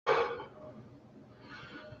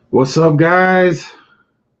What's up, guys?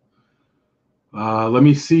 Let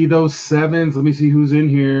me see those sevens. Let me see who's in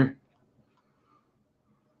here.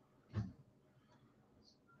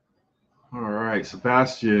 All right,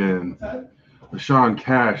 Sebastian, Rashawn,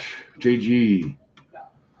 Cash, JG.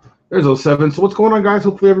 There's those sevens. So what's going on, guys?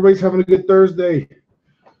 Hopefully everybody's having a good Thursday.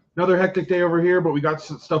 Another hectic day over here, but we got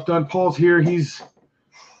some stuff done. Paul's here. He's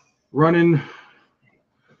running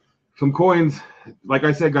some coins. Like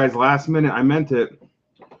I said, guys, last minute, I meant it.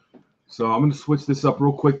 So I'm going to switch this up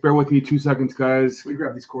real quick. Bear with me 2 seconds, guys. Can we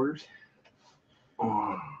grab these quarters?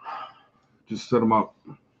 Just set them up.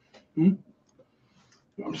 I'm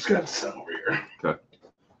just going to set them over here. Okay.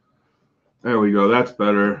 There we go. That's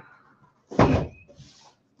better.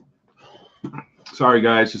 Sorry,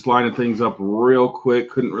 guys. Just lining things up real quick.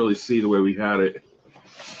 Couldn't really see the way we had it.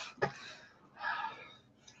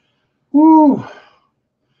 Woo!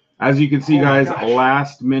 As you can see, guys,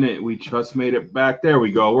 last minute, we just made it back. There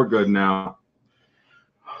we go. We're good now.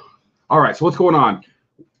 All right, so what's going on?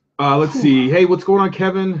 Let's see. Hey, what's going on,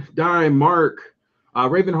 Kevin, Dime, Mark,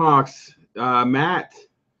 Ravenhawks, Matt.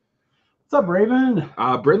 What's up, Raven?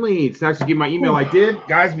 Brinley, it's nice to give my email. I did.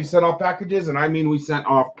 Guys, we sent off packages, and I mean we sent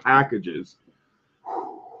off packages.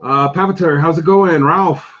 Pavatar, how's it going?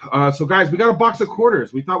 Ralph. So, guys, we got a box of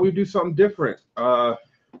quarters. We thought we'd do something different. Yeah,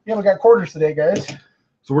 we got quarters today, guys.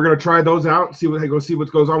 So we're gonna try those out. See what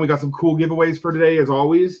goes on. We got some cool giveaways for today, as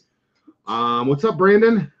always. What's up,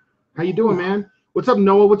 Brandon? How you doing, man? What's up,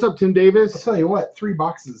 Noah? What's up, Tim Davis? I'll tell you what, 3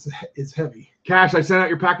 boxes is heavy. Cash, I sent out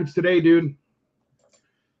your package today, dude.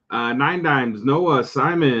 9 Dimes, Noah,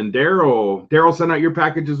 Simon, Daryl. Daryl sent out your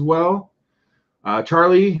package as well.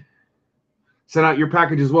 Charlie sent out your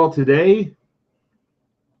package as well today.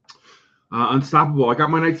 Unstoppable. I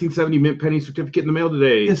got my 1970 mint penny certificate in the mail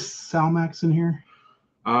today. Is Salmax in here?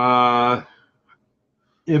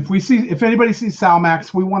 If anybody sees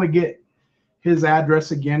Salmax, we want to get his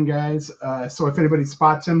address again, guys. So if anybody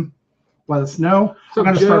spots him, let us know. I'm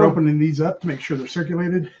going to start opening these up to make sure they're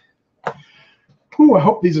circulated. Ooh, I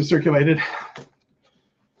hope these are circulated.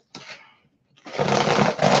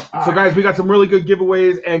 So, guys, we got some really good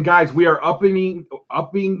giveaways, and guys, we are upping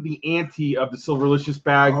the ante of the Silverlicious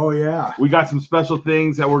bag. Oh yeah, we got some special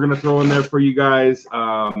things that we're gonna throw in there for you guys.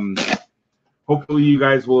 Hopefully, you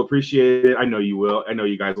guys will appreciate it. I know you will. I know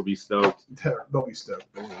you guys will be stoked. They'll be stoked.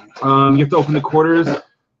 You have to open the quarters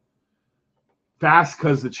fast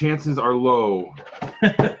because the chances are low.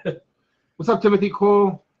 What's up, Timothy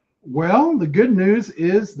Cole? Well, the good news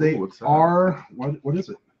is they are. What is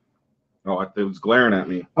it? Oh, it was glaring at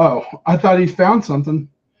me. Oh, I thought he found something.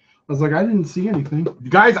 I was like, I didn't see anything.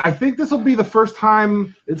 Guys, I think this will be the first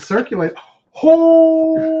time it's circulated.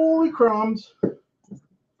 Holy crumbs.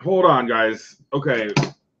 Hold on, guys. Okay,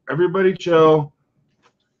 everybody chill.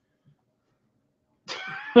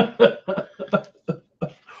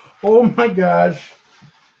 Oh, my gosh.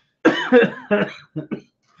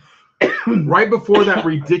 Right before that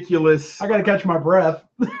ridiculous... I got to catch my breath.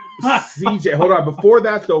 CJ, hold on. Before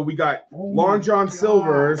that, though, we got Long John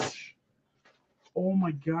Silver's. Oh,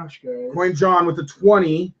 my gosh, guys. Coin John with the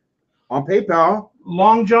 20 on PayPal.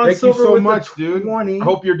 Long John Thank Silver you so with much, the dude. 20. I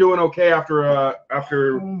hope you're doing okay after. Oh,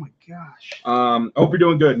 my gosh. I hope you're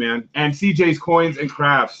doing good, man. And CJ's Coins and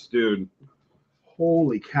Crafts, dude.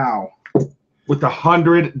 Holy cow. With the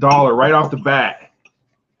 $100 right off the bat.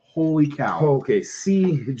 Holy cow. Okay,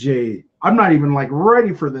 CJ. I'm not even like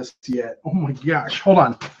ready for this yet. Oh my gosh. Hold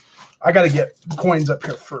on. I got to get coins up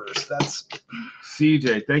here first. That's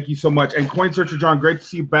CJ. Thank you so much. And Coin Searcher John, great to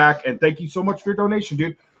see you back. And thank you so much for your donation,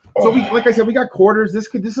 dude. So we, like I said, we got quarters.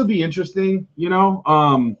 This will be interesting, you know.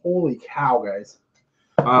 Holy cow, guys.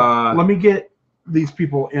 Let me get these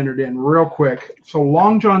people entered in real quick. So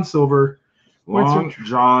Long John Silver. Long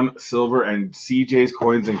John Silver and CJ's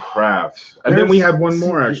Coins and Crafts. And then we had one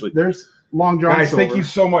more, actually. There's Long John Silver. Guys, thank you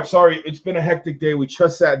so much. Sorry, it's been a hectic day. We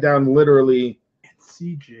just sat down literally. And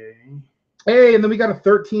CJ. Hey, and then we got a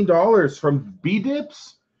 $13 from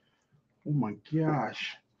B-Dips. Oh, my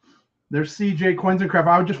gosh. There's CJ Coins and Craft.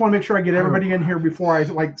 I just want to make sure I get everybody in here before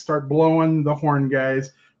I start blowing the horn,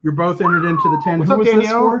 guys. You're both entered into the 10. What's up,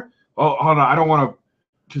 Danielle? Oh, hold on. I don't want to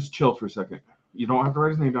just chill for a second. You don't have to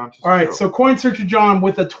write his name down. All right, so Coin Searcher John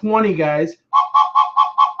with a 20, guys.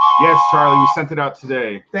 Yes, Charlie, we sent it out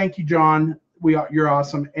today. Thank you, John. You're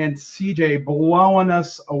awesome. And CJ blowing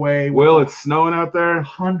us away. Will, it's snowing out there.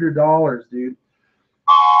 $100, dude.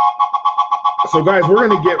 So, guys, we're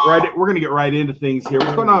gonna get right into things here.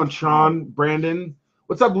 What's going on, Sean, Brandon?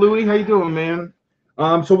 What's up, Louie? How you doing, man?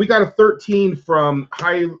 So we got a 13 from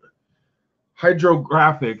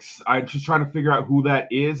Hydrographics. I'm just trying to figure out who that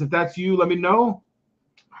is. If that's you, let me know.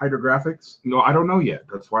 Hydrographics. No, I don't know yet.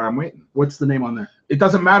 That's why I'm waiting. What's the name on there? It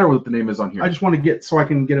doesn't matter what the name is on here. I just want to get so I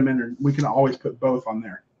can get them in there. We can always put both on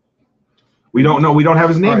there. We don't know. We don't have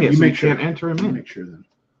his name Right, yet, you so make we sure. can't enter him in. Make sure then.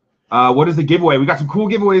 What is the giveaway? We got some cool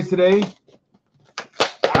giveaways today.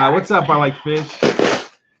 What's up? I like fish.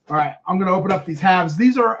 All right, I'm gonna open up these halves.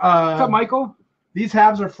 These are What's up, Michael? These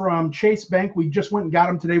halves are from Chase Bank. We just went and got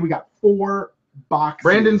them today. We got 4 boxes.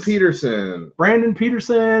 Brandon Peterson. Brandon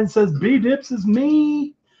Peterson says B Dips is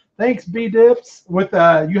me. Thanks, B Dips. With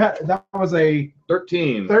you had that was a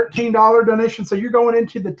 $13 donation. So you're going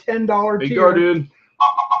into the $10 There you tier. go, dude.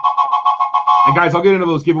 And guys, I'll get into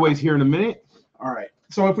those giveaways here in a minute. All right.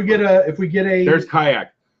 So if we get a There's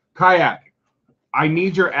Kayak. Kayak, I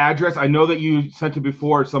need your address. I know that you sent it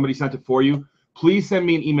before or somebody sent it for you. Please send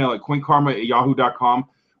me an email at coinkarma@yahoo.com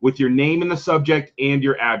with your name in the subject and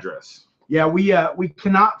your address. Yeah, we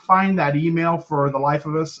cannot find that email for the life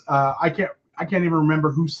of us. I can't even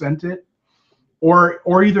remember who sent it,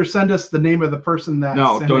 or either send us the name of the person that.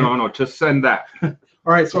 No, just send that.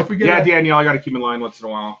 All right, so if we get Danielle, I got to keep in line once in a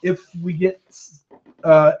while. If we get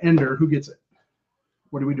Ender, who gets it?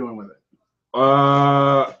 What are we doing with it?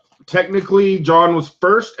 Technically, John was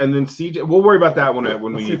first, and then CJ. We'll worry about that one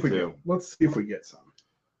when we need to. Let's see if we get some.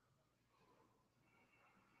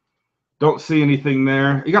 Don't see anything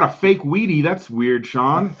there. You got a fake Wheatie. That's weird,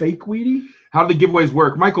 Sean. A fake Wheatie? How do the giveaways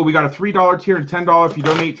work? Michael, we got a $3 tier and $10. If you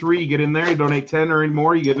donate 3, you get in there. You donate 10 or any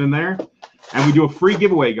more, you get in there. And we do a free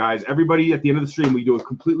giveaway, guys. Everybody at the end of the stream, we do a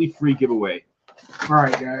completely free giveaway. All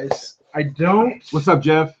right, guys. What's up,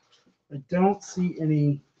 Jeff? I don't see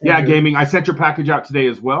any. Yeah, gaming. I sent your package out today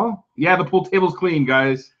as well. Yeah, the pool table's clean,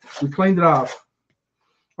 guys. We cleaned it off.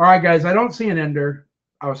 All right, guys. I don't see an Ender.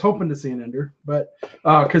 I was hoping to see an Ender, but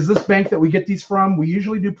because this bank that we get these from, we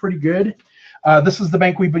usually do pretty good. This is the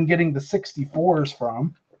bank we've been getting the 64s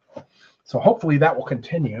from. So hopefully that will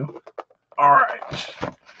continue. All right.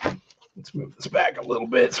 Let's move this back a little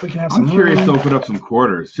bit so we can have some. I'm curious to open up some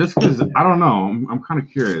quarters, just because I don't know. I'm kind of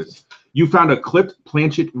curious. You found a clipped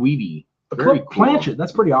planchet Wheatie. A clipped planchet.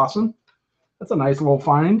 That's pretty awesome. That's a nice little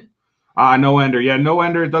find. No Ender. Yeah, no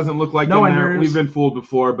Ender. It doesn't look like no in there. Enders. We've been fooled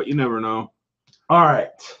before, but you never know. All right.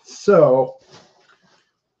 So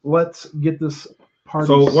let's get this party.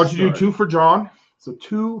 So what'd you do? 2 for John. So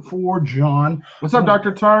 2 for John. What's up,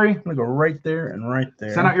 Dr. Atari? I'm gonna go right there and right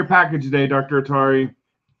there. Send out your package today, Dr. Atari.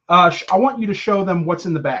 I want you to show them what's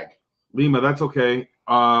in the bag. Lima, that's okay.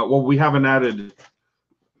 Well, we haven't added.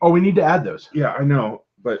 Oh, we need to add those. Yeah, I know,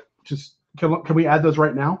 but just can we add those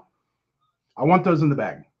right now? I want those in the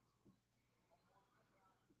bag.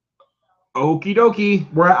 Okie dokie.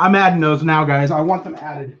 I'm adding those now, guys. I want them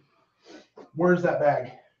added. Where's that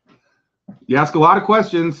bag? You ask a lot of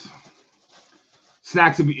questions.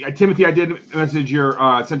 Snacks. Timothy, I did message your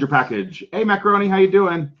send your package. Hey, Macaroni, how you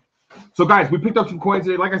doing? So, guys, we picked up some coins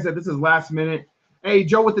today. Like I said, this is last minute. Hey,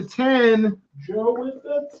 Joe with the 10. Joe with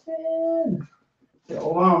the 10.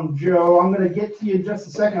 Hold on, Joe. I'm going to get to you in just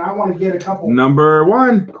a second. I want to get a couple. Number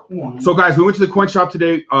 1. Coins. So, guys, we went to the coin shop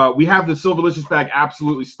today. We have the Silverlicious bag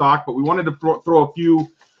absolutely stocked, but we wanted to throw a few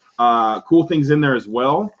cool things in there as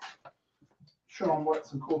well. Show them what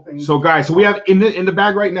some cool things. So, guys, so we have in the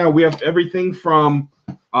bag right now. We have everything from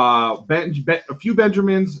a few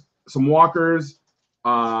Benjamins, some Walkers,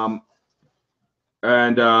 and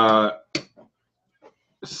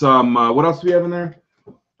some. What else do we have in there?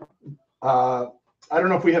 I don't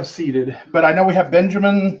know if we have seeded, but I know we have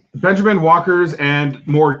Benjamin Walkers, and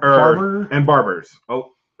Barbers.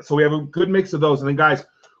 Oh, so we have a good mix of those. And then, guys,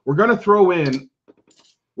 we're gonna throw in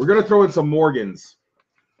some Morgans.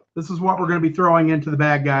 This is what we're going to be throwing into the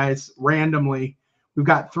bag, guys, randomly. We've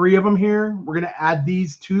got 3 of them here. We're going to add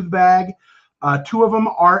these to the bag. 2 of them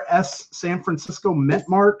are San Francisco mint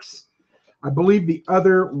marks. I believe the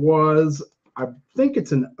other was, I think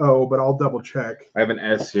it's an O, but I'll double check. I have an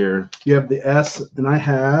S here. You have the S, and I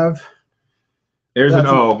have. There's an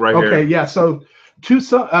O right here. Okay, yeah. So 2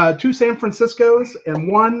 San Franciscos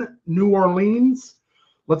and 1 New Orleans.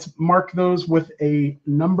 Let's mark those with a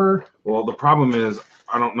number. Well, the problem is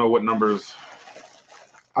I don't know what numbers.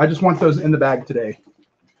 I just want those in the bag today.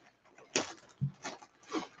 All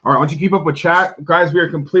right, why don't you keep up with chat. Guys, we are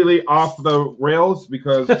completely off the rails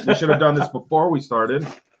because we should have done this before we started.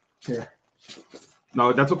 Here.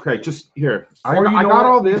 No, that's okay. Just here. I Or got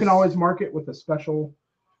all this. You can always mark it with a special.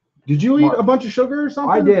 Did you eat a bunch of sugar or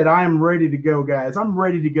something? I did. I am ready to go, guys. I'm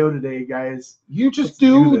ready to go today, guys. You just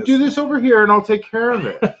do this over here, and I'll take care of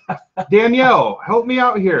it. Danielle, help me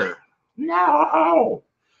out here. No,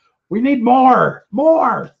 we need more.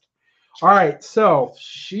 All right, so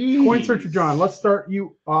coin searcher John. Let's start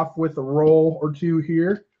you off with a roll or 2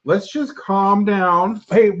 here. let's just calm down.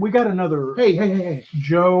 Hey, we got another. Hey.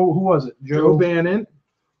 Joe, who was it? Joe Bannon.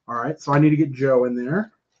 All right, so I need to get Joe in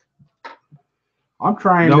there. I'm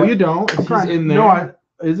trying. No, to, you don't. I'm trying. He's in there. No,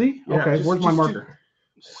 is he? Yeah, okay, where's my marker?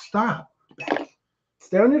 Stop.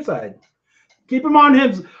 Stay on your side. Keep him on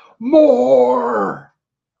his more.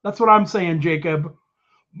 That's what I'm saying, Jacob.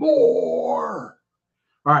 More.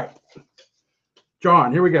 All right,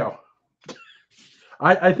 John. Here we go.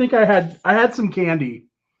 I think I had some candy.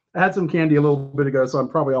 I had some candy a little bit ago, so I'm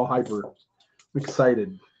probably all hyper. I'm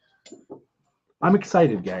excited. I'm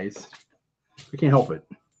excited, guys. I can't help it.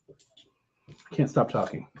 I can't stop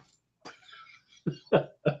talking.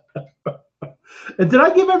 And did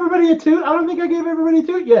I give everybody a toot? I don't think I gave everybody a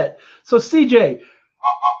toot yet. So CJ.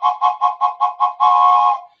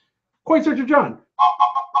 Coin Searcher John.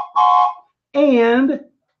 And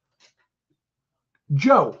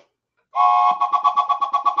Joe.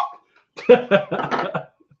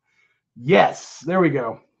 Yes, there we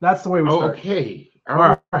go. That's the way we start. Okay.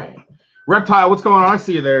 All right. Reptile, what's going on? I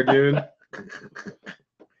see you there, dude.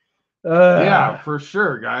 Yeah, for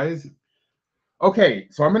sure, guys. Okay,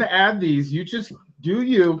 so I'm going to add these. You just do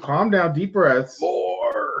you. Calm down, deep breaths.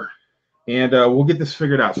 More. And we'll get this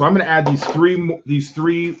figured out. So I'm going to add these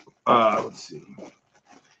three. Let's see.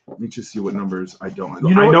 Let me just see what numbers I don't.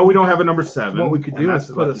 I know we don't have a number 7. What we could do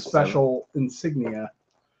is put a special insignia.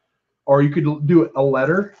 Or you could do a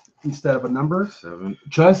letter instead of a number. 7.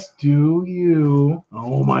 Just do you.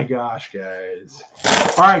 Oh my gosh, guys.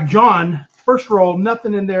 All right, John, first roll,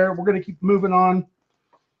 nothing in there. We're going to keep moving on.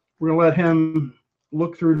 We're going to let him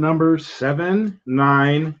look through numbers. 7,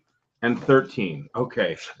 9, and 13.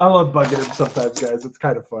 Okay. I love bugging him sometimes, guys. It's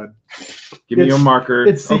kind of fun. Give me your marker.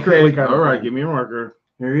 It's secretly kind of all right, fun. give me your marker.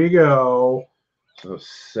 Here you go. So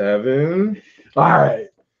 7. All right.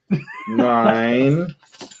 9.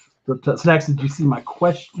 So next, did you see my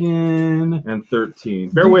question? And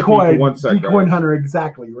 13. Bear with me for 1 second. Coin hunter,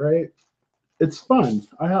 exactly, right? It's fun.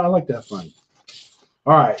 I like to have fun.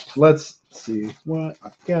 All right, let's see what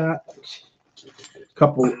I've got. A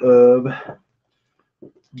couple of the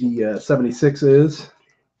 76s.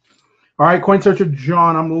 All right, Coin Searcher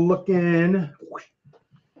John, I'm looking.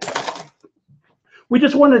 We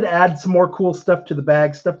just wanted to add some more cool stuff to the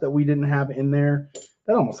bag, stuff that we didn't have in there.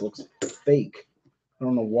 That almost looks fake. I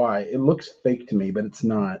don't know why. It looks fake to me, but it's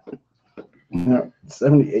not. No,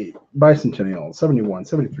 78, Bicentennial, 71,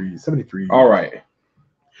 73, 73. All right.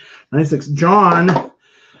 96. John,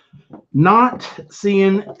 not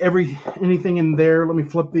seeing anything in there. Let me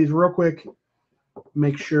flip these real quick.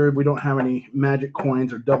 Make sure we don't have any magic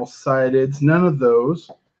coins or double-sideds. None of those.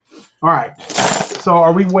 All right. So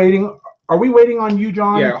are we waiting? Are we waiting on you,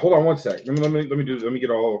 John? Yeah, hold on 1 sec. Let me get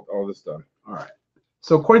all this done. All right.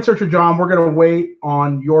 So Coin Searcher John, we're going to wait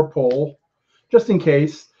on your poll just in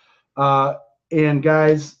case. And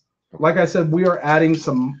guys, like I said, we are adding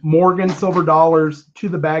some Morgan silver dollars to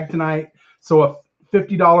the bag tonight. So a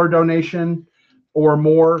 $50 donation or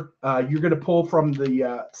more, you're going to pull from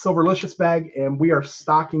the Silverlicious bag, and we are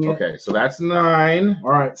stocking it. Okay, so that's 9. All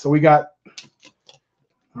right, so we got.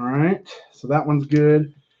 All right, so that one's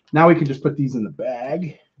good. Now we can just put these in the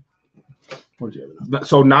bag. Where's the other number?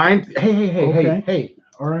 So 9. Hey.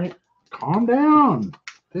 All right, calm down.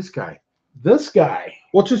 This guy.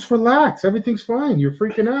 Well, just relax. Everything's fine. You're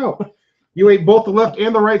freaking out. You ate both the left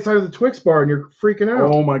and the right side of the Twix bar, and you're freaking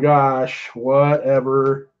out. Oh my gosh.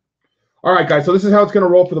 Whatever. All right, guys. So this is how it's going to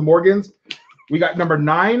roll for the Morgans. We got number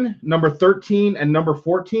 9, number 13, and number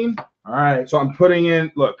 14. All right. So I'm putting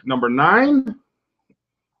in, look, number 9,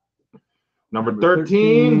 number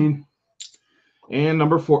 13, and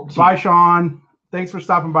number 14. Bye, Sean. Thanks for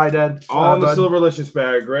stopping by, Dad. All in the Silverlicious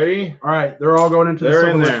bag. Ready? All right. They're all going into the Silverlicious.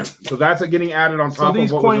 They're in there. So that's getting added on top of what was in there.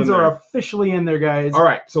 So these coins are officially in there, guys. All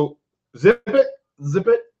right. So zip it.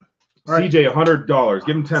 All right. CJ, $100.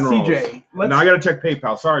 Give him 10 rolls. CJ. Now I got to check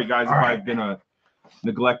PayPal. Sorry, guys, if I've been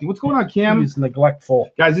neglecting. What's going on, Cam? He's neglectful.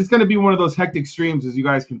 Guys, it's going to be one of those hectic streams, as you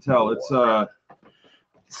guys can tell. It's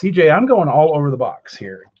CJ, I'm going all over the box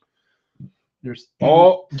here.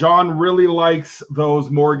 John really likes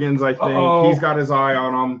those Morgans, I think. He's got his eye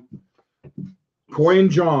on them. Coin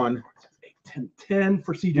John. 10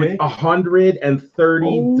 for CJ. With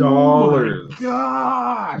 $130. Oh my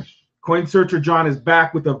gosh. Coin Searcher John is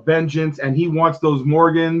back with a vengeance, and he wants those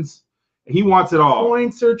Morgans. He wants it all.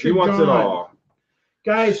 Coin Searcher John. He wants it all.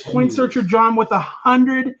 Guys, Coin Searcher John with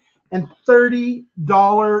 $130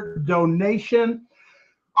 donation.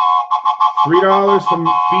 $3 from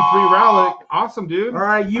B3 Rallic. Awesome, dude. All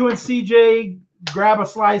right, you and CJ grab a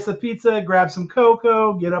slice of pizza, grab some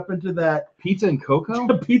cocoa, get up into that. Pizza and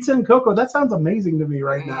cocoa? Pizza and cocoa. That sounds amazing to me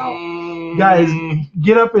right now. Guys,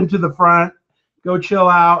 get up into the front. Go chill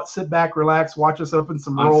out. Sit back, relax. Watch us open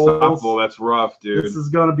some rolls. Unstoppable. That's rough, dude. This is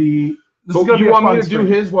gonna be. So you want me to do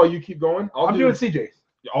his while you keep going? I'm doing CJ's.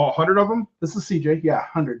 All 100 of them? This is CJ. Yeah,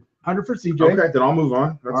 100. 100 for CJ. Okay, then I'll move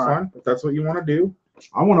on. That's fine. If that's what you want to do.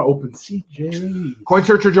 I want to open CJ. Coin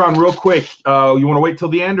Searcher John, real quick. You want to wait till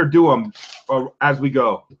the end or do them as we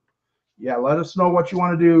go? Yeah, let us know what you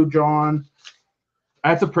want to do, John.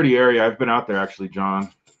 That's a pretty area. I've been out there, actually,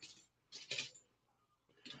 John.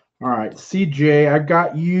 All right, CJ, I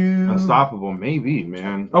got you. Unstoppable, maybe,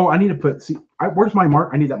 man. Oh, I need to put. Where's my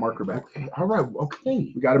mark? I need that marker back. Okay, all right,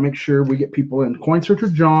 okay. We got to make sure we get people in. Coin Searcher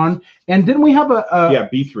John, and didn't we have a yeah,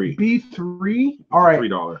 B3? B3. All right,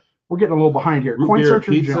 $3. We're getting a little behind here. Root Coin beer,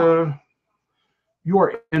 Searcher pizza. John, you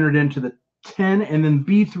are entered into the 10, and then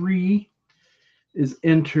B3 is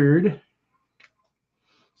entered.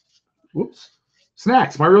 Whoops.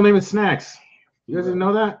 Snacks. My real name is Snacks. You guys didn't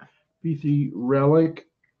know that? B3 Relic.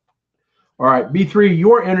 All right, B3,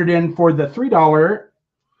 you're entered in for the $3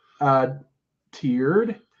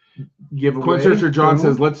 tiered giveaway. Coin Searcher John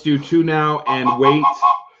says, let's do 2 now and wait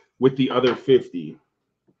with the other 50.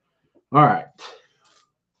 All right.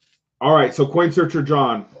 All right, so Coin Searcher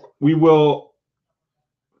John, we will.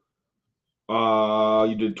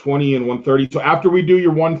 You did 20 and 130. So after we do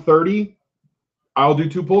your 130, I'll do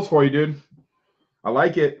 2 pulls for you, dude. I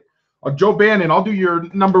like it. Joe Bannon, I'll do your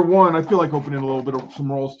number 1. I feel like opening a little bit of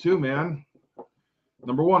some rolls too, man.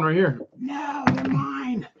 Number 1 right here. No, they're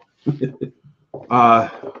mine.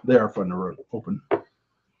 They are fun to open. All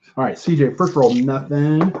right, CJ, first roll,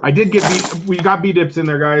 nothing. I did get we got B-dips in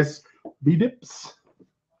there, guys. B-dips.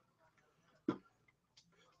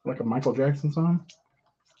 Like a Michael Jackson song.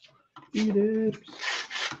 B-dips.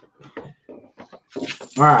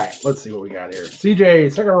 All right, let's see what we got here.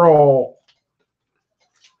 CJ, second roll.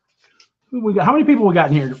 We got, how many people we got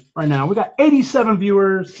in here right now? We got 87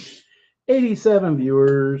 viewers. 87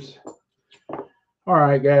 viewers. All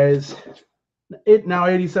right, guys. Now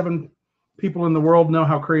 87 people in the world know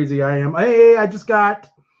how crazy I am. Hey, I just got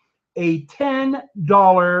a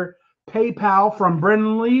 $10 PayPal from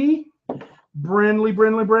Brenly. Brenly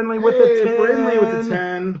with the 10. Brenly with the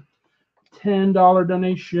 10. $10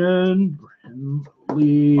 donation.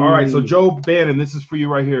 Brenly. All right, so Joe Bannon, this is for you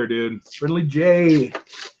right here, dude. Brenly J.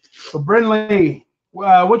 So Brenly,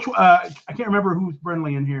 which I can't remember who's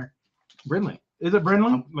Brenly in here. Brenly. Is it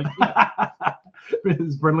Brenly?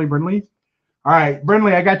 Is Brenly? All right,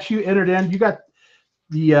 Brenly, I got you entered in. You got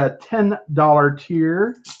the $10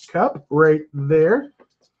 tier cup right there.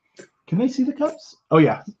 Can they see the cups? Oh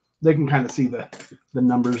yeah, they can kind of see the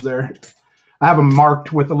numbers there. I have them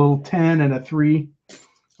marked with a little 10 and a 3.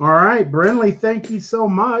 All right, Brenly, thank you so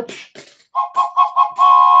much.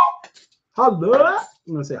 Holla.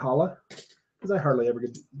 I'm gonna say holla because I hardly ever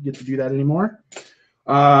get to do that anymore.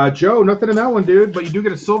 Joe, nothing in that one, dude, but you do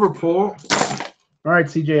get a silver pull. All right,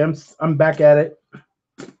 CJ, I'm back at it.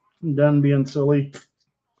 I'm done being silly.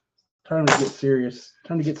 Time to get serious.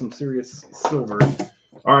 Time to get some serious silver.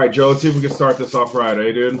 All right, Joe, let's see if we can start this off right,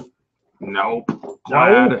 eh, dude? Nope.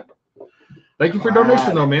 Glad. Thank you for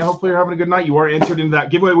donation, though, man. Hopefully you're having a good night. You are entered into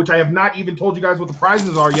that giveaway, which I have not even told you guys what the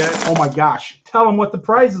prizes are yet. Oh, my gosh. Tell them what the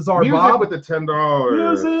prizes are, Music Bob. with the $10.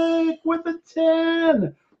 Music with the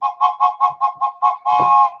 10.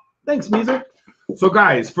 Thanks, music. So,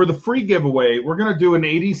 guys, for the free giveaway, we're going to do an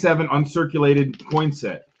 87 uncirculated coin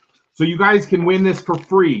set. So you guys can win this for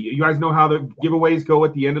free. You guys know how the giveaways go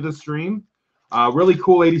at the end of the stream. Really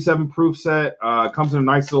cool 87 proof set. Comes in a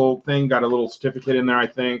nice little thing. Got a little certificate in there, I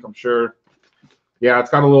think. I'm sure. Yeah,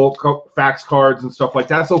 it's got a little fax cards and stuff like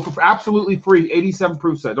that. So for absolutely free, 87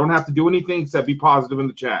 proof set. Don't have to do anything except be positive in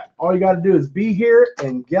the chat. All you got to do is be here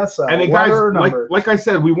and guess a and then guys, number. Like I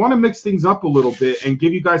said, we want to mix things up a little bit and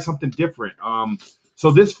give you guys something different.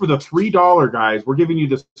 So this for the $3, guys, we're giving you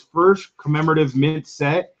this first commemorative mint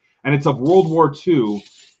set, and it's of World War II,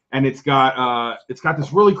 and it's got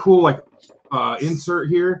this really cool insert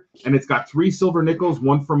here, and it's got 3 silver nickels,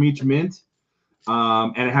 1 from each mint,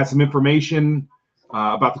 and it has some information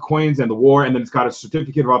about the coins and the war, and then it's got a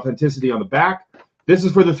certificate of authenticity on the back. This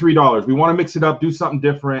is for the $3. We want to mix it up, do something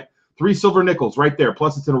different. 3 silver nickels right there.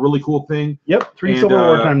 Plus, it's in a really cool thing. Yep, 3 silver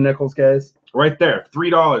wartime nickels, guys. Right there,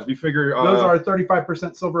 $3. We figure those are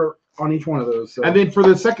 35% silver on each one of those. So. And then for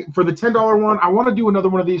the $10 one, I want to do another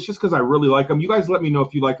one of these just because I really like them. You guys let me know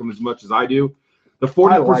if you like them as much as I do. The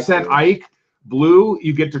 40% Ike blue,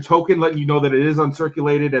 you get your token letting you know that it is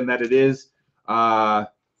uncirculated and that it is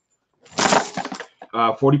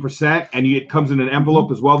 40%, and it comes in an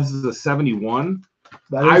envelope as well. This is a 71.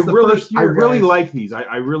 I really like these.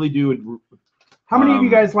 I really do. How many of you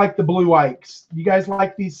guys like the blue Ikes? You guys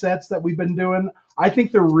like these sets that we've been doing? I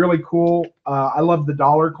think they're really cool. I love the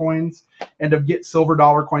dollar coins, and to get silver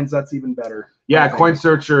dollar coins, that's even better. Yeah, Coin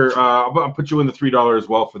Searcher. I'll put you in the $3 as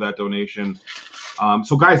well for that donation.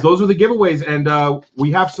 So guys, those are the giveaways, and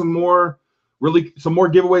we have some more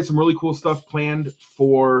giveaways, some really cool stuff planned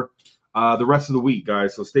for the rest of the week,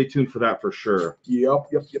 guys. So stay tuned for that for sure. Yep.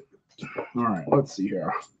 All right, let's see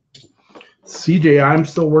here. CJ, I'm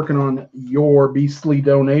still working on your beastly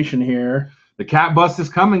donation here. The cap bust is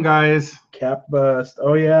coming, guys. Cap bust.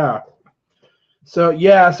 Oh yeah. So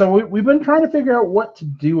yeah, we've been trying to figure out what to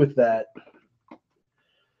do with that.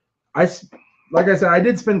 Like I said, I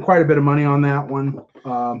did spend quite a bit of money on that one.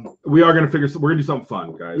 We're gonna do something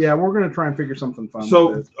fun, guys. Yeah, we're gonna try and figure something fun.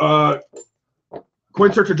 So,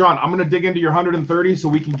 Coin Searcher John, I'm gonna dig into your 130 so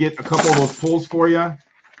we can get a couple of those pulls for you,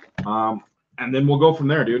 and then we'll go from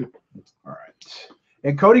there, dude. All right.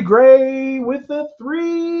 And Cody Gray with the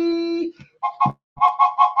 3.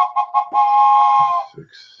 6.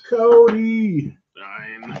 Cody.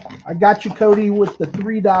 9. I got you, Cody, with the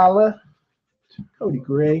 $3. Cody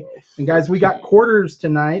Gray. And guys, we got quarters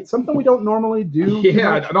tonight. Something we don't normally do.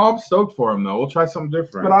 Yeah, no, I'm stoked for him though. We'll try something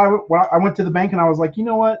different. But I went to the bank and I was like, you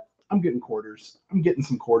know what? I'm getting quarters. I'm getting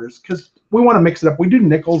some quarters because we want to mix it up. We do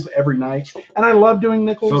nickels every night, and I love doing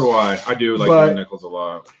nickels. So do I. I do like doing nickels a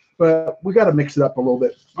lot. But we got to mix it up a little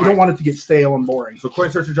bit. We don't want it to get stale and boring. So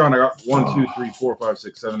Coin Searcher John, I got 1, 2, 3, 4, 5,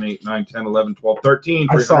 6, 7, 8, 9, 10, 11, 12, 13.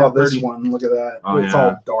 I saw this one. Look at that. Oh, it's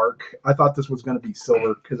all dark. I thought this was going to be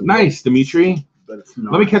silver. Nice, Dimitri. But it's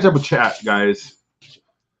not. Let me catch up with chat, guys.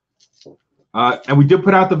 And we did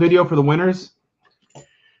put out the video for the winners.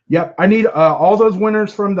 Yep. I need all those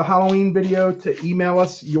winners from the Halloween video to email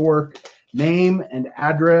us your name and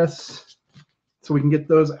address so we can get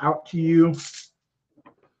those out to you.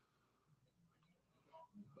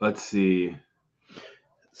 Let's see.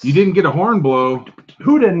 You didn't get a horn blow.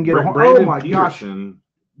 Who didn't get a horn? Brandon Oh my Peterson. gosh.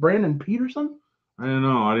 Brandon Peterson? I don't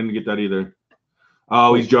know. I didn't get that either.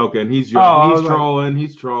 Oh, he's joking. He's joking. He's trolling.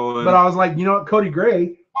 He's trolling. But I was like, you know what, Cody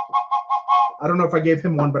Gray. I don't know if I gave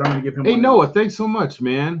him one, but I'm gonna give him one. Hey Noah, thanks so much,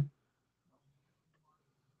 man.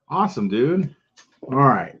 Awesome, dude. All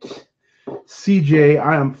right. CJ,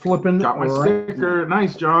 I am flipping. Got my sticker.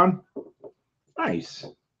 Nice, John. Nice.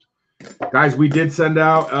 Guys, we did send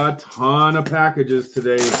out a ton of packages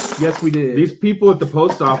today. Yes, we did. These people at the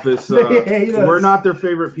post office, we're not their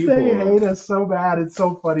favorite people. They hate us so bad. It's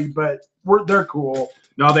so funny, but they're cool.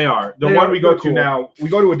 No, they are. The one we go to now, we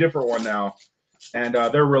go to a different one now, and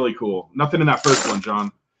they're really cool. Nothing in that first one,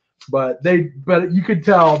 John. But you could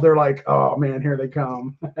tell they're like, oh man, here they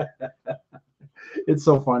come. It's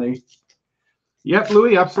so funny. Yep,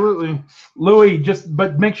 Louis, absolutely. Louis,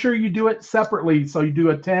 but make sure you do it separately. So you do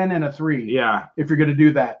a 10 and a 3. Yeah. If you're going to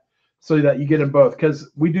do that, so that you get them both. Because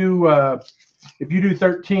we do, if you do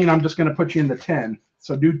 13, I'm just going to put you in the 10.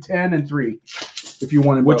 So do 10 and 3 if you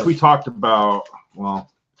want to. Which we talked about.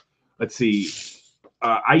 Well, let's see.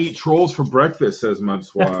 I eat trolls for breakfast, says Mud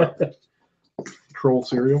Swap. Troll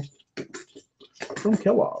cereal from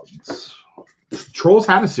Kellogg's. Trolls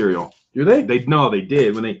had a cereal. Do they? No, they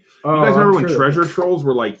did. When they, you guys remember when Treasure Trolls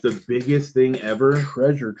were like the biggest thing ever?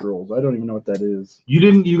 Treasure Trolls. I don't even know what that is.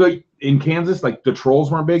 You got in Kansas, like the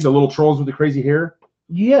trolls weren't big, the little trolls with the crazy hair?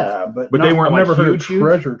 Yeah, but they weren't. I've never heard of huge.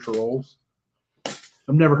 Treasure Trolls.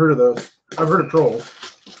 I've never heard of those. I've heard of trolls.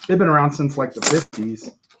 They've been around since like the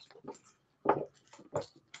 50s.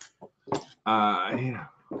 Yeah.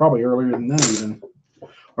 Probably earlier than that even. All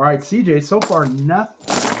right, CJ, so far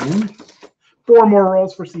nothing. 4 more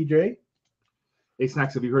rolls for CJ. Hey,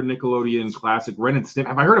 Snacks, have you heard Nickelodeon classic Ren and Stimpy?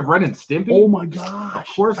 Have I heard of Ren and Stimpy? Oh, my gosh.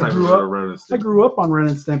 Of course I've heard of Ren and Stimpy. I grew up on Ren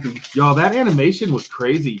and Stimpy. Yo, that animation was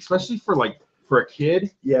crazy, especially for a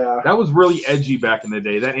kid. Yeah. That was really edgy back in the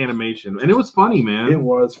day, that animation. And it was funny, man. It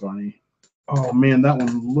was funny. Oh, man, that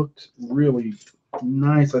one looked really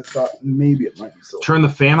nice. I thought maybe it might be silver. Turn the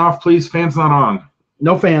fan off, please. Fan's not on.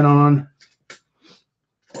 No fan on.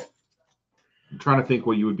 I'm trying to think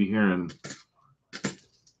what you would be hearing.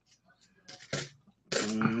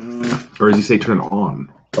 Or does he say turn it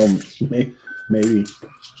on? Oh, maybe.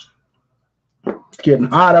 Getting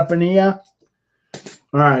hot up in here.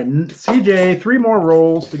 All right, CJ, 3 more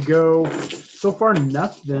rolls to go. So far,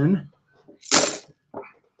 nothing.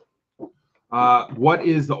 What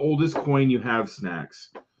is the oldest coin you have, Snacks?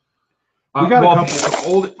 We got a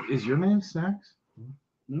couple. Is your name Snacks?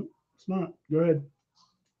 No, it's not. Go ahead.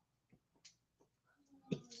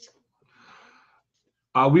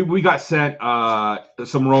 We got sent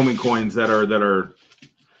some Roman coins that are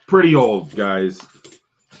pretty old, guys.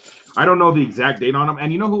 I don't know the exact date on them,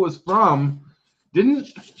 and you know who it was from?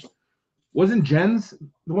 Wasn't Jen's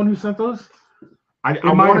the one who sent those? I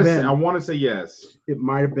want to say yes. It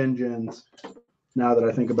might have been Jen's. Now that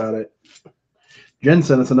I think about it, Jen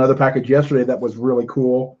sent us another package yesterday that was really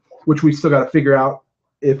cool, which we still got to figure out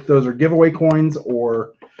if those are giveaway coins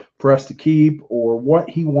or for us to keep or what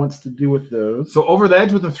he wants to do with those. So over the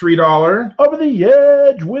edge with the $3. Over the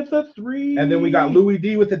edge with the 3. And then we got Louis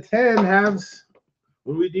D with the 10 halves.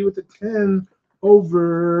 Louis D with the 10.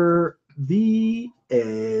 Over the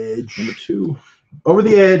edge. Number 2. Over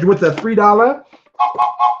the edge with the $3.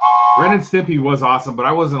 Ren and Stimpy was awesome, but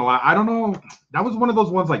I wasn't allowed. I don't know. That was one of those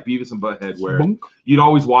ones like Beavis and Butthead where you'd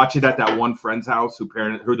always watch it at that one friend's house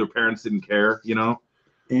who their parents didn't care, you know?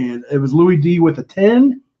 And it was Louis D with a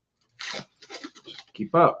 10.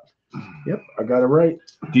 Keep up. Yep, I got it right.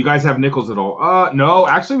 Do you guys have nickels at all? No,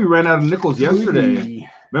 actually we ran out of nickels yesterday. Louis.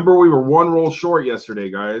 Remember we were 1 roll short yesterday,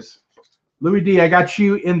 guys. Louis D, I got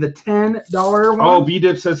you in the $10 one. Oh,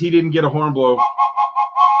 B-Dip says he didn't get a horn blow.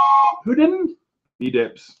 Who didn't?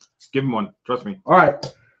 B-Dips. Give him one. Trust me. All right.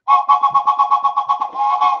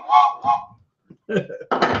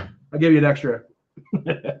 I'll give you an extra.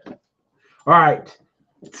 All right.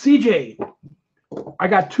 CJ, I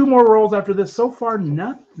got 2 more rolls after this. So far,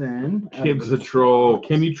 nothing. Kim's a troll.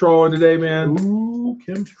 Kim, you trolling today, man? Ooh,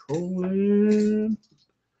 Kim's trolling.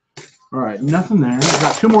 All right, nothing there. I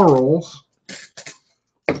got 2 more rolls.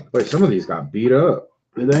 Wait, some of these got beat up.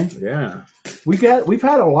 Did they? Yeah. We've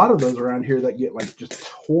had a lot of those around here that get like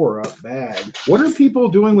just tore up bad. What are people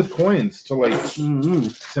doing with coins to like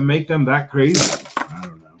to make them that crazy? I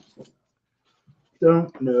don't know.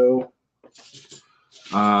 Don't know.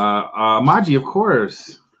 Maji, of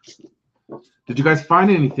course. Did you guys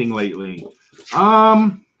find anything lately?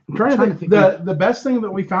 I'm trying to think. The best thing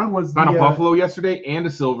that we found was found a buffalo yesterday and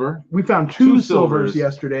a silver. We found two silvers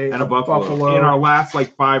yesterday and a buffalo in our last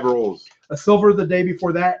like 5 rolls. A silver the day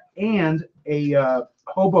before that, and a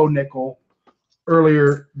hobo nickel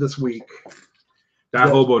earlier this week. That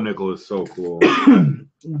hobo nickel is so cool.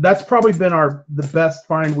 That's probably been the best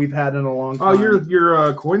find we've had in a long time. Oh, your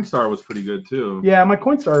Coinstar was pretty good too. Yeah, my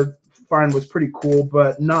Coinstar find was pretty cool,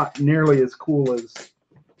 but not nearly as cool as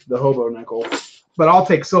the hobo nickel. But I'll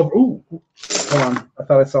take silver. Ooh, hold on. I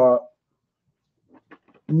thought I saw.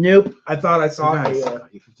 Nope, I thought I saw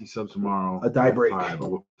 50 subs tomorrow. A die break.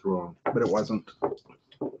 But it wasn't.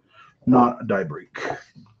 Not a die break.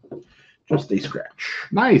 Just a scratch.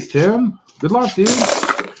 Nice, Tim. Good luck, dude.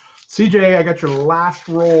 CJ, I got your last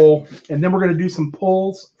roll, and then we're going to do some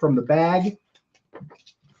pulls from the bag.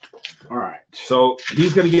 All right. So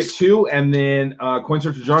he's going to get 2, and then Coin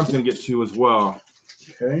Searcher John's going to get 2 as well.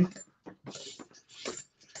 Okay.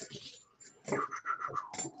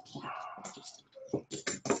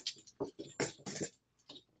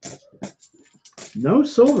 No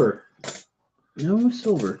silver. No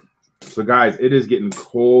silver. So, guys, it is getting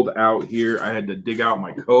cold out here. I had to dig out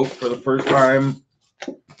my coat for the first time.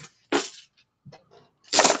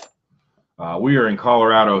 We are in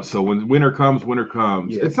Colorado, so when winter comes, winter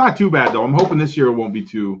comes. Yeah. It's not too bad, though. I'm hoping this year it won't be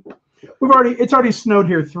too. It's already snowed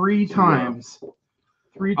here 3 times. Yeah.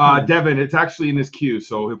 3 times. Devin, it's actually in his queue,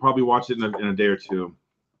 so he'll probably watch it in a day or 2.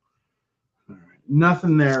 All right.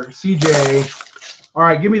 Nothing there. CJ. All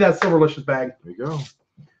right, give me that Silverlicious bag. There you go.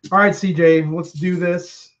 All right, CJ, let's do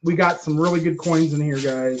this. We got some really good coins in here,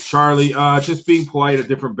 guys. Charlie, just being polite at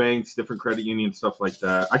different banks, different credit unions, stuff like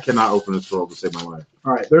that. I cannot open this roll to save my life.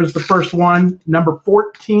 All right, there's the first one, number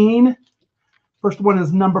 14. First one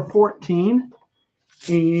is number 14.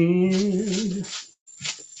 And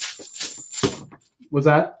was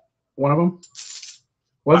that one of them?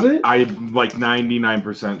 Was it? I'm like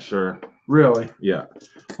 99% sure. Really? Yeah.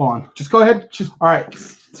 Hold on. Just go ahead. All right,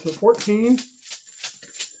 so 14.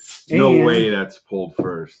 No way that's pulled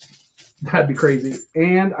first. That'd be crazy.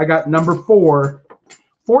 And I got number 4.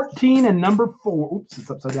 14 and number 4. Oops, it's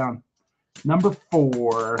upside down. Number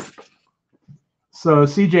 4. So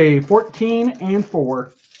CJ, 14 and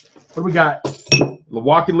 4. What do we got?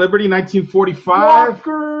 Milwaukee Liberty, 1945.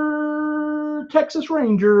 Walker, Texas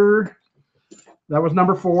Ranger. That was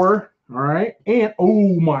number 4. All right. And,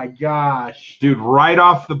 oh, my gosh. Dude, right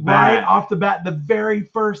off the bat. Right off the bat, the very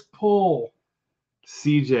first pull.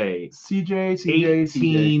 CJ.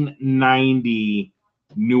 1890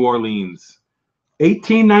 New Orleans.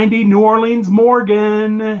 1890 New Orleans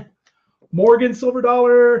Morgan silver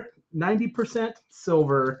dollar, 90%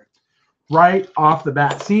 silver right off the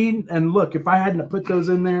bat. See, and look, if I hadn't put those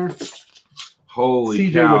in there, holy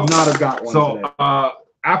CJ cow. would not have got one so today.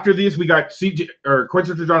 After these we got CJ or Coin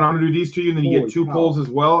Searcher John. I'm gonna do these to you, and then you get 2 pulls as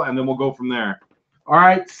well, and then we'll go from there. All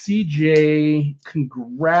right, CJ,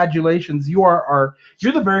 congratulations. You're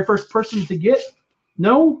the very first person to get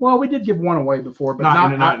No, well, we did give one away before, but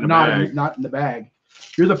Not in the bag.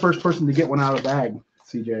 You're the first person to get one out of the bag,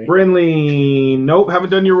 CJ. Brindley, nope, haven't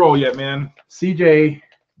done your roll yet, man. CJ,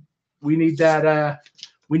 we need that.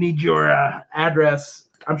 We need your address.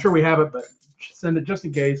 I'm sure we have it, but send it just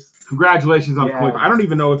in case. Congratulations on the coin. I don't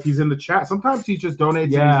even know if he's in the chat. Sometimes he just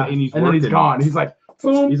donates and he's then he's gone. He's like,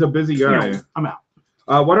 boom. He's a busy guy. I'm out.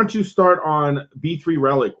 Why don't you start on B3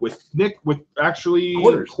 Relic with Nick with actually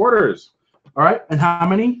quarters. All right, and how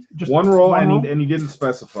many? Just one roll, and he didn't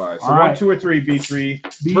specify. So 1, 2, or 3,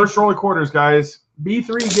 B3. First roll of quarters, guys.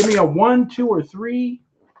 B3, give me a 1, 2, or 3.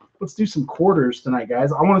 Let's do some quarters tonight,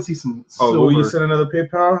 guys. I want to see some silver. Oh, Louis sent another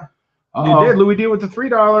PayPal? You did. Louis D with the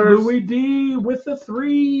 $3. Louis D with the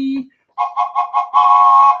 3.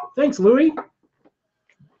 Thanks, Louis.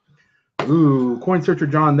 Ooh, Coin Searcher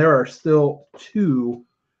John, there are still 2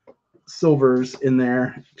 silvers in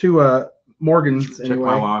there. 2 Morgans anyway.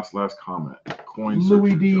 Check my last comment. Coin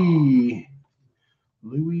Louis D.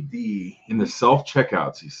 Louis D. In the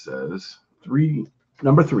self-checkouts, he says.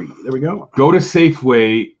 Number 3. There we go. Go to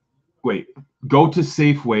Safeway. Wait. Go to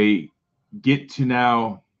Safeway. Get to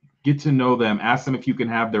know them. Ask them if you can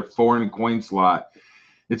have their foreign coin slot.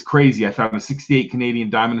 It's crazy. I found a 68 Canadian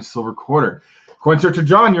diamond and silver quarter. Coin Searcher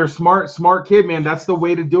John, you're a smart kid, man. That's the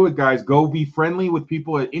way to do it, guys. Go be friendly with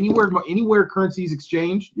people at anywhere currencies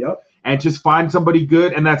exchange. Yep. And just find somebody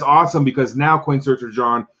good, and that's awesome because now, Coin Searcher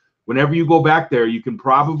John, whenever you go back there, you can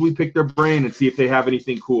probably pick their brain and see if they have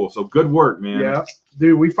anything cool. So good work, man. Yeah,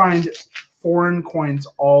 dude, we find foreign coins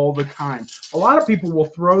all the time. A lot of people will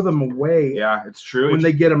throw them away. Yeah, it's true. When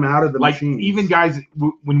they get them out of the machine. Even guys,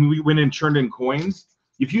 when we went and turned in coins,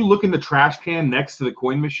 if you look in the trash can next to the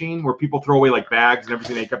coin machine where people throw away like bags and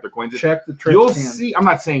everything they kept their coins in, check the trash you'll can. see. I'm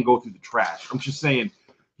not saying go through the trash. I'm just saying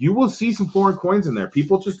you will see some foreign coins in there.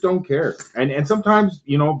 People just don't care, and sometimes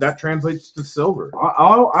that translates to silver.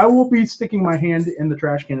 I will be sticking my hand in the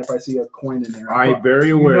trash can if I see a coin in there. I'm very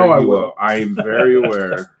aware. I will. I'm very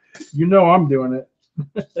aware. I'm doing it.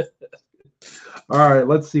 All right,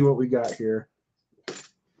 let's see what we got here.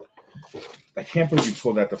 I can't believe you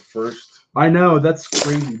pulled that the first. I know, that's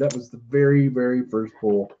crazy. That was the very, very first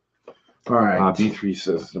pull. All right. B3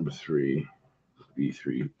 says number 3.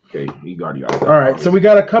 B3. Okay, you got it. All right, so we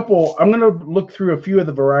got a couple. I'm going to look through a few of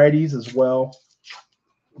the varieties as well,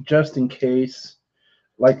 just in case.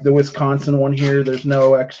 Like the Wisconsin one here, there's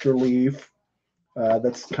no extra leaf.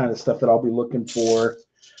 That's kind of stuff that I'll be looking for.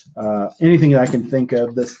 Anything that I can think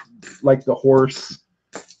of, this, like the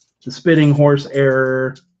spitting horse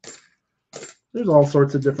error. There's all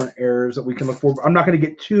sorts of different errors that we can look for. I'm not going to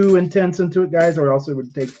get too intense into it, guys, or else it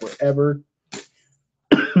would take forever.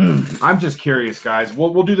 I'm just curious, guys.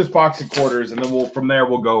 We'll do this box of quarters, and then from there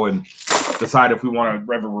we'll go and decide if we want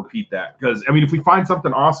to ever repeat that. Because I mean, if we find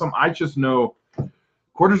something awesome, I just know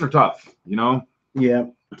quarters are tough. Yeah.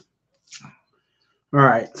 All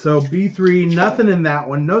right. So B3, nothing in that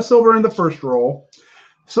one. No silver in the first roll.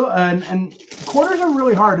 So and quarters are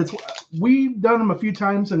really hard. We've done them a few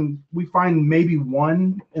times, and we find maybe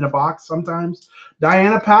one in a box sometimes.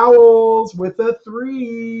 Diana Powell's with a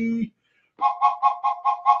 3.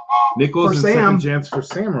 Nichols for and Sam. second chance for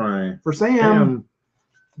Samurai. For Sam.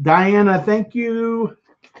 Diana, thank you.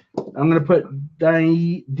 I'm going to put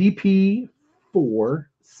DP for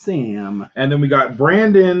Sam. And then we got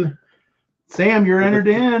Brandon. Sam, you're entered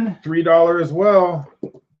in. $3 as well.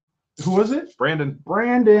 Who was it? Brandon.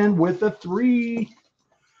 Brandon with a 3.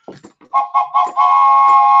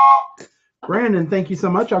 Brandon, thank you so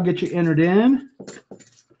much. I'll get you entered in.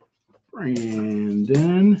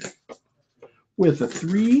 Brandon with a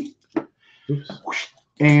 3. Oops.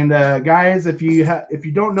 And guys, if you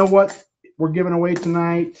don't know what we're giving away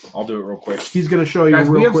tonight, I'll do it real quick. He's going to show you. Guys,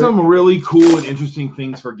 real we have quick. some really cool and interesting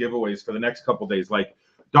things for giveaways for the next couple days. Like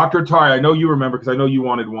Dr. Atari, I know you remember because I know you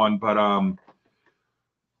wanted one, but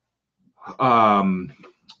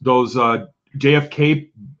those JFK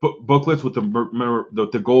booklets with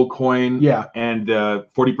the gold coin, and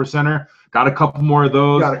 40%er. Got a couple more of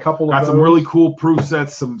those. Got some really cool proof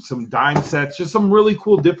sets, some dime sets, just some really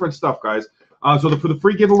cool different stuff, guys. So for the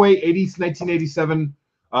free giveaway, 1987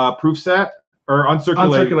 proof set or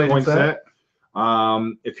uncirculated coin set.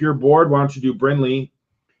 If you're bored, why don't you do Brindley?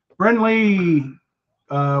 Brindley.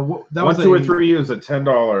 That 1, 2, or 3 is a $10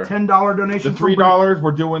 donation. The $3,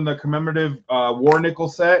 we're doing the commemorative war nickel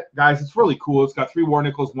set, guys. It's really cool. It's got 3 war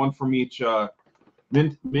nickels, 1 from each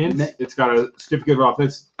mint. It's got a certificate of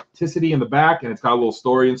authenticity in the back, and it's got a little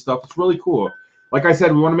story and stuff. It's really cool. Like I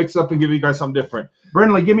said, we want to mix it up and give you guys something different.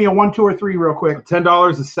 Brindley, give me a 1, 2, or 3 real quick.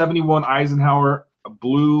 $10 is 71 Eisenhower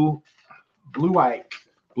blue Ike.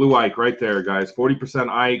 Blue Ike right there, guys. 40%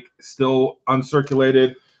 Ike, still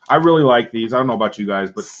uncirculated. I really like these. I don't know about you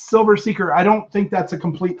guys, but Silver Seeker, I don't think that's a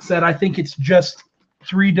complete set. I think it's just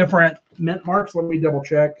 3 different mint marks. Let me double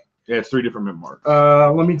check. yeah, it's 3 different mint marks.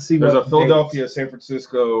 Let me see. There's what a Philadelphia, San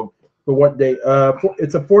Francisco. For what date?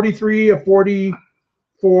 It's a 43, a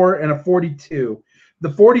 44, and a 42. The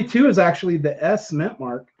 42 is actually the S mint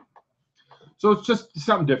mark. So it's just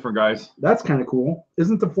something different, guys. That's kind of cool.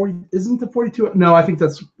 Isn't the 42? No, I think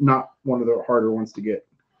that's not one of the harder ones to get.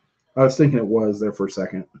 I was thinking it was there for a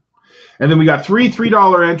second. And then we got 3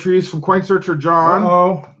 $3 entries from Coin Searcher John.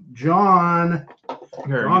 Oh, John.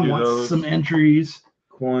 Here, John you do wants those. some entries.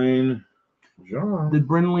 Coin John. Did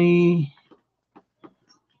Brinley,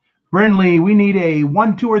 we need a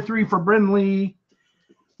 1, 2, or 3 for Brinley.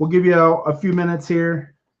 We'll give you a few minutes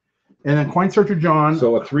here. And then Coin Searcher John.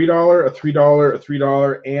 So a $3, a $3, a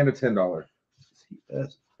 $3, and a $10.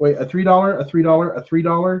 Wait, a $3, a $3, a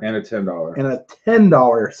 $3, And a $10. and a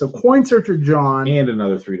 $10. So Coin Searcher John. And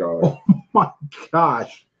another $3. Oh my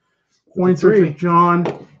gosh. Coin Searcher John.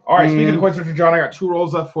 All right, speaking and- of Coin Searcher John, I got 2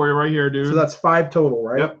 rolls left for you right here, dude. So that's 5 total,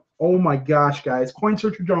 right? Yep. Oh my gosh, guys. Coin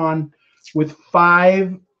Searcher John with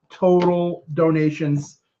 5 total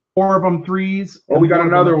donations. 4 of them 3s. Oh, we got and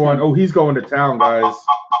another of them one. 10s. Oh, he's going to town, guys.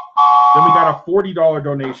 Then we got a $40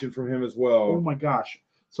 donation from him as Oh well. my gosh.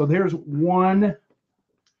 So there's 1,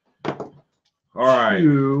 All right.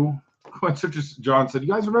 2. Coin Searcher John said, you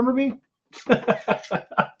guys remember me?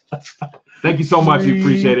 Thank you so much. We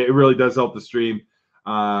appreciate it. It really does help the stream.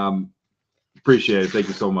 Appreciate it. Thank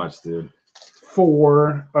you so much, dude.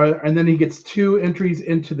 4. And then he gets 2 entries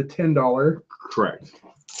into the $10. Correct.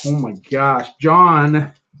 Oh my gosh.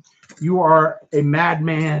 John, you are a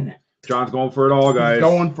madman. John's going for it all, guys. He's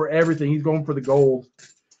going for everything. He's going for the gold.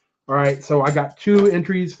 All right. So I got 2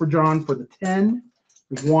 entries for John for the 10.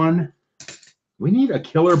 1. We need a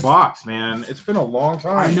killer box, man. It's been a long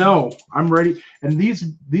time. I know. I'm ready. And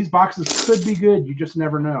these boxes could be good. You just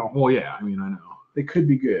never know. Well, yeah. I mean, I know. They could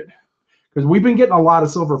be good. Because we've been getting a lot of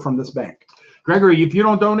silver from this bank. Gregory, if you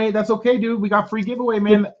don't donate, that's okay, dude. We got free giveaway,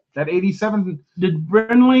 man. That 87. Did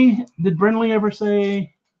Brinley ever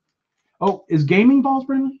say? Oh, is Gaming Balls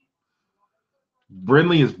Brinley?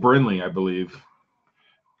 Brinley is Brinley, I believe.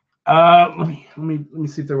 Let me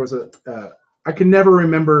see if there was a. I can never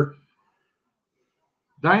remember.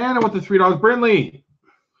 Diana with the $3. Brinley.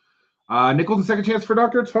 Nickels and second chance for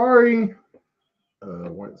Dr. Atari.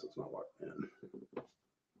 Why is this not locked in?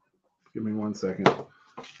 Give me 1 second.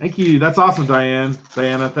 Thank you. That's awesome, Diane.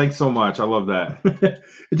 Diana, thanks so much. I love that.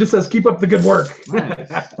 It just says keep up the good work.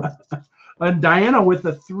 Nice. And Diana with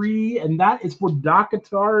the 3, and that is for Doc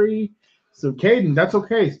Atari. So, Caden, that's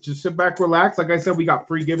okay. Just sit back, relax. Like I said, we got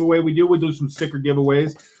free giveaway. We do some sticker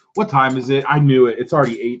giveaways. What time is it? I knew it. It's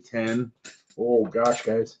already 8:10. Oh gosh,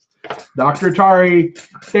 guys. Dr. Atari,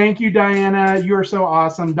 thank you, Diana. You're so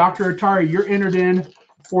awesome. Dr. Atari, you're entered in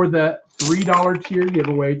for the $3 tier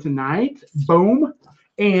giveaway tonight. Boom.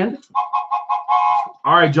 And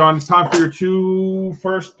all right, John, it's time for your 2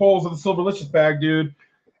 first pulls of the Silverlicious bag, dude.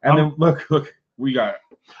 And then look, we got it.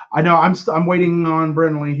 I know I'm waiting on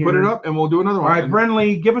Brinley here. Put it up and we'll do another one. All right,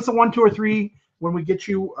 Brinley, give us a 1, 2, or 3. When we get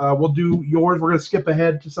you, we'll do yours. We're gonna skip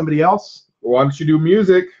ahead to somebody else. Why don't you do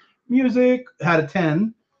music? Music had a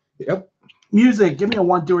 10. Yep. Music, give me a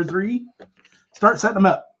 1, 2, or 3. Start setting them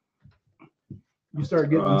up. You start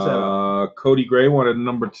getting them set up. Cody Gray wanted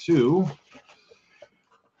number 2.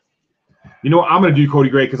 You know what? I'm going to do Cody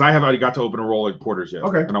Gray because I haven't already got to open a roll of quarters yet.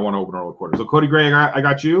 Okay. And I want to open a roll of quarters. So, Cody Gray, I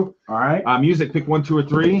got you. All right. Music, pick 1, 2, or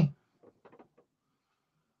 3.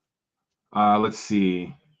 Let's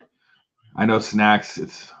see. I know snacks.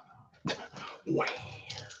 It's.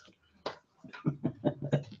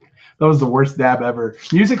 That was the worst dab ever.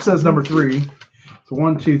 Music says number 3. So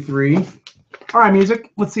 1, 2, 3. All right,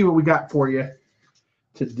 music. Let's see what we got for you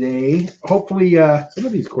today. Hopefully, some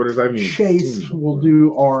of these quarters, I mean, Chase will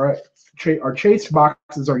do our Chase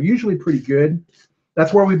boxes are usually pretty good.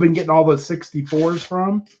 That's where we've been getting all those 64s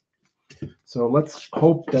from. So let's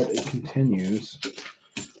hope that it continues.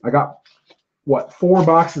 I got, what, 4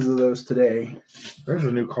 boxes of those today. There's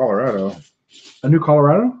a new Colorado. A new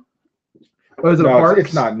Colorado? Oh, is it No, a Parks?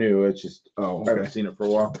 it's not new. It's just, I okay. haven't seen it for a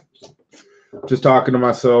while. Just talking to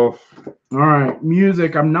myself. All right,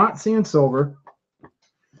 music. I'm not seeing silver.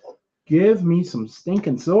 Give me some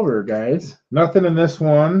stinking silver, guys. Nothing in this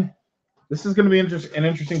one. This is going to be an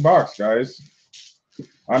interesting box, guys.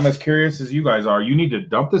 I'm as curious as you guys are. You need to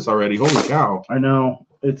dump this already. Holy cow. I know.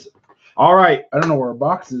 It's all right. I don't know where our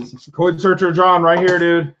box is. Code Searcher John right here,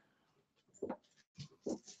 dude.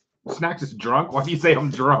 Snacks is drunk? Why do you say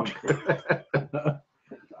I'm drunk?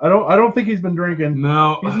 I don't think he's been drinking.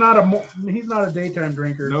 No, He's not a daytime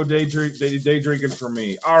drinker. no day drinking for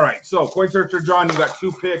me. All right, so Coin Searcher John, you got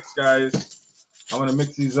 2 picks, guys. I'm gonna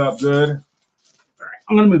mix these up good. All right,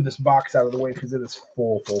 I'm gonna move this box out of the way because it is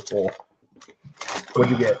full.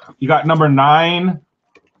 What'd you get? You got number 9.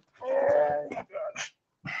 Oh my gosh.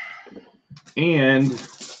 And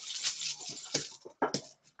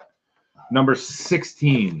number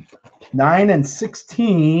 16. 9 and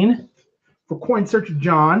 16 for Coin Searcher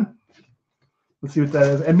John. Let's see what that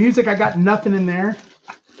is. And music, I got nothing in there.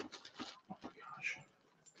 Oh my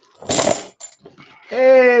gosh.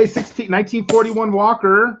 Hey, 1941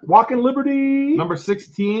 Walker. Walking Liberty. Number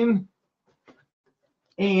 16.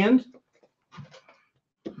 And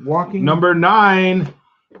Walking. Number 9.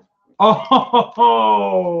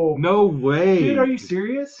 Oh, No way. dude, are you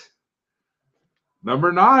serious?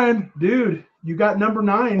 Number 9. Dude, you got number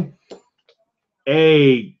 9.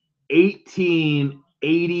 A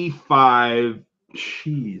 1885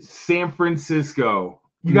 Jeez. San Francisco.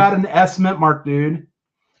 You got an S mint mark, dude.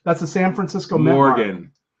 That's a San Francisco mint mark.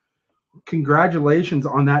 Morgan. Congratulations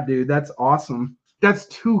on that, dude. That's awesome. That's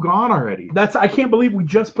 2 gone already. I can't believe we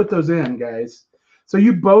just put those in, guys. So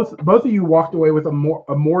you both of you walked away with a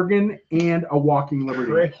Morgan and a Walking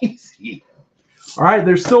Liberty. Crazy. All right,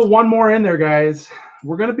 there's still one more in there, guys.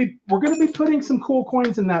 We're gonna be putting some cool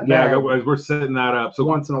coins in that bag. Yeah, we're setting that up. So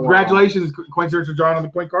once in a while. Congratulations, Coin Searcher John, on the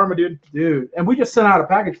Coin Karma, dude. And we just sent out a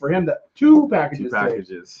package for him. 2 packages. 2 packages.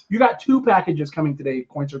 Today. You got 2 packages coming today,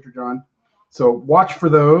 Coin Searcher John. So watch for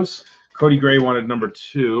those. Cody Gray wanted number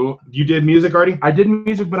 2. You did music already? I did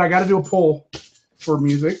music, but I got to do a poll for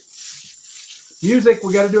music. Music,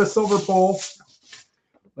 we got to do a silver poll.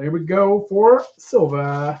 There we go for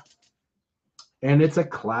silver. And it's a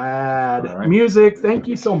clad. Right. Music, thank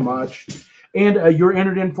you so much. And you're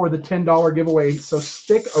entered in for the $10 giveaway. So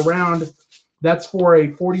stick around. That's for a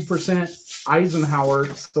 40%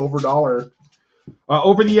 Eisenhower silver dollar.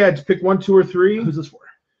 Over the edge, pick 1, 2, or 3. Who's this for?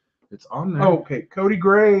 It's on there. Oh, okay, Cody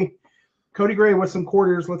Gray. Cody Gray with some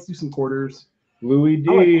quarters. Let's do some quarters. Louis D.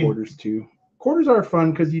 I like quarters too. Quarters are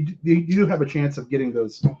fun because you do have a chance of getting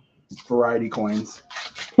those variety coins,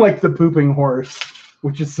 like the pooping horse,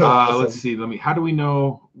 which is so awesome. Let's see. How do we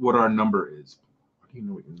know what our number is? How do you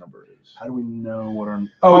know what your number is? How do we know what our?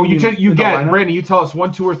 Oh, you get Brandon. You tell us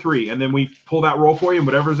 1, 2, or 3, and then we pull that roll for you, and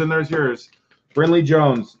whatever's in there is yours. Brinley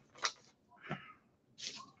Jones.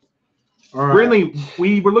 All right. Brinley,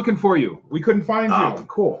 we were looking for you. We couldn't find Oh, you.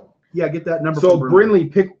 cool. Yeah, get that number. So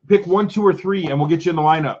Brinley, pick 1, 2, or 3, and we'll get you in the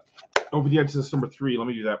lineup. Over the edge, this number 3. Let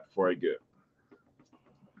me do that before I get.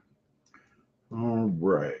 All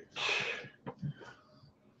right.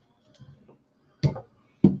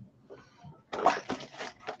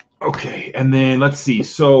 Okay, and then let's see.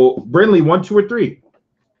 So Brinley, 1, 2, or 3.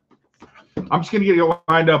 I'm just gonna get you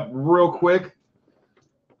lined up real quick.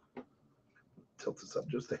 Tilt this up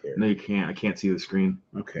just a hair. No, you can't. I can't see the screen.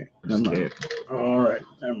 Okay. Just can't. All right.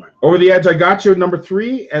 Never mind. Over the edge, I got you at number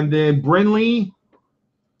 3, and then Brinley,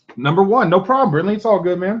 number 1. No problem, Brinley. It's all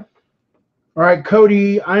good, man. All right,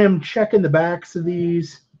 Cody. I am checking the backs of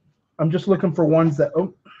these. I'm just looking for ones that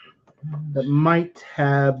that might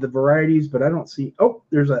have the varieties, but I don't see. Oh,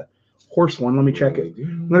 there's a horse one. Let me check it.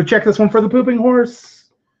 I'm gonna check this one for the pooping horse.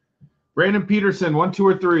 Brandon Peterson, 1, 2,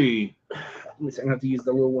 or 3. Let me see. I'm gonna have to use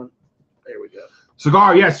the little one. There we go.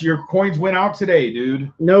 Cigar, yes, your coins went out today,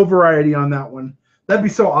 dude. No variety on that one. That'd be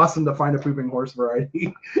so awesome to find a pooping horse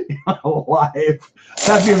variety alive.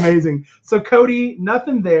 That'd be amazing. So Cody,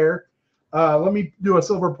 nothing there. Let me do a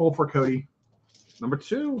silver pull for Cody. Number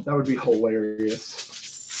 2. That would be hilarious.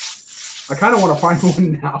 I kind of want to find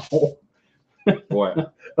one now.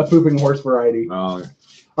 What? A pooping horse variety. Oh. All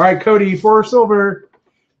right, Cody, for silver,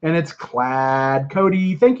 and it's clad.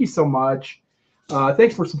 Cody, thank you so much.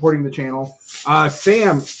 Thanks for supporting the channel.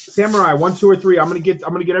 Samurai, 1, 2, or 3. I'm gonna get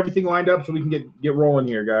everything lined up so we can get rolling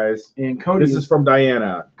here, guys. And Cody, this is from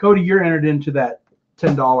Diana. Cody, you're entered into that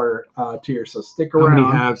 $10 tier, so stick around. How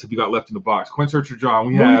many halves have you got left in the box? Coin Searcher John,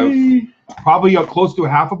 we have probably close to a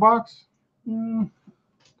half a box.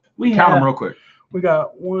 We count them real quick. We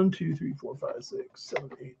got 1, 2, 3, 4, 5, 6, 7, 8,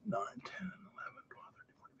 9, 10, 11, 12, 13,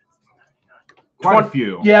 14, 15, 16, 17, 18, 19, 20. Quite a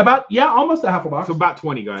few. Yeah, almost a half a box. So about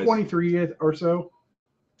 20 guys. 23 or so.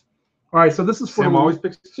 All right, so this is for Sam always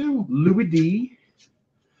picks 2. Louis D.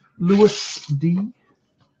 Louis D.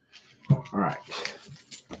 All right.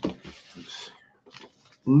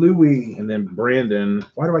 Louis. And then Brandon.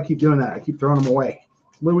 Why do I keep doing that? I keep throwing them away.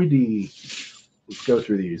 Louis D. Let's go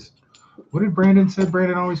through these. What did Brandon say?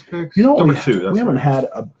 Brandon always picks. You know, number 2. That's we haven't had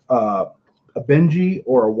a Benji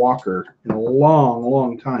or a Walker in a long,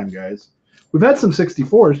 long time, guys. We've had some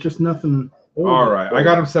 64s, just nothing All right, I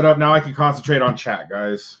got them set up. Now I can concentrate on chat,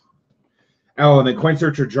 guys. Oh, and then Coin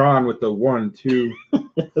Searcher John with the 1, 2,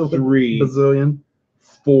 3, bazillion,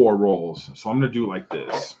 4 rolls. So I'm gonna do it like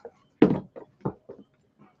this.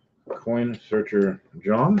 Coin Searcher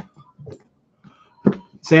John.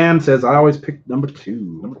 Sam says I always pick number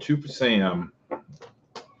 2. Number 2 for Sam.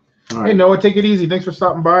 Right. Hey Noah, take it easy. Thanks for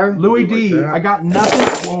stopping by. Louis D. Like I got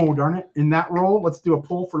nothing. Whoa, darn it! In that roll, let's do a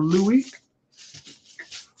pull for Louis.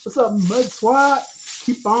 What's up, Mud Swat?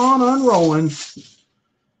 Keep on unrolling.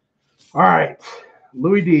 All right,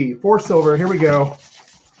 Louis D. 4 silver. Here we go.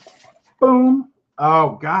 Boom.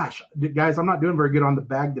 Oh gosh, guys, I'm not doing very good on the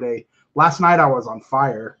bag today. Last night I was on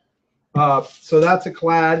fire. So that's a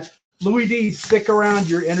clad. Louis D. Stick around.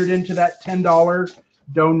 You're entered into that $10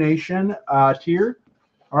 donation tier.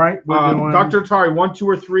 All right, we're doing Dr. Atari, 1, 2,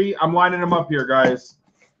 or 3. I'm lining them up here, guys.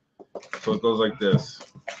 So it goes like this.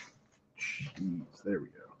 Jeez, there we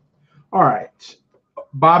go. All right,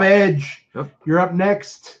 Bob Edge, Yep. You're up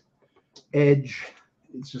next. Edge,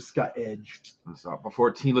 it's just got Edge. Let's stop.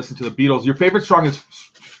 Before 14, listen to the Beatles. Your favorite song is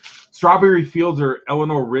Strawberry Fields or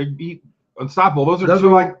Eleanor Rigby? Unstoppable. Those are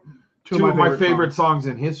like two of my favorite songs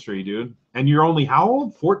in history, dude. And you're only how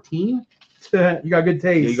old? 14? You got good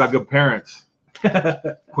taste. Yeah, you got good parents.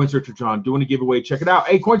 Coin Searcher John doing a giveaway. Check it out.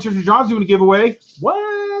 Hey, Coin Searcher John's doing a giveaway.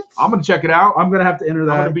 What? I'm gonna check it out. I'm gonna have to enter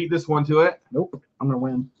that. I'm gonna beat this one to it. Nope. I'm gonna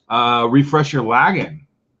win. Refresh your lagging.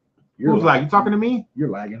 Who's lagging? You talking to me? You're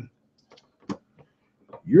lagging.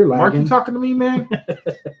 You're lagging. Mark, you talking to me, man?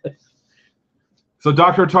 So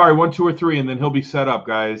Dr. Atari, 1, 2, or 3, and then he'll be set up,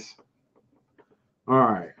 guys. All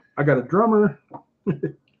right. I got a drummer.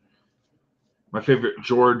 My favorite,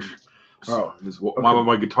 George. Oh, okay. Mama,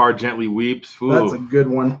 my guitar gently weeps. Ooh. That's a good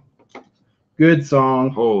one. Good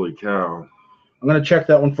song. Holy cow. I'm going to check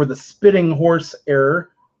that one for the spitting horse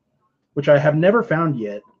error, which I have never found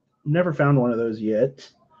yet. Never found one of those yet.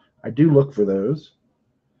 I do look for those.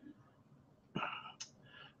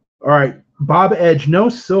 All right. Bob Edge, no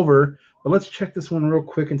silver, but let's check this one real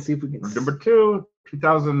quick and see if we can. Number 2,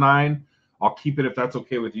 2009. I'll keep it if that's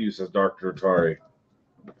okay with you, says Dr. Atari.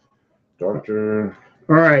 Doctor.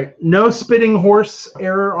 All right. No spitting horse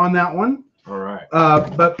error on that one. All right.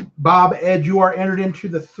 But Bob Edge, you are entered into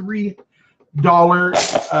the $3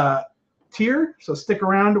 tier. So stick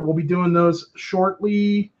around. We'll be doing those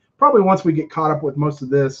shortly. Probably once we get caught up with most of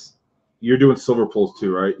this. You're doing silver pulls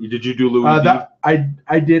too, right? Did you do Louis D?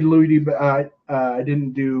 I did Louis D, but I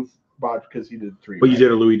didn't do Bob because he did 3. But right? You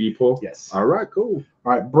did a Louis D pull? Yes. All right, cool.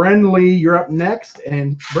 All right, Brenley, you're up next,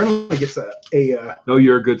 and Brenley gets a No,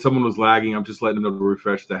 you're good. Someone was lagging. I'm just letting them know to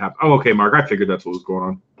refresh to happen. Oh, okay, Mark. I figured that's what was going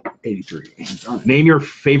on. 83. Name your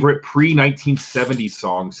favorite pre-1970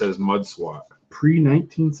 song, says Mud Swat.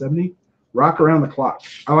 Pre-1970? Rock Around the Clock.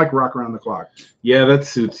 I like Rock Around the Clock. Yeah, that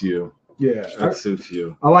suits you. Yeah. That suits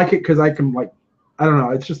you. I like it because I can, like, I don't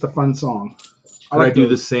know. It's just a fun song. I do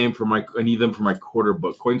the same for my, I need them for my quarter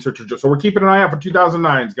book. Coin Searcher. So we're keeping an eye out for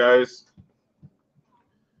 2009s, guys.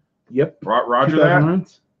 Yep. Roger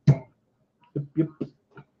that. Yep.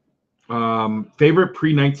 Favorite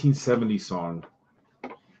pre-1970 song.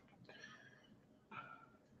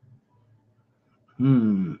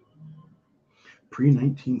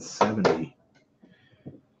 Pre-1970.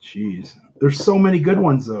 Jeez. There's so many good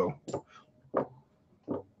ones, though.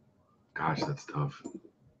 Gosh, that's tough.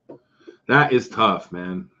 That is tough,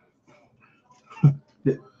 man.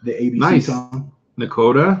 The ABC song.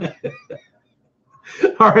 Nakota.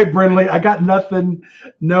 All right, Brenley. I got nothing.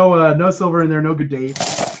 No silver in there. No good date.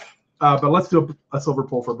 But let's do a silver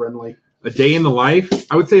pull for Brenley. A Day in the Life.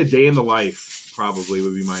 I would say A Day in the Life probably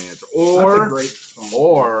would be my answer. Or that's a great song.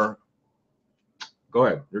 Or go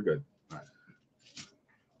ahead. You're good. All right.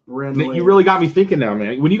 Brenley. You really got me thinking now,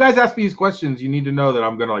 man. When you guys ask me these questions, you need to know that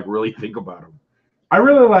I'm gonna like really think about them. I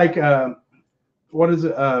really like. What is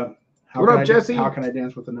it? What up, Jesse? How Can I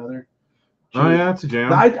Dance with Another? Oh yeah, that's a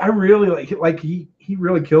jam. I really like he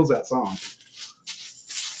really kills that song.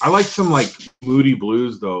 I like some like moody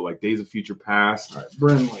blues though, like Days of Future Past. All right,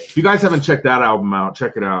 Brenley. If you guys haven't checked that album out,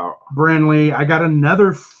 check it out. Brenley, I got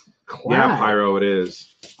another clad. Yeah, Pyro, it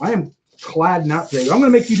is. I am clad not today. I'm gonna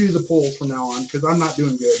make you do the polls from now on because I'm not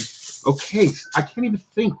doing good. Okay, I can't even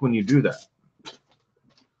think when you do that.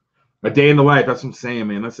 A Day in the Life. That's what I'm saying,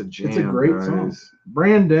 man. That's a jam. It's a great song.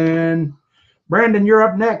 Brandon, you're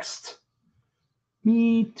up next.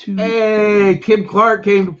 Me too. Hey, Kim Clark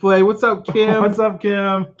came to play. What's up, Kim? What's up,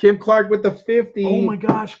 Kim? Kim Clark with the 50. Oh my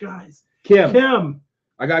gosh, guys. Kim.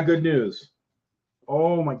 I got good news.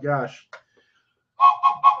 Oh my gosh.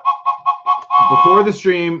 Before the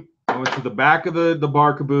stream, I went to the back of the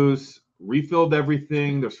bar caboose, refilled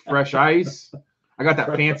everything. There's fresh ice. I got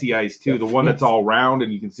that fancy ice too, the one that's all round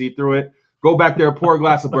and you can see through it. Go back there, pour a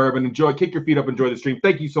glass of bourbon, enjoy, kick your feet up, enjoy the stream.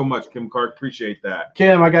 Thank you so much, Kim Clark. Appreciate that.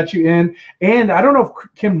 Kim, I got you in. And I don't know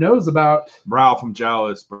if Kim knows about Ralph, I'm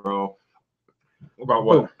jealous, bro. About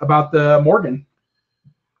what? About the Morgan.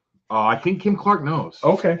 I think Kim Clark knows.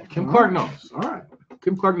 Okay. Kim Clark knows. All right.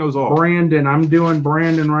 Kim Clark knows all. Brandon, I'm doing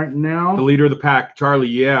Brandon right now. The leader of the pack, Charlie.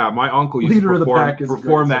 Yeah, my uncle used to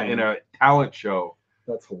perform that in a talent show.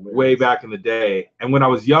 That's hilarious. Way back in the day. And when I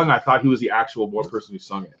was young, I thought he was the actual person who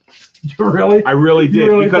sung it. You really? I really did,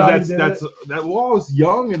 really because that's well, I was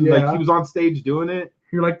young and like he was on stage doing it.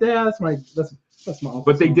 You're like, yeah, that's my uncle.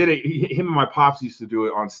 But they did it. Him and my pops used to do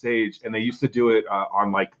it on stage, and they used to do it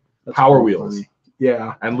on like Power Wheels. Funny.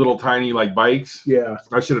 Yeah. And little tiny like bikes. Yeah.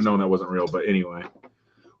 I should have known that wasn't real, but anyway.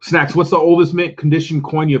 Snacks, what's the oldest mint condition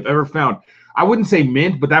coin you've ever found? I wouldn't say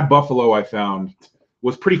mint, but that Buffalo I found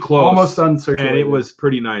was pretty close. Almost uncirculated. And it was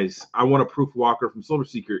pretty nice. I want a Proof Walker from Silver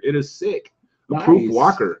Seeker. It is sick. A Nice. Proof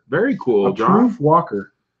Walker. Very cool, John. Proof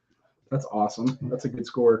Walker. That's awesome. That's a good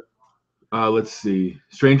score. Let's see.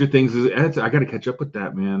 Stranger Things I got to catch up with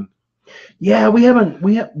that, man. Yeah, we have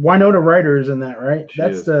Winona Ryder's in that, right? She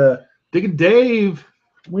That's is. the Digging Dave.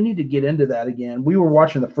 We need to get into that again. We were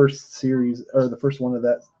watching the first series or the first one of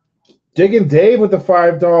that. Digging Dave with the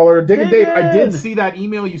 $5. Digging Dave. I did Diggin'. see that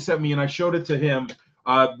email you sent me, and I showed it to him.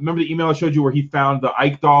 Remember the email I showed you where he found the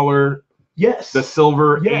Ike dollar, Yes. the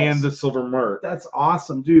silver, Yes. and the silver Mert. That's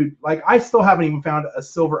awesome, dude. Like I still haven't even found a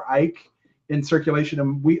silver Ike in circulation,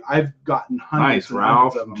 and I've gotten hundreds. Nice, and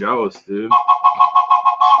Ralph. hundreds of I'm them. jealous, dude.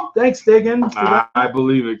 Thanks, Diggin. for that. I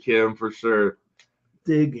believe it, Kim, for sure.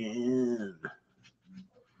 Diggin.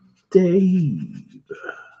 Dave.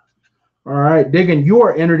 All right, Diggin, you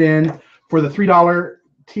are entered in for the $3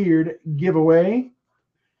 tiered giveaway.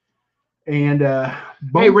 And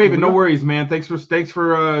hey, Raven, no worries, man. Thanks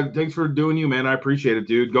for doing you, man. I appreciate it,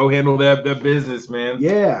 dude. Go handle that business, man.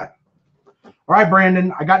 Yeah. All right,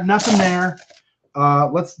 Brandon, I got nothing there.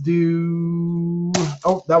 Let's do.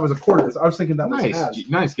 Oh, that was a quarter. I was thinking that was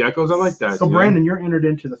nice geckos. I like that. So, Brandon, you're entered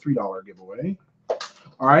into the $3 giveaway.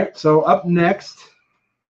 All right. So up next,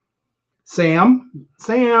 Sam.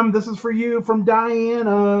 Sam, this is for you from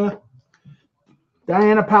Diana.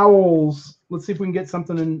 Diana Powell's. Let's see if we can get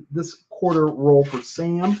something in this quarter roll for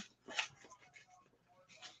Sam.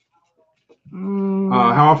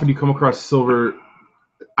 How often do you come across silver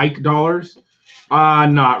Ike dollars?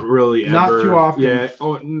 Not really ever. Not too often. Yeah.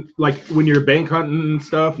 Oh, like when you're bank hunting and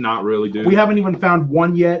stuff? Not really, dude. We haven't even found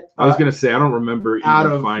one yet. I was gonna say I don't remember out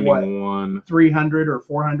even of finding one. 300 or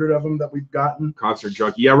 400 of them that we've gotten. Concert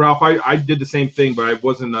junkie. Yeah, Ralph. I did the same thing, but I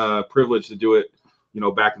wasn't privileged to do it.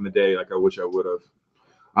 Back in the day, like I wish I would have.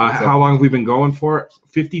 How long have we been going for?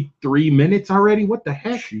 53 minutes already? What the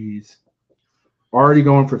heck? Jeez. Already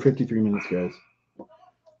going for 53 minutes, guys.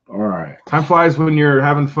 All right. Time flies when you're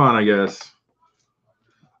having fun, I guess.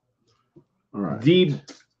 All right. Deep.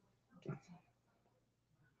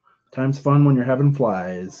 Time's fun when you're having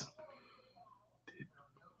flies.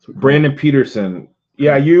 Brandon Peterson.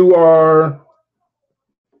 Yeah, you are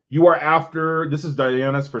after. This is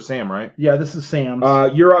Diana's for Sam, right? Yeah, this is Sam's.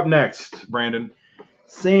 You're up next, Brandon.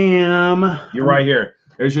 Sam. You're right here.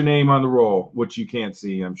 There's your name on the roll, which you can't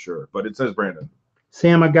see, I'm sure, but it says Brandon.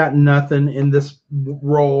 Sam, I got nothing in this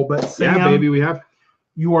roll, but Sam, yeah, baby, we have.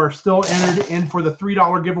 You are still entered in for the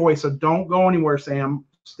 $3 giveaway, so don't go anywhere, Sam.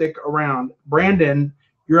 Stick around. Brandon,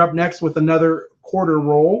 you're up next with another quarter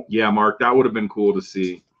roll. Yeah, Mark, that would have been cool to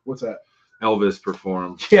see. What's that? Elvis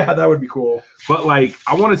perform. Yeah, that would be cool. But like,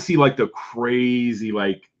 I want to see like the crazy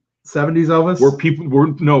 70s Elvis,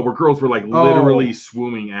 where girls were like literally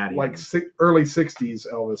swooning at him, like early 60s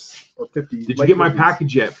Elvis or 50s. Did you get my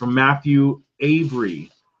package yet from Matthew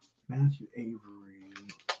Avery? Matthew Avery.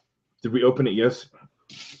 Did we open it? Yes.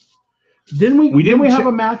 Didn't we? We didn't have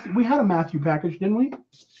a Matthew. We had a Matthew package, didn't we?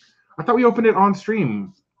 I thought we opened it on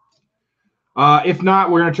stream. If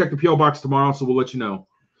not, we're gonna check the PO box tomorrow, so we'll let you know.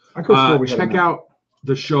 I could swear we had check out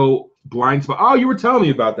the show Blind Spot. Oh, you were telling me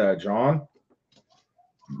about that, John.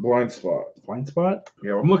 Blind Spot. Blind Spot?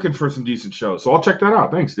 Yeah, I'm looking for some decent shows, so I'll check that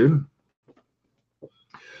out. Thanks, dude.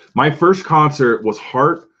 My first concert was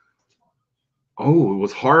Heart. Oh, it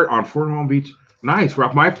was Heart on Fort Walton Beach. Nice,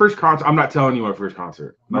 Ralph. My first concert. I'm not telling you my first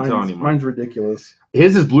concert. I'm not telling you. Mine's ridiculous.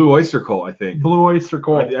 His is Blue Oyster Cult, I think. Blue Oyster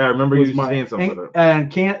Cult. I remember you saying something.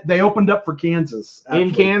 And they opened up for Kansas. Actually.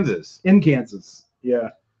 In Kansas. Yeah.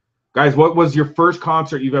 Guys, what was your first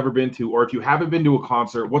concert you've ever been to? Or if you haven't been to a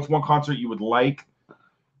concert, what's one concert you would like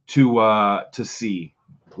to see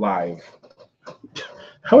live?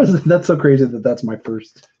 How is it? That's so crazy that's my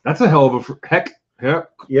first. That's a hell of a heck.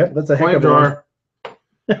 Yep. Yep, that's a heck of a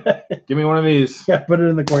Give me one of these. Yeah, put it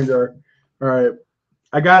in the coin jar. All right.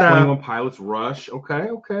 I got 21 Pilots Rush. Okay.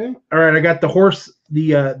 All right, I got the horse,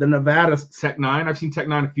 the Nevada Tech 9. I've seen Tech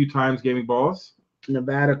 9 a few times. Gaming balls.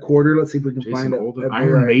 Nevada quarter. Let's see if we can Jason find it. Olden.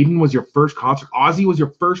 Iron Maiden was your first concert. Ozzy was your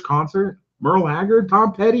first concert. Merle Haggard,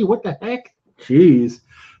 Tom Petty. What the heck? Jeez,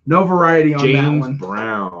 no variety on that James one.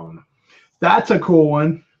 Brown. That's a cool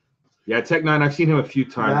one. Yeah, Tech 9. I've seen him a few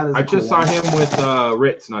times. I cool just saw him with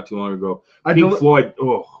Ritz not too long ago. Pink Floyd.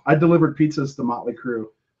 Oh, I delivered pizzas to Motley Crue.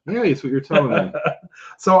 yeah, that's what you're telling me.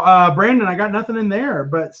 So, Brandon, I got nothing in there,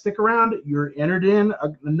 but stick around. You're entered in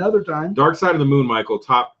another time. Dark Side of the Moon, Michael.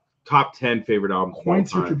 Top 10 favorite album. Coin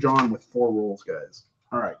Searcher John with 4 rolls, guys.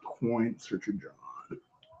 All right, Coin Searcher John.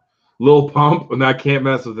 Lil Pump, and I can't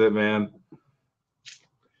mess with it, man.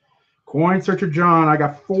 Coin Searcher John. I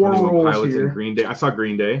got 4 rolls Pilots here. And Green Day. I saw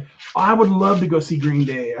Green Day. I would love to go see Green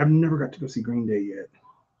Day. I've never got to go see Green Day yet.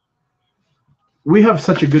 We have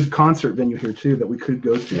such a good concert venue here too that we could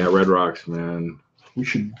go to. Yeah, Red Rocks, man. We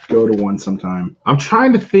should go to one sometime. I'm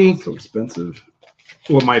trying to think It's so expensive.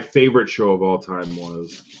 what my favorite show of all time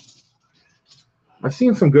was. I've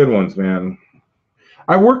seen some good ones, man.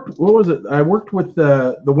 I worked. What was it? I worked with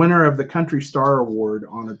the winner of the Country Star Award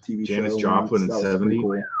on a TV show. Janis Joplin in That was 70.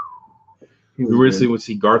 cool. We recently would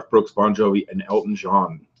see Garth Brooks, Bon Jovi, and Elton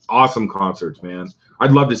John. Awesome concerts, man.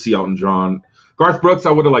 I'd love to see Elton John. Garth Brooks,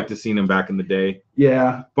 I would have liked to seen him back in the day.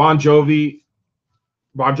 Yeah. Bon Jovi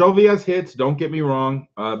has hits. Don't get me wrong.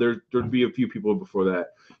 There'd be a few people before that.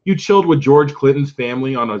 You chilled with George Clinton's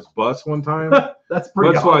family on his bus one time. That's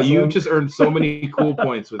pretty That's awesome. why you just earned so many cool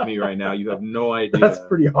points with me right now. You have no idea. That's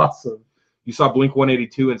pretty awesome. You saw Blink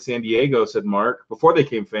 182 in San Diego, said Mark, before they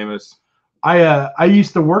became famous. I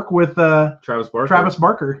used to work with Travis Barker. Travis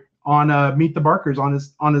Barker on Meet the Barkers on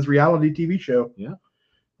his reality TV show. Yeah.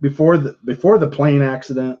 Before the plane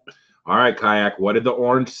accident. All right, Kayak. What did the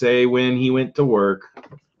orange say when he went to work?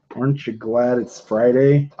 Aren't you glad it's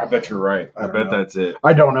Friday? I bet you're right. I bet that's it.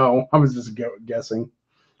 I don't know. I was just guessing.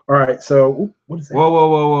 All right. So what is that?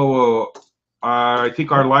 Whoa. I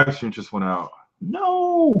think our live stream just went out.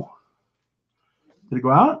 No. Did it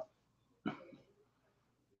go out?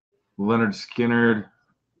 Leonard Skinner.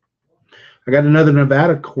 I got another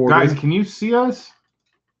Nevada quarter. Guys, can you see us?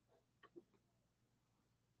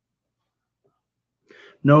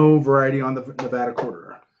 No variety on the Nevada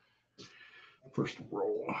quarter. First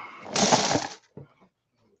roll.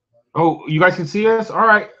 Oh, you guys can see us? All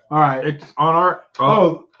right. It's on our.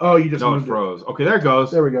 Oh, you just no, it froze. Okay, there it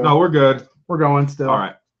goes. There we go. No, we're good. We're going still. All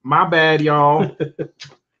right. My bad, y'all.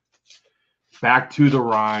 Back to the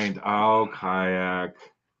rind. Oh, Kayak.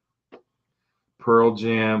 Pearl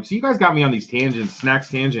Jam. So you guys got me on these tangents. Snacks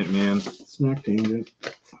tangent, man. Snack tangent.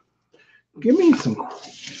 Give me some.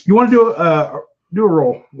 You want to do a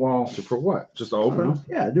roll? Well, For what? Just to open?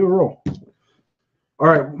 Yeah, do a roll. All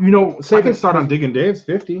right. I can start on Digging Dave's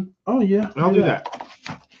 50. Oh yeah. I'll do that.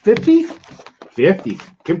 50? 50.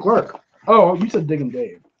 Kim Clark. Oh, you said Digging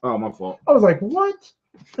Dave. Oh, my fault. I was like, what?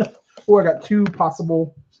 Oh, I got 2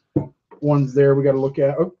 possible ones there we got to look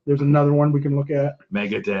at. Oh, there's another one we can look at.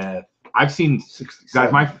 Megadeth. I've seen 67.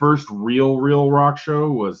 guys. My first real rock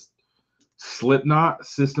show was Slipknot,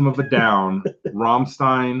 System of a Down,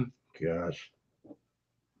 Rammstein, Gosh.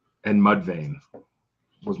 and Mudvayne.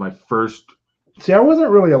 Was my first. See, I wasn't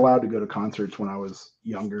really allowed to go to concerts when I was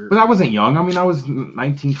younger. But I wasn't young. I mean, I was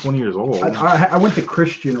 19, 20 years old. I went to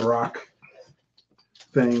Christian rock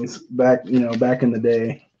things back in the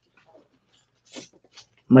day.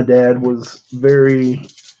 My dad was very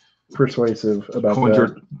persuasive about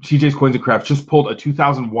that. TJ's Coins and Crafts just pulled a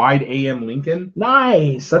 2000 wide AM Lincoln.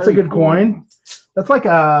 Nice. That's a good coin. That's like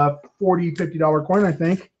a $40, $50 coin, I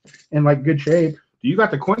think, in like good shape. You got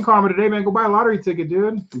the coin karma today, man. Go buy a lottery ticket,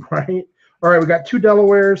 dude. Right. All right, we got 2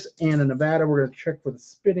 Delawares and a Nevada. We're going to check for the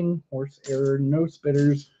spitting horse error. No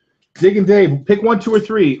spitters. Digging Dave, pick 1, 2, or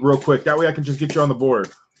 3 real quick. That way I can just get you on the board.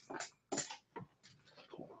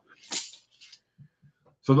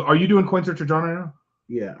 So are you doing Coin Searcher John right now?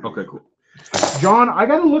 Yeah. Okay, cool. John, I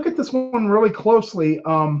got to look at this one really closely.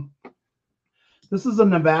 This is a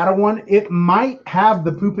Nevada one. It might have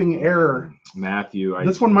the pooping error. Matthew.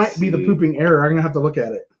 This one might be the pooping error. I'm going to have to look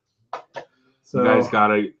at it. So you guys got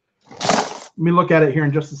to. Let me look at it here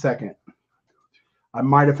in just a second. I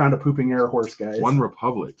might have found a pooping error horse, guys. One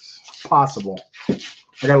Republics. Possible.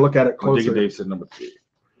 I got to look at it closer. Digging Dave said number 3.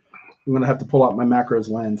 I'm going to have to pull out my macros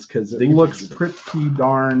lens because it looks pretty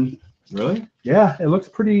darn. Really? Yeah, it looks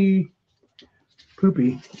pretty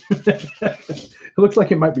poopy. It looks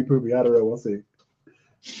like it might be poopy. I don't know. We'll see.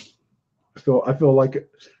 I feel like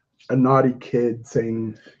a naughty kid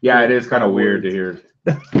saying. Yeah, it is kind of weird to hear.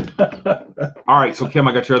 All right, so Kim,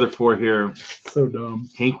 I got your other 4 here. So dumb.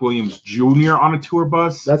 Hank Williams Jr. on a tour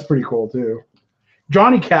bus. That's pretty cool too.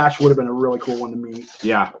 Johnny Cash would have been a really cool one to meet.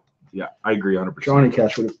 Yeah, I agree 100%. Johnny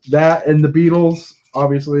Cash would have. That and the Beatles,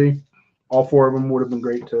 obviously, all 4 of them would have been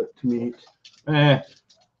great to meet. I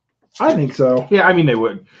think so. Yeah, I mean they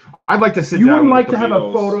would. I'd like to sit You down. wouldn't like with to the have Beatles.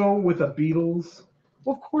 a photo with the Beatles?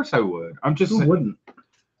 Well, of course I would. I'm just. Who wouldn't?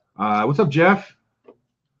 What's up, Jeff?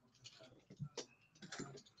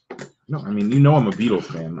 No, I mean, I'm a Beatles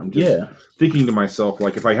fan. I'm just thinking to myself,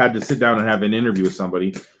 like, if I had to sit down and have an interview with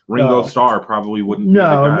somebody, Ringo Starr probably wouldn't be the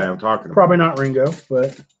guy I'm talking about. Probably not Ringo,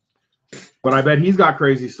 but I bet he's got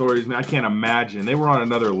crazy stories, man. I can't imagine. They were on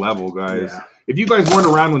another level, guys. Yeah. If you guys weren't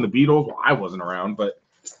around when the Beatles, well, I wasn't around, but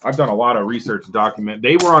I've done a lot of research and document.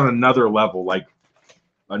 They were on another level, like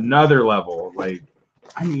another level. Like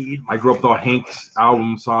I grew up with Hank's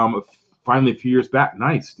album, saw him finally a few years back.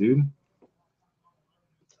 Nice, dude.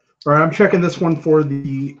 All right, I'm checking this one for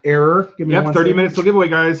the error. Give me 30 minutes till giveaway,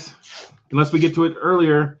 guys. Unless we get to it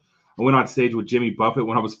earlier. I went on stage with Jimmy Buffett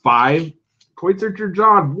when I was 5. Coin Searcher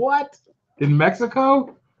John, what? In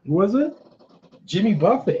Mexico? Was it? Jimmy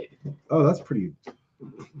Buffett. Oh, that's pretty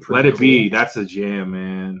Let it be. That's a jam,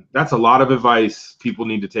 man. That's a lot of advice people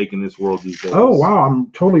need to take in this world these days. Oh, wow.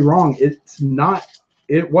 I'm totally wrong. It's not.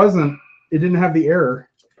 It wasn't. It didn't have the error.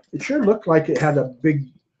 It sure looked like it had a big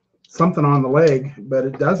something on the leg, but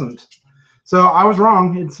it doesn't. So I was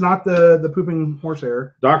wrong. It's not the pooping horse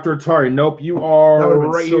error. Dr. Atari, nope. You are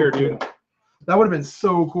right so here, cool. dude. That would have been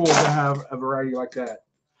so cool to have a variety like that.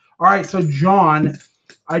 All right, so John,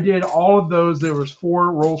 I did all of those. There was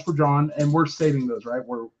 4 rolls for John, and we're saving those, right?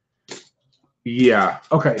 Yeah.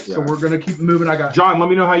 Okay, so we're gonna keep moving. I got John. Let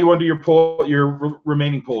me know how you want to do your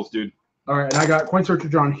remaining pulls, dude. All right, and I got Coin Searcher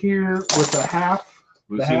John here with a half.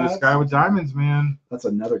 Lucy in the Sky with Diamonds, man. That's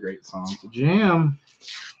another great song. It's a jam.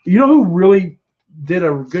 You know who really did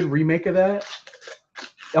a good remake of that?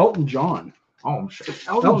 Elton John. Oh, I'm sure.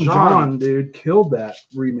 Elton John, dude, killed that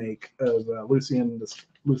remake of Lucy in the Sky.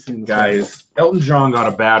 Guys, Elton John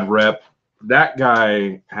got a bad rep. That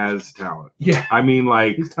guy has talent. Yeah. I mean,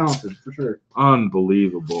 like, he's talented for sure.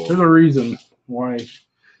 Unbelievable. There's a reason why.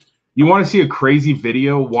 You want to see a crazy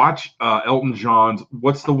video? Watch Elton John's.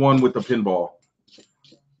 What's the one with the pinball?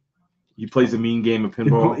 He plays a mean game of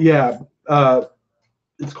pinball. Yeah.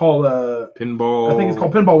 It's called Pinball. I think it's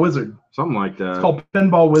called Pinball Wizard. Something like that. It's called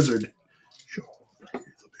Pinball Wizard.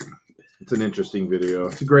 It's an interesting video.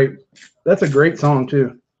 That's a great song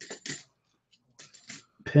too.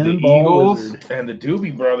 Pinball the Eagles Wizard. And the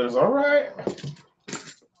Doobie Brothers. All right.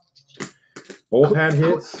 Both had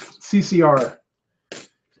hits. CCR.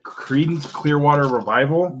 Creedence Clearwater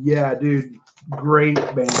Revival. Yeah, dude. Great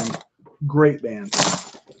band. Great band.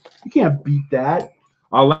 You can't beat that.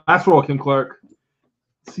 Last roll, Kim Clark.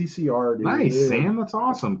 CCR, dude. Nice, dude. Sam. That's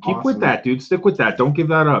awesome. Keep with that, dude. Stick with that. Don't give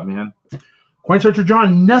that up, man. Coin Searcher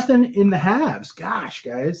John, nothing in the halves. Gosh,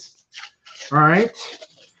 guys. All right.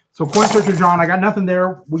 So Coin Searcher John, I got nothing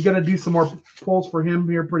there. We got to do some more pulls for him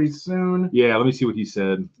here pretty soon. Yeah, let me see what he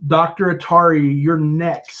said. Dr. Atari, you're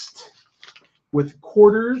next. With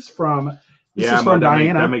quarters from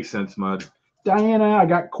Diana. That makes sense, Mud. Diana, I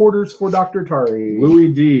got quarters for Dr. Atari.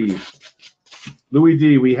 Louis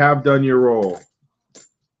D, we have done your roll.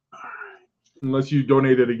 Unless you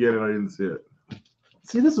donated again and I didn't see it.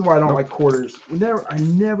 See, this is why I don't like quarters. I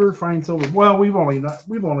never find silver. Well, we've only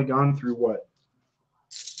gone through what?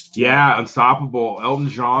 Yeah, Unstoppable. Elton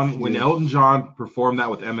John. When Elton John performed that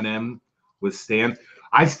with Eminem with Stan,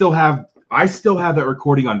 I still have that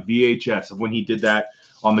recording on VHS of when he did that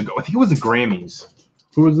on the. I think it was the Grammys.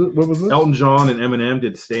 Who was it? What was it? Elton John and Eminem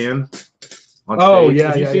did Stan. On oh stage. yeah,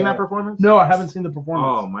 have you seen that performance? No, I haven't seen the performance.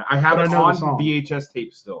 Oh my! I have it on VHS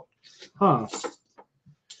tape still. Huh.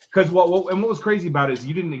 Because what was crazy about it is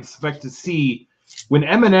you didn't expect to see when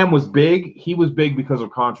Eminem was big. He was big because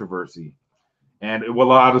of controversy, and it was a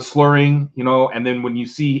lot of slurring, And then when you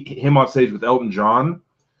see him on stage with Elton John,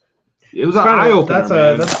 it was an eye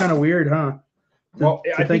opener. That's kind of weird, huh? Well,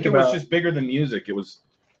 I think it was just bigger than music. That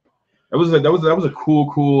was a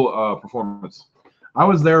cool performance. I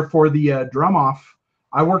was there for the drum off.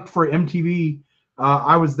 I worked for MTV.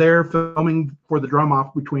 I was there filming for the drum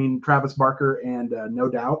off between Travis Barker and No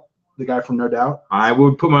Doubt, the guy from No Doubt. I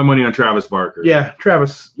would put my money on Travis Barker. Yeah,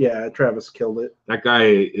 Travis killed it. That guy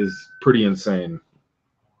is pretty insane.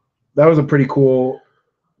 That was a pretty cool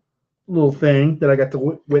little thing that I got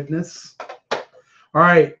to witness. All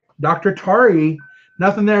right, Dr. Atari,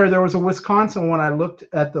 nothing there. There was a Wisconsin one. I looked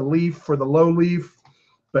at the leaf for the low leaf,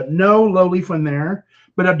 but no low leaf in there.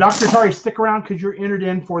 But Dr. Atari, stick around because you're entered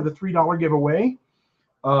in for the $3 giveaway.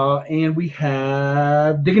 And we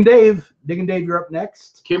have Diggin' Dave. Diggin' Dave, you're up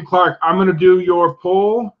next. Kim Clark, I'm going to do your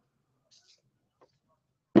pull.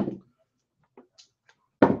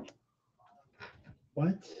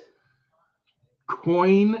 What?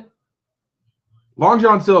 Coin. Long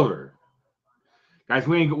John Silver. Guys,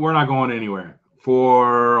 we're not going anywhere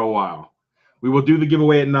for a while. We will do the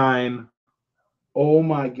giveaway at 9. Oh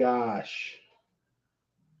my gosh.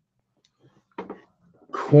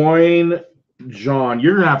 Coin John.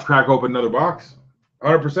 You're going to have to crack open another box.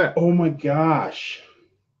 100%. Oh my gosh.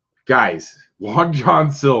 Guys, Long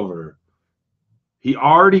John Silver. He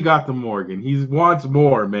already got the Morgan. He wants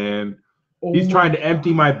more, man. Oh He's trying to God.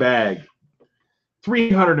 empty my bag.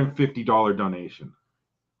 $350 donation.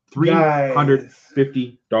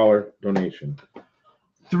 $350 donation.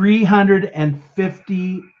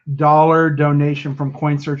 $350 donation from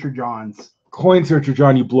Coin Searcher John's. Coin Searcher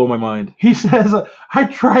John, you blow my mind. He says, I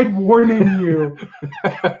tried warning you.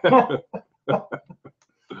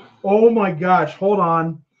 Oh my gosh. Hold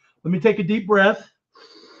on. Let me take a deep breath.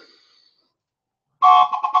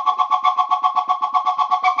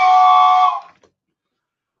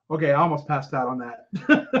 Okay, I almost passed out on that.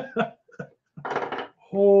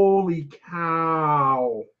 Holy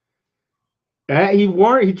cow.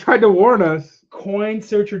 He tried to warn us. Coin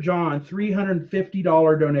Searcher John,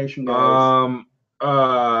 $350 donation, guys.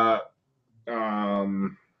 All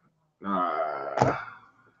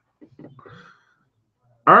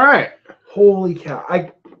right. Holy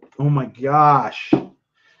cow. Oh my gosh.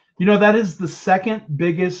 You know, that is the second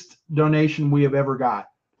biggest donation we have ever got.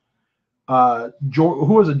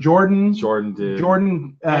 Who was it? Jordan? Jordan did.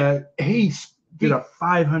 Jordan He did a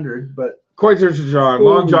 500, but Coin Searcher John, Holy.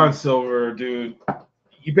 Long John Silver, dude.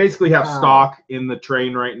 You basically have stock in the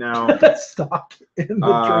train right now. stock in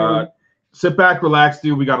the train. Sit back, relax,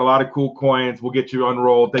 dude. We got a lot of cool coins. We'll get you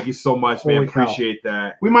unrolled. Thank you so much, man. Holy cow. Appreciate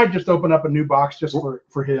that. We might just open up a new box just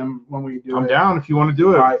for him when we do it. I'm down if you want to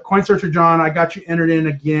do it. All right, Coin Searcher John, I got you entered in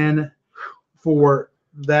again for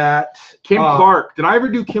that. Kim Clark. Did I ever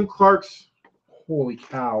do Kim Clark's? Holy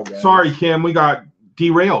cow, guys. Sorry, Kim. We got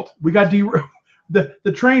derailed. We got derailed.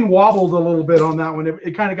 The train wobbled a little bit on that one.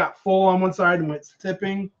 It kind of got full on one side and went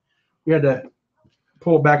tipping. We had to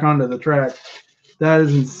pull it back onto the track. That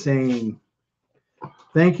is insane.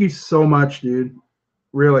 Thank you so much, dude.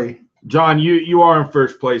 Really. John, you are in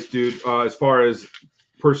first place, dude. As far as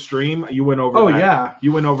per stream, you went over. Oh, yeah.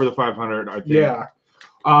 You went over the 500, I think. Yeah.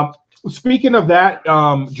 Speaking of that,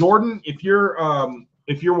 Jordan, if you're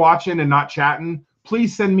watching and not chatting,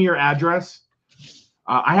 please send me your address.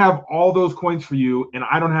 I have all those coins for you, and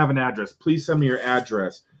I don't have an address. Please send me your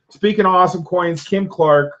address. Speaking of awesome coins, Kim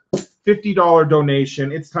Clark, $50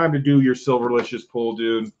 donation. It's time to do your Silverlicious pull,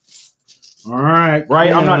 dude. All right.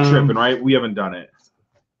 Right? I'm not tripping, right? We haven't done it.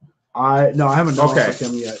 No, I haven't done it with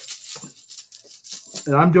him yet.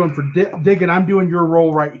 And I'm doing for Diggin', I'm doing your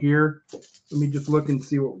roll right here. Let me just look and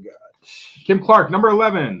see what we got. Kim Clark, number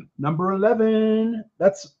 11. Number 11.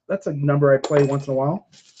 That's a number I play once in a while.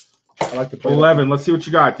 I like to play 11. Let's see what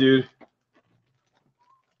you got, dude.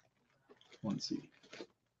 Let's see.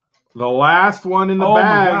 The last one in the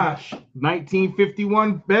bag. Oh my gosh.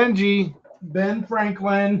 1951 Benji. Ben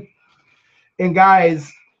Franklin. And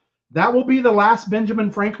guys, that will be the last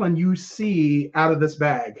Benjamin Franklin you see out of this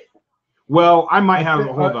bag. Well, I might have.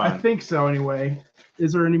 Hold on. I think so anyway.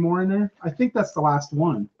 Is there any more in there? I think that's the last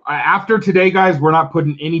one. After today, guys, we're not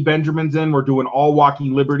putting any Benjamins in. We're doing all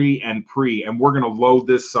Walking Liberty and Pre, and we're going to load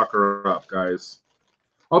this sucker up, guys.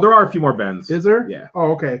 Oh, there are a few more Bens. Is there? Yeah.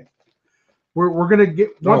 Oh, okay. We're going to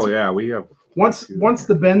get... Once, oh, yeah, we have... Once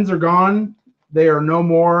the Bens are gone, they are no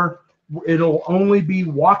more. It'll only be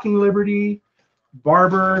Walking Liberty,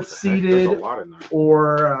 Barber, Seated,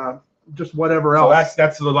 or just whatever else. So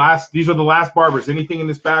that's the last. These are the last Barbers. Anything in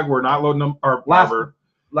this bag, we're not loading them. Or Barber.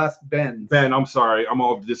 Last Ben. Ben, I'm sorry. I'm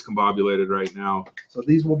all discombobulated right now. So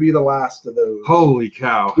these will be the last of those. Holy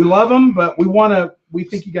cow. We love them, but we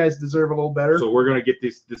think you guys deserve a little better. So we're going to get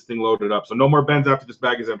this thing loaded up. So no more Bens after this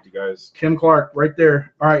bag is empty, guys. Kim Clark, right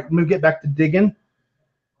there. All right, let me get back to digging.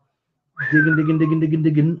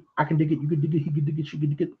 Digging. I can dig it. You can dig it. He can dig it. She can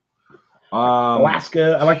dig it.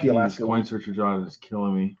 Alaska. I like the Alaska. Coin Searcher John is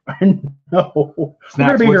killing me. I know.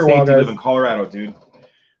 Snacks, what state do you live in? Colorado, dude.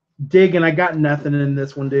 Digging. I got nothing in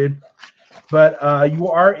this one, dude. But you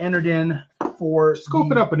are entered in for. Just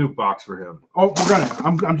open up a new box for him. Oh, we're gonna.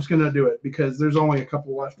 I'm just gonna do it because there's only a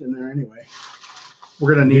couple left in there anyway.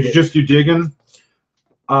 We're gonna need it. Did you just do digging?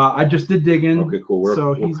 I just did digging. Okay, cool. We're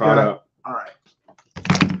caught up. All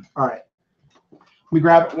right. We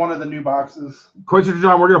grab one of the new boxes. Coin Searcher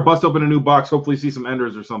John, we're gonna bust open a new box. Hopefully, see some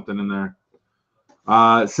enders or something in there.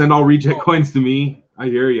 Send all reject coins to me. I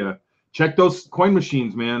hear you. Check those coin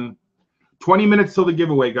machines, man. 20 minutes till the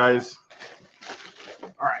giveaway, guys. All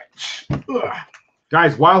right. Ugh.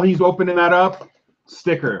 Guys, while he's opening that up,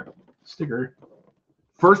 sticker.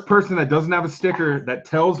 First person that doesn't have a sticker that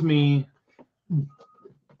tells me.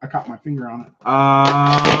 I caught my finger on it.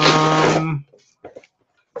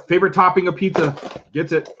 Favorite topping of pizza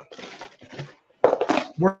gets it.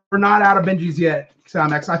 We're not out of Benji's yet,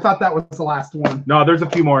 Salmax. I thought that was the last one. No, there's a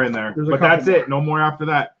few more in there, but that's more. it. No more after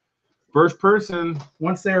that. First person.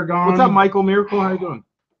 Once they're gone. What's up, Michael Miracle? How you doing?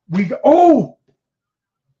 Oh,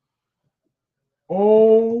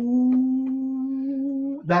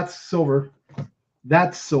 that's silver.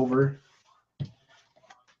 That's silver.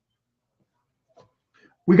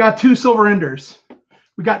 We got 2 silver enders.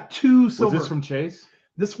 We got 2 silver. Was this from Chase?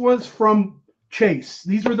 This was from Chase.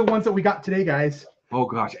 These were the ones that we got today, guys. Oh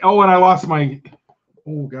gosh. Oh, and I lost my.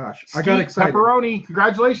 Oh gosh. Skeet, I got excited. Pepperoni.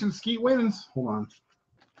 Congratulations. Skeet wins. Hold on.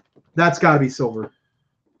 That's got to be silver.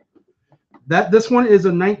 This one is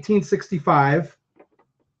a 1965.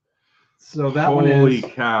 So that one is. Holy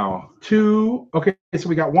cow. 2. Okay, so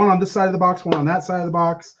we got 1 on this side of the box, 1 on that side of the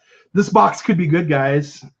box. This box could be good,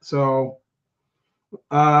 guys. So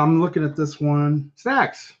I'm looking at this one.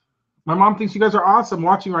 Snacks. My mom thinks you guys are awesome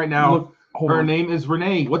watching right now. Her name is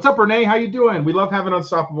Renee. What's up, Renee? How you doing? We love having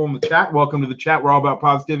Unstoppable in the chat. Welcome to the chat. We're all about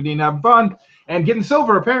positivity and having fun and getting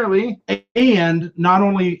silver, apparently. And not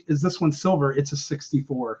only is this one silver, it's a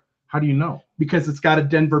 64. How do you know? Because it's got a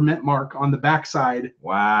Denver mint mark on the backside.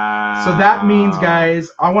 Wow. So that means, guys,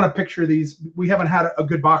 I want to picture these. We haven't had a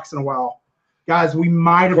good box in a while. Guys, we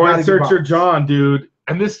might have got a good Searcher box. John, dude.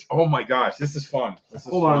 And this, oh my gosh, this is fun.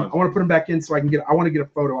 Hold on. I want to put them back in so I can get, I want to get a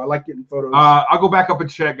photo. I like getting photos. I'll go back up and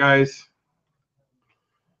check, guys.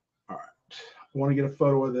 All right. I want to get a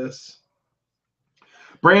photo of this.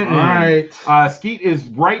 Brandon. All right. Skeet is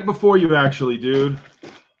right before you, actually, dude.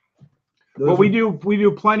 But we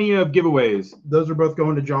do plenty of giveaways. Those are both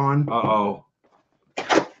going to John. Uh-oh.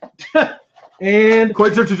 And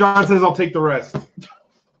Coin Searcher John says I'll take the rest.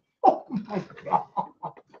 Oh my god.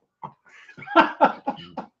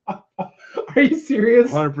 Are you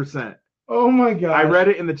serious? 100%. Oh my god. I read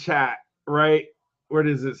it in the chat, right? Where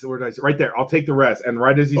does this? Where did I say? Right there. I'll take the rest. And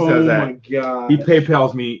right as he says that, my god. he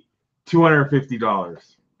PayPal's me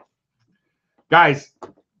 $250. Guys,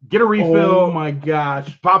 get a refill. Oh my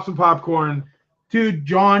gosh. Pop some popcorn. Dude,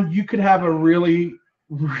 John, you could have a really,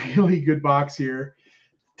 really good box here.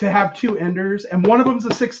 To have 2 enders, and one of them's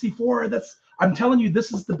a 64. I'm telling you,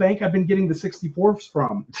 this is the bank I've been getting the 64s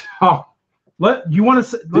from. Oh. You want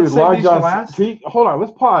to let's save these for last? Hold on,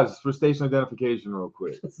 let's pause for station identification real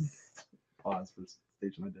quick. Pause for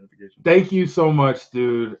station identification. Thank you so much,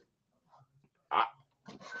 dude.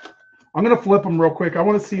 I'm gonna flip them real quick. I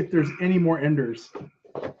want to see if there's any more enders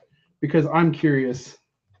because I'm curious.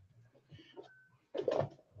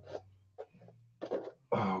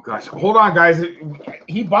 Oh gosh, hold on, guys.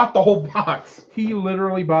 He bought the whole box. He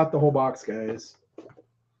literally bought the whole box, guys.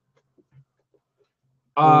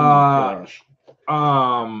 Oh my gosh.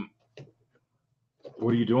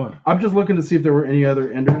 What are you doing? I'm just looking to see if there were any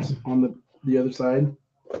other enders on the other side.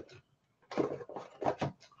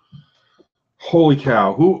 Holy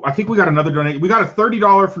cow. I think we got another donation. We got a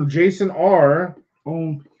 $30 from Jason R. Oh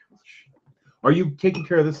my gosh. Are you taking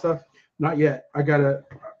care of this stuff? Not yet. I gotta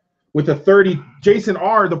with a 30 Jason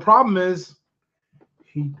R. The problem is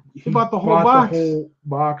he bought the whole box. The whole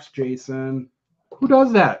box, Jason. Who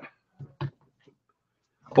does that?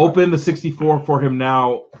 Open the 64 for him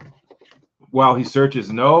now while he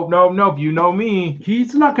searches. No. You know me.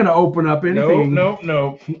 He's not going to open up anything.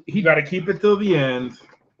 No. He got to keep it till the end.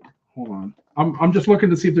 Hold on. I'm just looking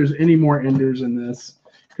to see if there's any more enders in this.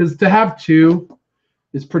 Because to have 2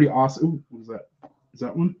 is pretty awesome. Ooh, what is that? Is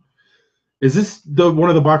that one? Is this one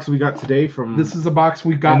of the boxes we got today from? This is a box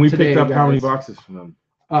we got today. And we picked up guys. How many boxes from them?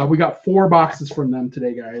 We got 4 boxes from them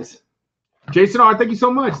today, guys. Jason, thank you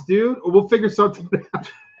so much, dude. We'll figure something out.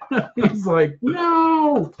 He's like,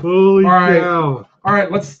 no. Holy cow. All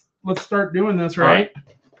right, let's start doing this, right?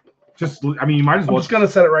 You might as well. I'm just gonna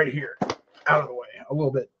set it right here, out of the way, a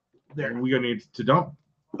little bit. There. We're gonna need to dump.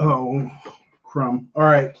 Oh, crumb. All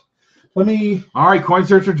right. All right, Coin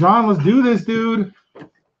Searcher John, let's do this, dude.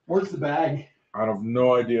 Where's the bag? I have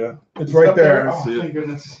no idea. It's right there. Oh, thank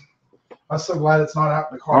goodness. I'm so glad it's not out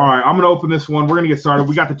in the car. All right, I'm going to open this one. We're going to get started.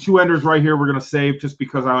 We got the 2 enders right here. We're going to save just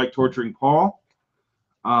because I like torturing Paul.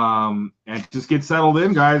 And just get settled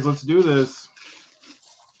in, guys. Let's do this.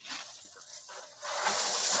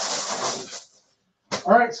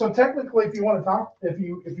 All right, so technically, if you want to talk, if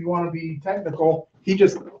you want to be technical, he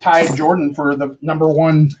just tied Jordan for the number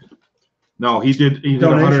one No, he did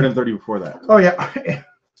 130 before that. Oh yeah.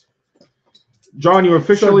 John, you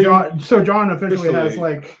officially So John officially has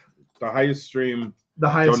like the highest stream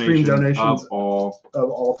donations of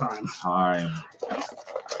all time. I'm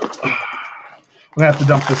gonna have to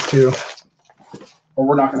dump this too, or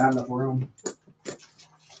we're not gonna have enough room.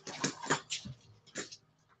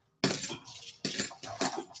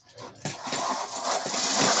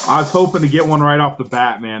 I was hoping to get one right off the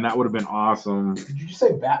bat, man. That would have been awesome. Did you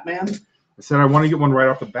say Batman? I said I want to get one right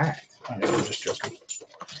off the bat. I know, I'm just joking.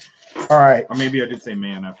 All right. Or maybe I did say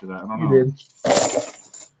man after that. I don't know. You did.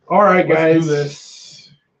 All right, guys. Let's do this.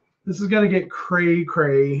 This is gonna get cray.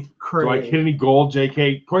 Do I get any gold,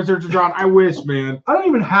 JK? Coin Searcher John, I wish, man. I don't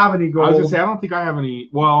even have any gold. I was gonna say I don't think I have any.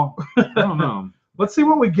 Well, I don't know. Let's see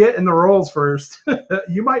what we get in the rolls first.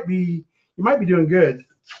 you might be doing good.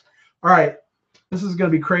 All right. This is gonna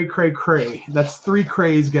be cray. That's 3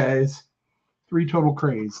 crays, guys. 3 total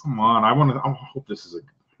crays. Come on, I hope this is a.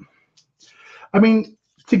 I mean,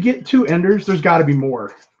 to get 2 enders, there's got to be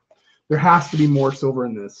more. There has to be more silver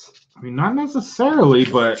in this. I mean, not necessarily,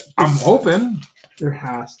 but I'm hoping. There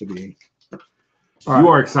has to be. You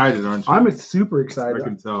are excited, aren't you? I'm super excited. I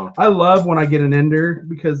can tell. I love when I get an ender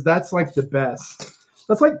because that's like the best.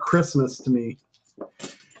 That's like Christmas to me. All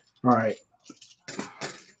right.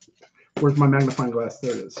 Where's my magnifying glass?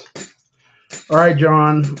 There it is. All right,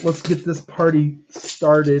 John, let's get this party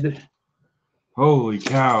started. Holy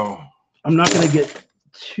cow. I'm not going to get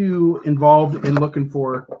too involved in looking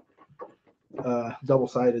for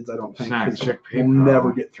double-sideds, I don't think. We'll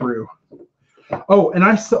never get through. Oh, and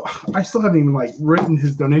I still haven't even like written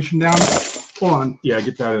his donation down. Hold on. Yeah,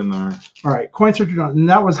 get that in there. All right, Coin Searcher John. And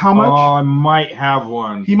that was how much? Oh, I might have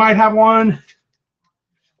one. He might have one.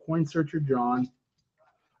 Coin Searcher John.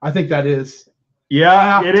 I think that is.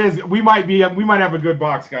 Yeah, it is. We might have a good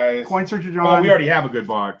box, guys. Coin Searcher John. Oh, we already have a good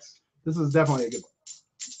box. This is definitely a good box.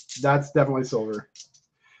 That's definitely silver.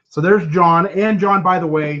 So there's John. And John, by the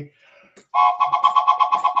way,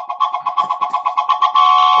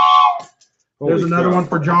 there's another one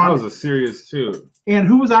for John. That was a serious too. And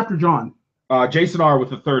who was after John? Jason R with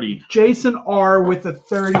the 30. Jason R with the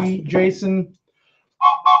 30. Jason,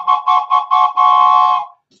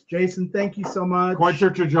 thank you so much. Coin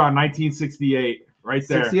Searcher John, 1968. Right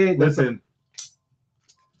there. 68. Listen.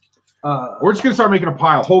 We're just gonna start making a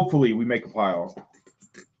pile. Hopefully we make a pile.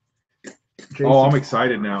 Jason. Oh, I'm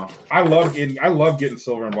excited now. I love getting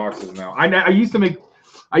silver in boxes now. I used to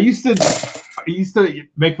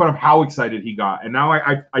make fun of how excited he got, and now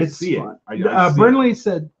I see fun. it. Brinley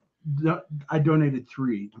said I donated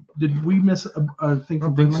 3. Did we miss a thing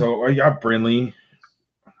from Brinley? I think so. I got Brinley.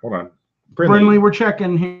 Hold on. Brinley, we're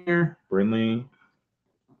checking here. Brinley.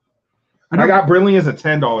 I got Brinley as a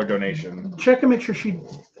 $10 donation. Check and make sure she.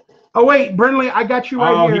 Oh wait, Brinley, I got you right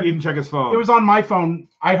here. Oh, he didn't check his phone. It was on my phone.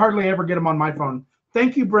 I hardly ever get them on my phone.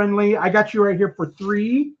 Thank you, Brinley. I got you right here for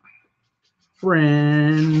 3.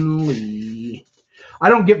 Friendly. I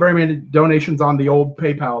don't get very many donations on the old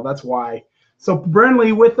PayPal. That's why. So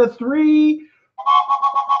Brinley with a 3.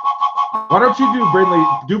 Why don't you do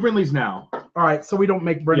Brinley? Do Brinley's now. All right, so we don't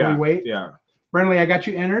make Brinley wait. Yeah. Brinley, I got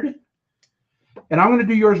you entered. And I'm going to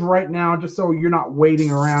do yours right now just so you're not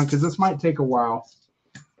waiting around because this might take a while.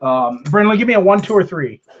 Brinley, give me a 1, 2, or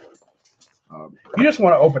 3. You just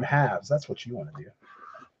want to open halves. That's what you want to do.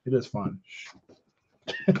 It is fun.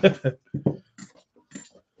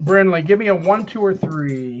 Brinley, give me a 1, 2, or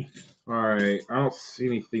 3. All right. I don't see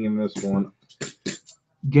anything in this one.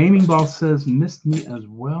 Gaming Ball says missed me as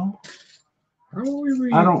well. How are we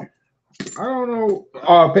reading? I don't know.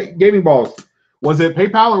 Gaming Balls. Was it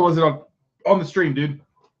PayPal or was it on the stream, dude?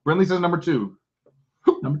 Brinley says number 2.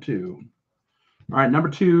 Number 2. All right, number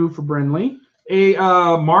 2 for Brinley. Hey,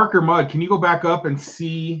 Mark or Mud, can you go back up and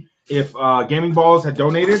see if Gaming Balls had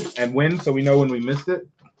donated and when, so we know when we missed it?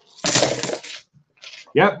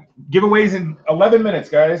 Yep. Giveaways in 11 minutes,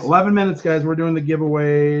 guys. 11 minutes, guys. We're doing the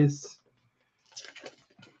giveaways.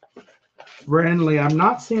 Brinley, I'm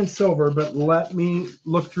not seeing silver, but let me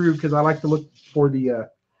look through because I like to look for the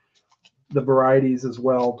varieties as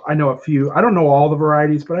well. I know a few. I don't know all the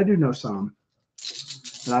varieties, but I do know some,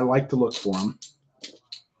 and I like to look for them.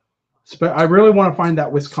 I really want to find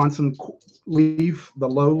that Wisconsin leaf, the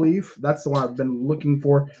low leaf. That's the one I've been looking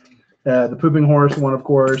for. The pooping horse one, of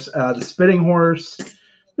course. The spitting horse.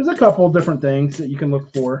 There's a couple of different things that you can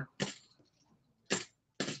look for.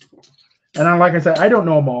 And like I said, I don't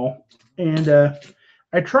know them all. And what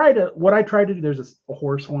I try to do, there's a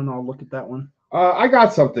horse one. I'll look at that one. I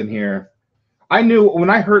got something here. I knew when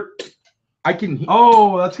I heard, I can.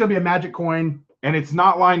 Oh, that's going to be a magic coin. And it's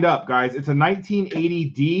not lined up, guys. It's a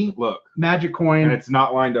 1980D. Look. Magic coin. And it's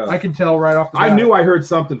not lined up. I can tell right off the bat. I knew I heard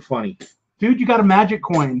something funny. Dude, you got a magic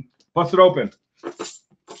coin. Bust it open.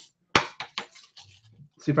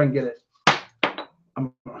 See if I can get it.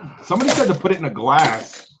 Somebody said to put it in a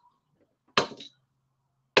glass.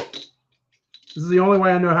 This is the only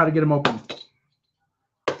way I know how to get them open.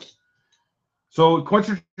 So,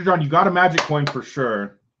 John, you got a magic coin for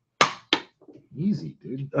sure. Easy,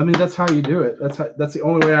 dude. I mean, that's how you do it. That's the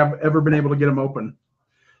only way I've ever been able to get them open.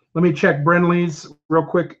 Let me check Brenly's real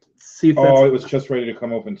quick. See if it was just ready to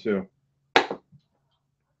come open too.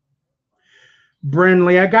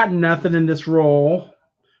 Brenly, I got nothing in this roll,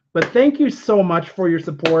 but thank you so much for your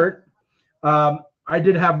support. I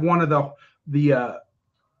did have one of the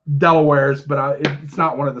Delawares, but it's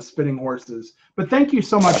not one of the spinning horses. But thank you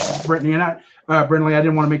so much, Brittany. And Brenly, I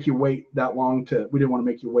didn't want to make you wait that long. We didn't want to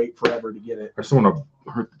make you wait forever to get it. I just want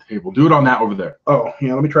to hurt the table. Do it on that over there. Oh,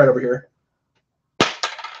 yeah. Let me try it over here.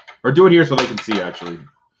 Or do it here so they can see, actually.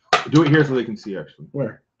 Do it here so they can see, actually.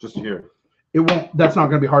 Where? Just here. It won't. That's not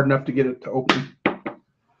going to be hard enough to get it to open.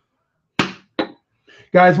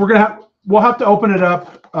 Guys, we'll have to open it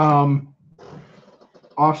up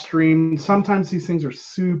off stream. Sometimes these things are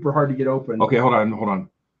super hard to get open. Okay, hold on.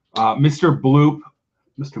 Mr. Bloop.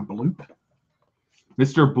 Mr. Bloop?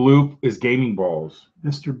 Mr. Bloop is gaming balls.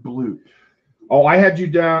 Mr. Bloop. Oh, I had you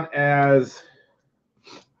down as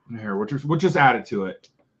here. We'll just add it to it.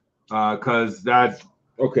 Because that's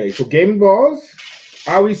okay. So gaming balls.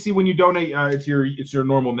 I always see when you donate, it's your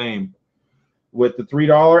normal name with the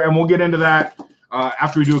 $3, and we'll get into that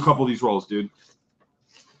after we do a couple of these rolls, dude.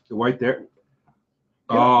 The white there.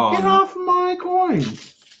 Get off my coin.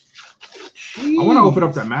 Jeez. I want to open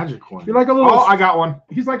up that magic coin. You're like a little. Oh, I got one.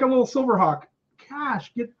 He's like a little silver hawk.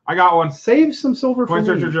 Gosh, I got one. Save some silver for Coin me.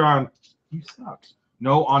 Searcher John. You suck.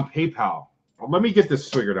 No, on PayPal. Well, let me get this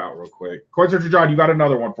figured out real quick. Coin Searcher John, you got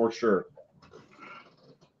another one for sure.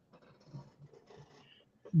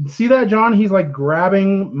 See that, John? He's like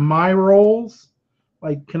grabbing my rolls.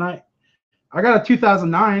 Like, I got a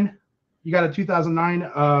 2009. You got a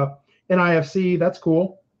 2009 NIFC. That's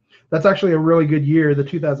cool. That's actually a really good year, the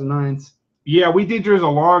 2009s. Yeah, we did yours a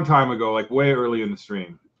long time ago, like way early in the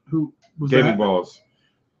stream. Who was Gaming that? balls.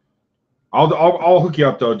 I'll hook you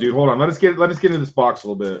up though, dude. Hold on. Let us get into this box a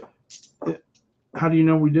little bit. How do you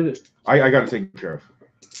know we did it? I got to take care of.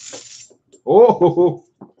 Oh,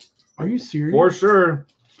 are you serious? For sure.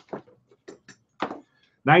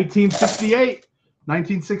 1968.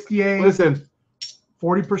 1968. Listen.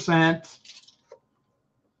 40%.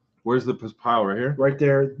 Where's the pile right here? Right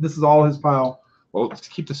there. This is all his pile. Well, let's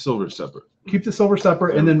keep the silver separate. Keep the silver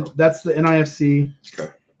separate, and then that's the NIFC.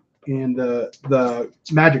 Okay. And the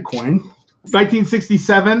magic coin.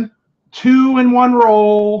 1967. 2-in-1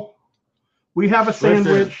 roll. We have a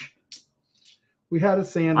sandwich. We had a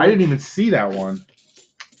sandwich. I didn't even see that one.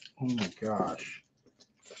 Oh my gosh.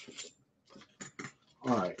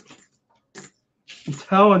 All right. I'm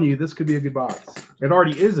telling you, this could be a good box. It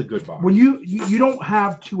already is a good box. When you don't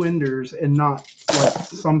have 2 enders and not like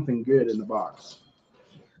something good in the box.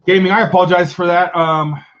 Gaming, I apologize for that.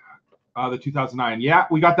 The 2009. Yeah,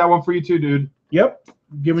 we got that one for you too, dude. Yep.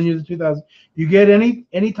 Giving you the 2000. You get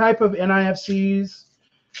any type of NIFCs,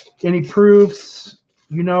 any proofs,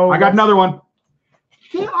 you know. I got another one.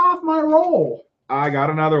 Get off my roll. I got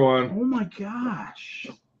another one. Oh my gosh.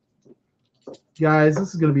 Guys,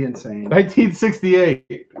 this is going to be insane.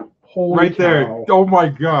 1968. Holy right cow. there. Oh my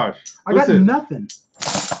gosh. I got nothing.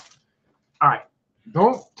 All right.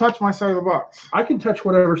 Don't touch my side of the box. I can touch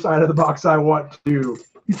whatever side of the box I want to.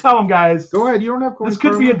 You tell them, guys. Go ahead. You don't have. This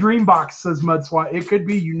could be a dream box, says Mud Swat. It could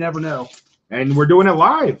be. You never know. And we're doing it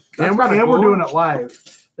live. And we're doing it live.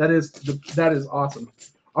 That is awesome.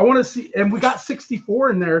 I want to see. And we got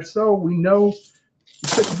 64 in there, so we know.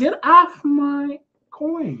 Get off my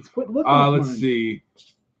coins. Quit looking at let's mine. See.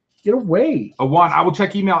 Get away. A 1. I will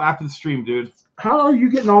check email after the stream, dude. How are you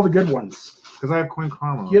getting all the good ones? Because I have coin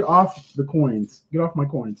karma. Get off the coins. Get off my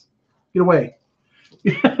coins. Get away.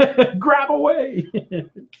 Grab away.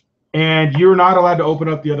 And you're not allowed to open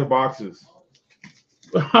up the other boxes.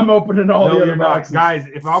 I'm opening all the other boxes. Guys,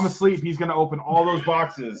 if I'm asleep, he's going to open all those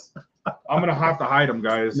boxes. I'm going to have to hide them,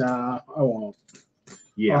 guys. Nah, I won't.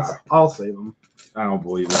 Yeah. I'll save them. I don't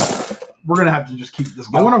believe it. We're going to have to just keep this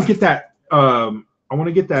going. I want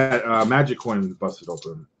to get that magic coin busted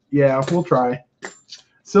open. Yeah, we'll try.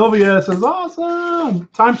 Sylvia says, awesome.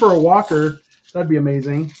 Time for a walker. That'd be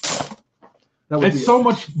amazing. It's so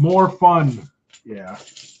much more fun. Yeah.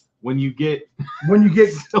 When you get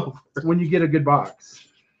silver. When you get a good box.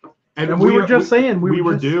 And we were just saying we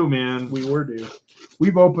were due, man. We were due.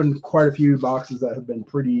 we've opened quite a few boxes that have been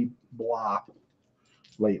pretty blah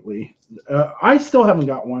lately. I still haven't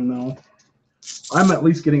got one though. I'm at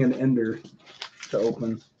least getting an ender to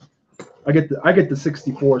open. I get the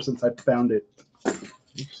 64 since I found it.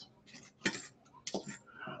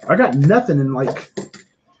 I got nothing in like.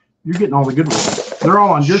 You're getting all the good ones. They're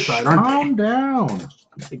all on your side, aren't they? Calm down.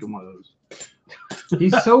 I'm taking one of those.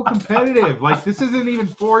 He's so competitive. Like this isn't even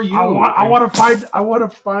for you. I want to find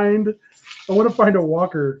a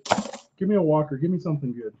walker. Give me a walker. Give me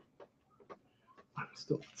something good.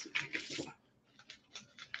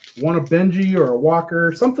 Want a Benji or a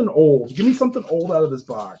walker? Something old. Give me something old out of this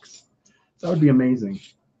box. That would be amazing.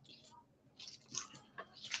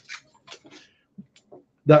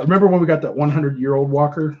 Remember when we got that 100-year-old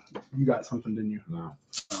walker? You got something, didn't you? No.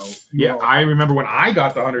 Oh, Yeah, I remember when I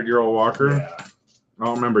got the 100-year-old walker. Yeah. I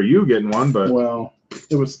don't remember you getting one, but Well,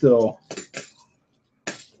 it was still.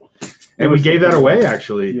 And we gave that away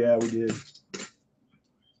actually. Yeah, we did.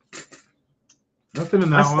 Nothing in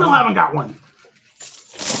that I one. still haven't got one.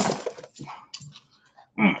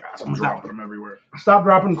 I'm dropping them everywhere. Stop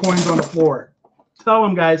dropping coins on the floor. Tell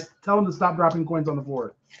them, guys. Tell them to stop dropping coins on the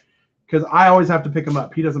floor. Because I always have to pick them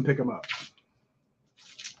up. He doesn't pick them up.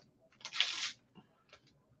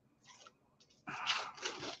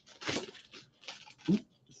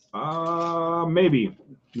 Maybe.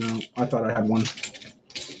 No, I thought I had one.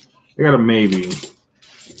 I got a maybe.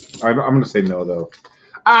 I'm going to say no, though.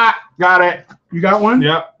 Ah, got it. You got one?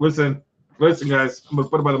 Yep. Listen, guys. I'm going to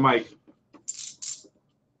put it by the mic.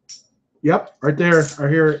 Yep, right there. I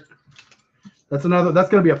hear it. That's another. That's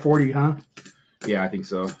going to be a 40, huh? Yeah, I think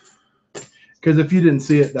so. Because if you didn't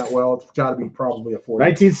see it that well, it's got to be probably a 40.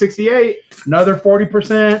 1968. Another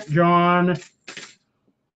 40%, John.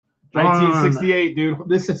 1968, dude.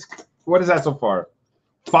 This is, what is that so far?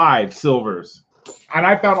 5 silvers. And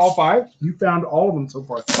I found all 5? You found all of them so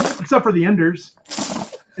far, except for the enders.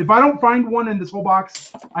 If I don't find one in this whole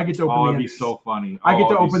box, I get to open the it'd enders. be so funny. I get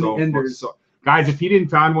to it'd be open the enders. Guys, if he didn't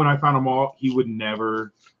find one, I found them all, he would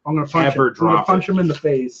never. I'm gonna punch him. I'm gonna punch him in the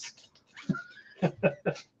face.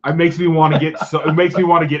 It makes me want to get It makes me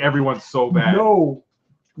want to get everyone so bad. No.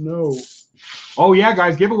 Oh yeah,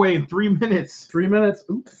 guys, giveaway in 3 minutes. 3 minutes.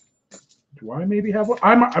 Oops. Do I maybe have one?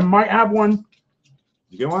 I might have one.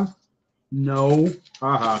 You get one? No.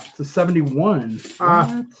 It's a 71.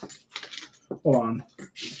 What? Hold on.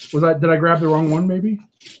 Did I grab the wrong one? Maybe.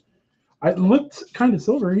 It looked kind of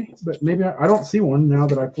silvery, but maybe I don't see one now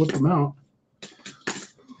that I flipped them out.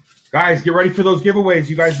 Guys, get ready for those giveaways.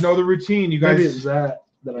 You guys know the routine. You guys. Maybe it's that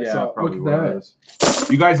I saw. Look at that.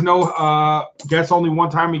 You guys know. Guess only one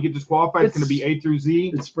time you get disqualified. It's going to be A through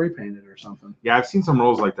Z. It's spray painted or something. Yeah, I've seen some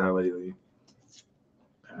rolls like that lately.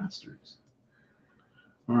 Bastards.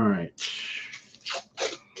 All right.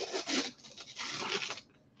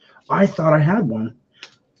 I thought I had one.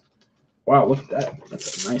 Wow, look at that.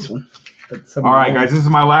 That's a nice one. All right, guys, this is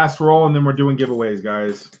my last roll, and then we're doing giveaways,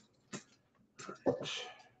 guys.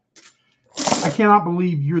 I cannot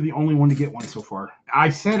believe you're the only one to get one so far. I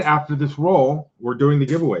said after this roll, we're doing the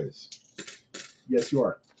giveaways. Yes, you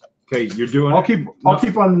are. Okay, you're doing. I'll keep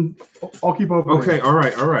open. Okay, all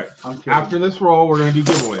right. After this roll, we're gonna do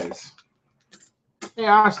giveaways. Hey,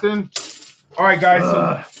 Austin. All right, guys.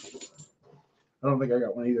 I don't think I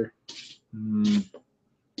got one either.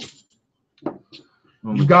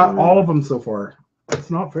 You got all of them so far. It's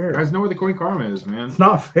not fair. You guys know where the coin karma is, man. It's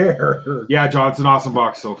not fair. Yeah, John, it's an awesome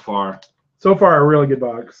box so far. So far, a really good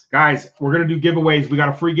box. Guys, we're going to do giveaways. We got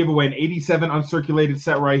a free giveaway, an 87 uncirculated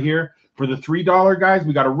set right here. For the $3, guys,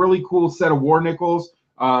 we got a really cool set of war nickels.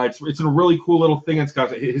 It's in a really cool little thing. It's got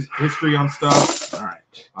his history on stuff. All right.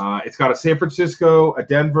 It's got a San Francisco, a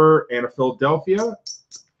Denver, and a Philadelphia,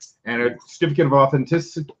 and a certificate of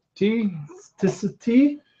authenticity.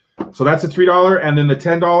 So that's a $3, and then the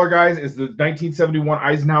 $10, guys, is the 1971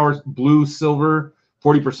 Eisenhower blue silver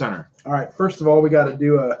 40%er. All right. First of all, we got to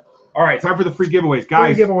do a. All right, time for the free giveaways,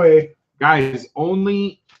 guys. Free giveaway, guys.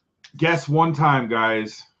 Only guess one time,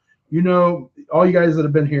 guys. You know, all you guys that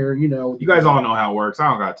have been here, you know. You guys all know how it works. I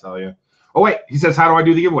don't gotta tell you. Oh wait, he says, how do I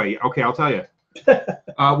do the giveaway? Okay, I'll tell you.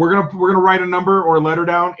 We're gonna write a number or a letter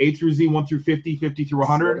down, A through Z, 1 through 50, 50 through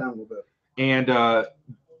 100. Slow down a little bit. And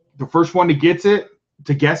the first one to guess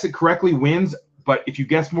it correctly wins. But if you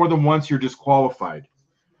guess more than once, you're disqualified.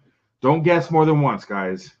 Don't guess more than once,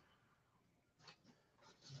 guys.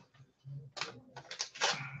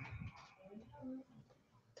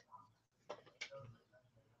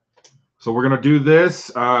 So we're gonna do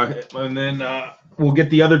this, and then we'll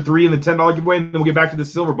get the other 3 in the $10 giveaway, and then we'll get back to the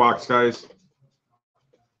silver box, guys.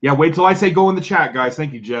 Yeah, wait till I say go in the chat, guys.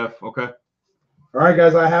 Thank you, Jeff. Okay. All right,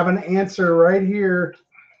 guys, I have an answer right here.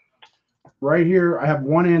 Right here, I have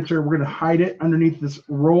one answer. We're going to hide it underneath this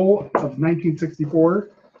roll of 1964.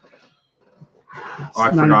 Oh, I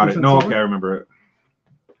forgot it. No, okay, I remember it.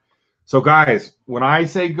 So, guys, when I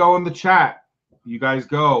say go in the chat, you guys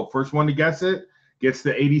go. First one to guess it gets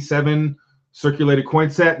the 87 circulated coin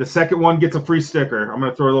set. The second one gets a free sticker. I'm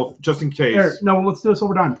going to throw a little just in case. Here, no, let's do a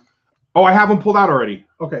silver dime. Oh, I have them pulled out already.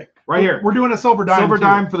 Okay. Right here. We're doing a silver dime. Silver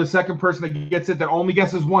dime for the second person that gets it that only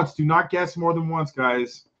guesses once. Do not guess more than once,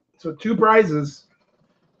 guys. So two prizes.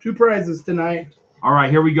 Two prizes tonight. All right,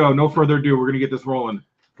 here we go. No further ado. We're going to get this rolling.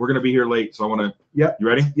 We're going to be here late, so I want to. Yep. You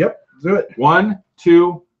ready? Yep. Do it. 1,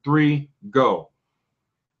 2, 3, go.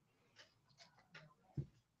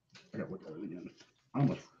 I got to look at it again. I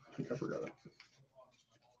almost think I forgot it.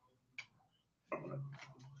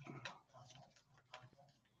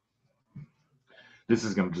 This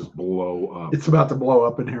is going to just blow up. It's about to blow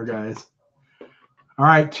up in here, guys. All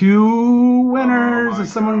right, two winners. Oh,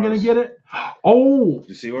 is someone going to get it? Oh, Did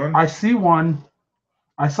you see one? I see one.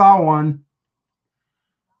 I saw one.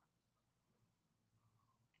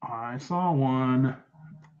 I saw one.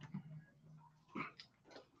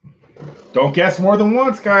 Don't guess more than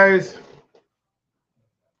once, guys.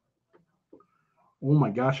 Oh my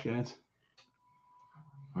gosh, guys.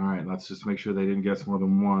 All right, let's just make sure they didn't guess more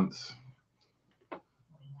than once.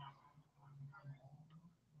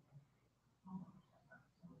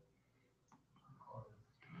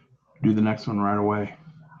 Do the next one right away.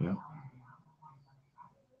 Yeah.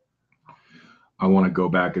 I want to go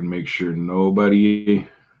back and make sure nobody.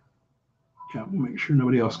 Yeah, we'll make sure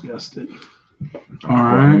nobody else guessed it. All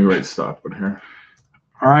right. Let me write stop in here.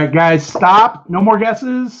 All right, guys, stop. No more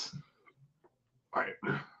guesses. All right.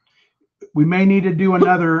 We may need to do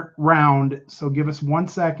another round, so give us 1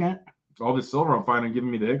 second. All this silver I'm finding giving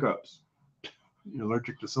me the hiccups. You're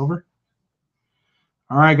allergic to silver?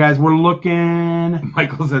 All right, guys, we're looking.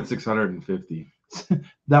 Michael's at 650.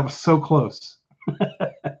 That was so close.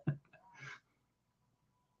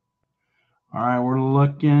 All right, we're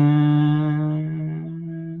looking.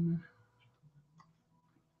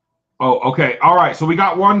 Oh, okay. All right. So we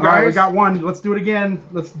got one, guys. All right, we got one. Let's do it again.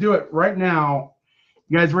 Let's do it right now.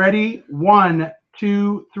 You guys ready? 1,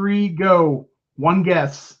 2, 3, go. One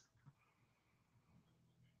guess.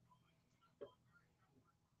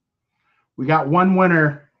 We got one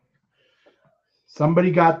winner. Somebody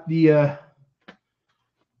got the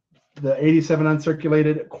 87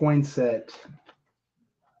 uncirculated coin set.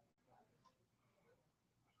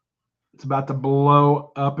 It's about to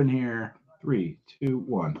blow up in here. 3, 2,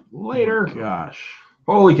 1. Later. Oh, gosh.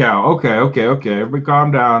 Holy cow. Okay. Everybody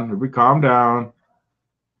calm down.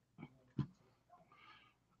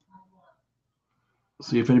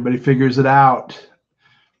 See if anybody figures it out.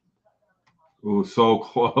 Oh, so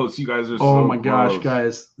close. You guys are so close. Oh my gosh,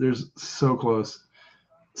 guys. There's so close.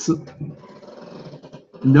 So,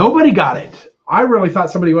 nobody got it. I really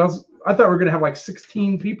thought somebody else. I thought we were going to have like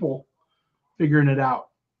 16 people figuring it out.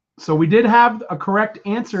 So we did have a correct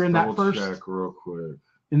answer in that first. Check real quick.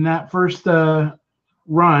 In that first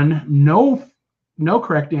run, no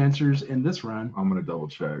correct answers in this run. I'm gonna double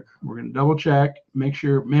check. We're gonna double check, make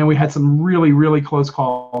sure. Man, we had some really, really close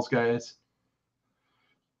calls, guys.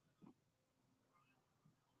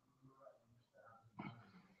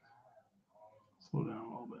 Slow down a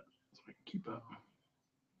little bit so I can keep up.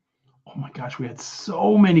 Oh my gosh, we had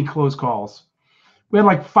so many close calls. We had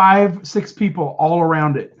like 5, 6 people all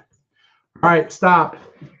around it. All right, stop.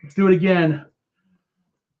 Let's do it again.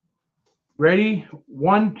 Ready?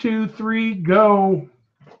 1, 2, 3, go.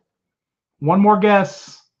 One more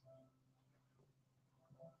guess.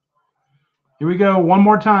 Here we go. One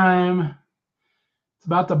more time. It's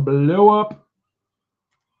about to blow up.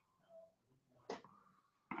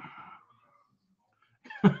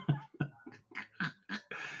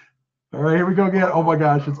 All right, here we go again. Oh my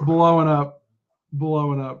gosh, it's blowing up.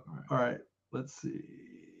 Blowing up. All right, let's see.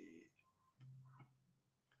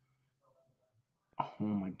 Oh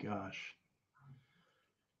my gosh.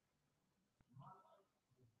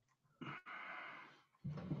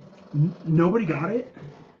 Nobody got it?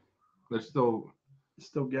 They're still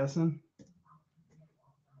guessing.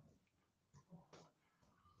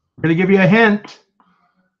 We're going to give you a hint.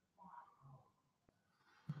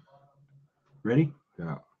 Ready?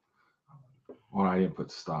 Yeah. Oh, I didn't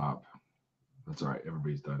put stop. That's all right.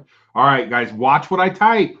 Everybody's done. All right, guys, watch what I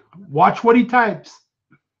type. Watch what he types.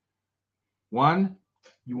 1.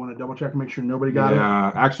 You want to double check and make sure nobody got it?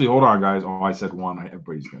 Yeah. Actually, hold on, guys. Oh, I said 1.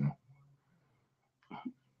 Everybody's gonna.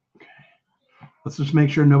 Okay. Let's just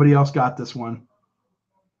make sure nobody else got this one.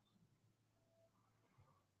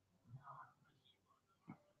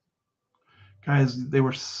 Guys, they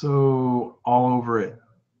were so all over it.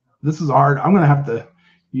 This is hard. I'm going to have to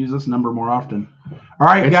use this number more often. All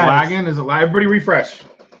right, It's guys. lagging. Is it lag? Everybody refresh.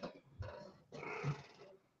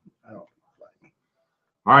 All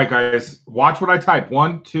right, guys. Watch what I type.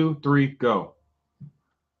 1, 2, 3, go.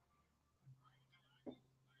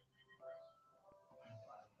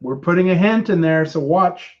 We're putting a hint in there, so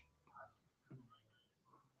watch.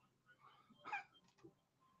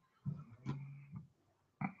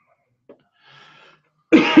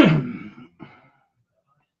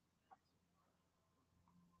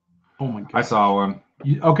 Oh my God. I saw one.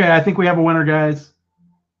 Okay, I think we have a winner, guys.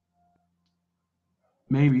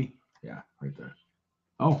 Maybe. Yeah, right there.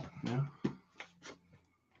 Oh, yeah.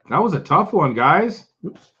 That was a tough one, guys.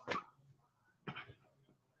 Oops.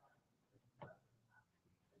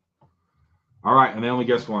 All right, and they only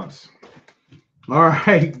guessed once. All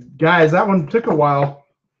right, guys, that one took a while.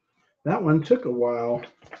 That one took a while.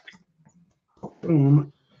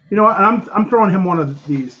 Boom. You know what? I'm throwing him one of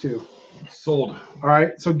these too. Sold. All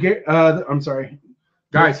right. So I'm sorry,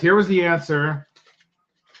 guys. Here was the answer.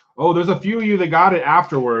 Oh, there's a few of you that got it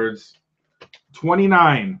afterwards.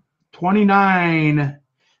 29. 29.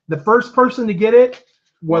 The first person to get it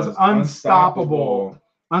was Unstoppable.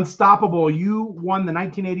 Unstoppable. You won the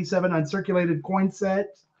 1987 uncirculated coin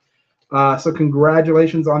set. So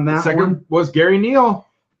congratulations on that. Second one was Gary Neal.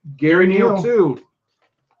 Gary Neal too.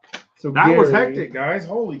 So that was hectic, guys.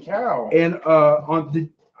 Holy cow. And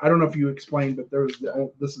I don't know if you explained, but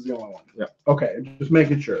this is the only one. Yeah. Okay, just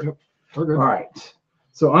making sure. Yep. All right.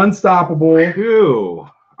 So Unstoppable. Ew.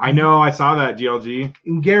 I know. I saw that, GLG.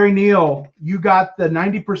 And Gary Neal, you got the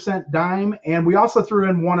 90% dime, and we also threw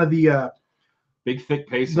in one of the big thick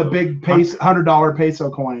peso. The big $100 peso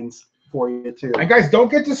coins for you too. And guys, don't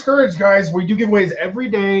get discouraged, guys. We do giveaways every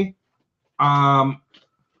day.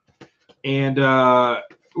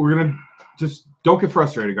 We're gonna just don't get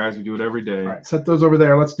frustrated, guys. We do it every day. All right, set those over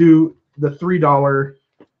there. Let's do the $3.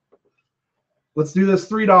 Let's do this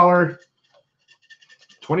 $3.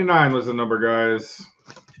 29 was the number, guys.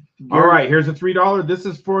 All right, here's a $3. This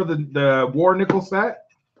is for the war nickel set.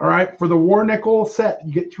 All right, for the war nickel set,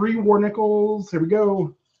 you get 3 war nickels. Here we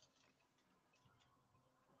go.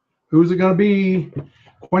 Who's it gonna be?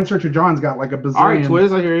 Coin Searcher John's got like a bazillion. All right,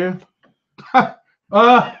 Twiz, I hear you.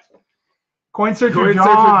 Coin Searcher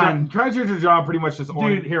John. Coin Searcher John pretty much just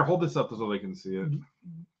ordered. Here, hold this up so they can see it.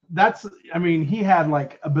 That's, I mean, he had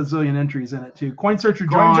like a bazillion entries in it too. Coin Searcher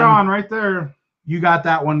John. Coin John right there. You got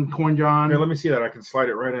that one, Coin John. Here, let me see that. I can slide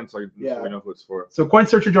it right in so we know who it's for. So Coin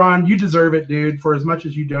Searcher John, you deserve it, dude. For as much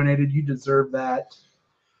as you donated, you deserve that.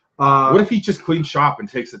 What if he just cleans shop and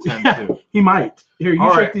takes the 10 too? He might. Here,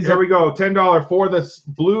 you check these. Here we go. $10 for this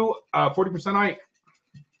blue 40% Ike.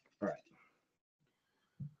 All right.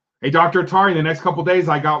 Hey, Dr. Atari, the next couple days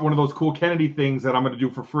I got one of those cool Kennedy things that I'm going to do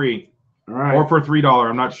for free. All right. Or for $3.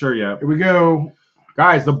 I'm not sure yet. Here we go.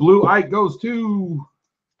 Guys, the blue Ike goes to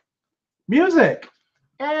Music.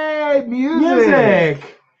 Hey,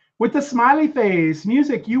 Music. With the smiley face.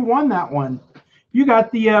 Music, you won that one. You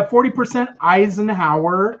got the 40%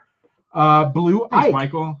 Eisenhower blue Thanks, Ike.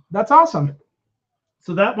 Michael. That's awesome.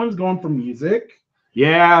 So that one's going for Music.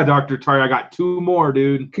 Yeah, Dr. Atari, I got 2 more,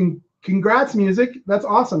 dude. Congrats, Music. That's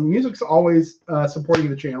awesome. Music's always supporting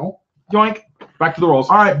the channel. Yoink. Back to the rolls.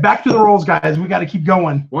 All right, back to the rolls, guys. We got to keep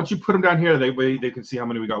going. Once you put them down here, they can see how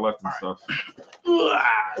many we got left and stuff.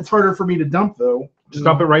 It's harder for me to dump, though. Just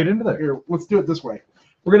dump it right into there. Here, let's do it this way.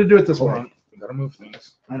 We're going to do it this way. We got to move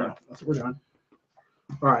things. I know. That's what we're doing.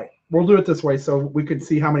 All right. We'll do it this way so we can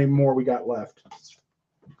see how many more we got left.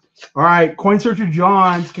 All right. Coin Searcher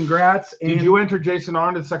Johns, congrats. And did you enter Jason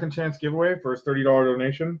on to the second chance giveaway for his $30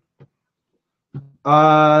 donation?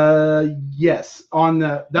 Yes. On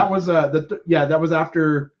that was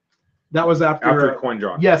after Coin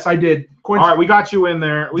John. Yes, I did. All right, we got you in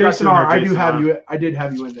there. Jason R. I did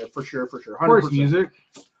have you in there for sure. 100%. Of course, Music.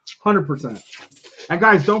 100%. And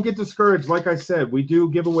guys, don't get discouraged. Like I said, we do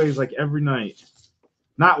giveaways like every night.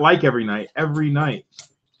 Not like every night. Every night.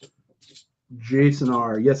 Jason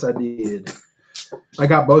R. Yes, I did. I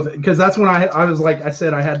got both because that's when I was like I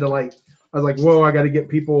said I had to like I was like whoa I got to get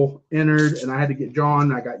people entered and I had to get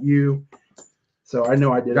John. I got you. So I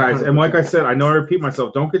know I did. Guys, and like I said, I know I repeat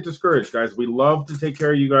myself. Don't get discouraged, guys. We love to take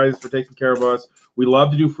care of you guys for taking care of us. We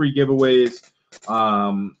love to do free giveaways.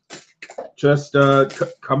 Just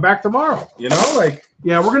come back tomorrow. You know, like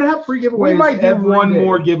yeah, we're gonna have free giveaways. We might do one day.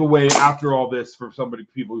 more giveaway after all this for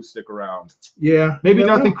people who stick around. Yeah, maybe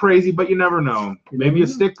nothing crazy, but you never know. Maybe a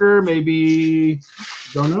sticker, maybe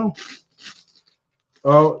don't know.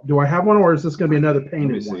 Oh, do I have one, or is this gonna be another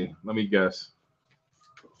painted one? Let me guess.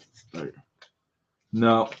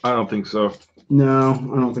 No, I don't think so. No,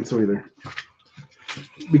 I don't think so either.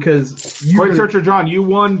 Because Coin Searcher John, you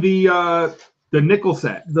won the nickel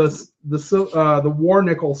set. The war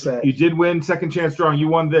nickel set. You did win second chance drawing. You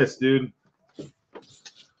won this, dude.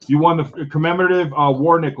 You won the commemorative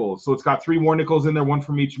war nickels. So it's got 3 war nickels in there, 1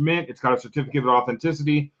 from each mint. It's got a certificate of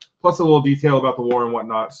authenticity, plus a little detail about the war and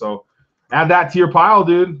whatnot. So add that to your pile,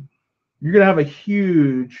 dude. You're gonna have a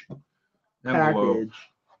huge Envelope. package.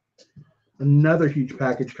 Another huge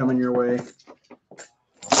package coming your way.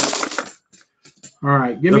 All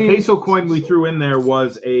right, give me the peso coin we threw in there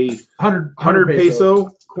was a 100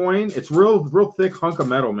 peso coin. It's real thick hunk of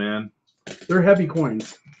metal, man. They're heavy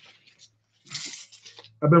coins.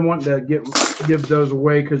 I've been wanting to give those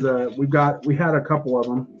away because we had a couple of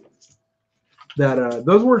them that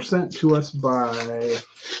those were sent to us by, I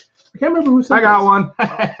can't remember who sent. I got one.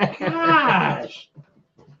 Gosh,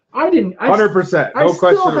 I didn't. 100%. No I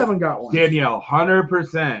question. still haven't got one. Danielle,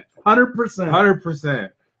 100%.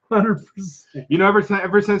 100%. 100%. You know,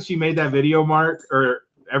 ever since she made that video, Mark, or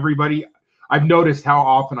everybody, I've noticed how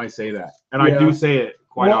often I say that, and I do say it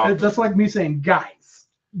quite often. That's like me saying guys.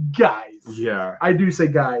 Yeah, I do say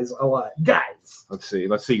guys a lot. Guys. Let's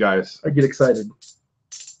see, guys. I get excited.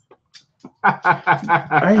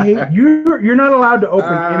 I hate you're not allowed to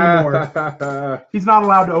open anymore. He's not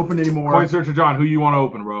allowed to open anymore. Coin Searcher John, who you want to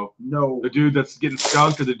open, bro? No. The dude that's getting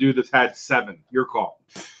skunked or the dude that's had 7? Your call.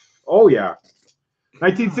 Oh yeah.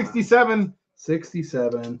 1967.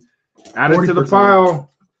 67. Add it to the 40%.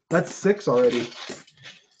 pile. That's 6 already.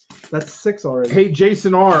 That's 6 already. Hey,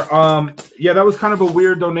 Jason R. Yeah, that was kind of a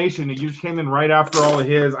weird donation. It just came in right after all of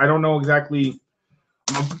his. I don't know exactly.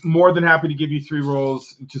 I'm more than happy to give you 3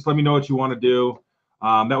 rolls. Just let me know what you want to do.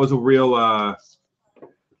 That was a real,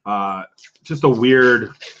 just a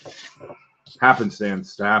weird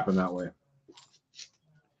happenstance to happen that way.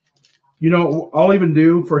 You know, I'll even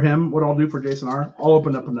do for him what I'll do for Jason R. I'll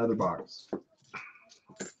open up another box.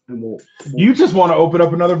 And we'll You just want to open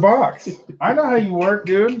up another box. I know how you work,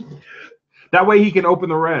 dude. That way he can open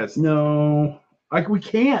the rest. No, we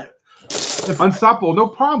can't. Unstoppable, no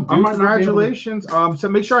problem, dude. Congratulations. So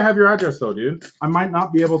make sure I have your address, though, dude. I might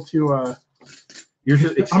not be able to. You're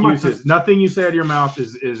just excuses. Nothing you say out of your mouth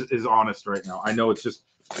is honest right now. I know it's just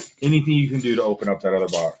anything you can do to open up that other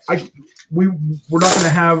box. We're not going to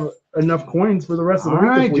have enough coins for the rest of the week. All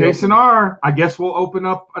right, Jason open. R. I guess we'll open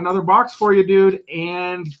up another box for you, dude.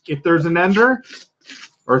 And if there's an ender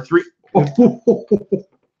or 3. Let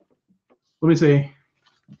me see.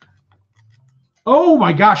 Oh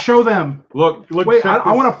my gosh! Show them. Look. Wait,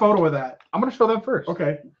 I want a photo of that. I'm gonna show them first.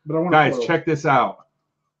 Okay, but I want. Guys, check this out.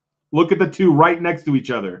 Look at the 2 right next to each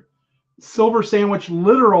other. Silver sandwich,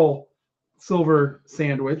 literal silver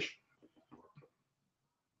sandwich.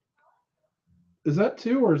 Is that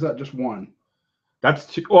 2 or is that just 1? That's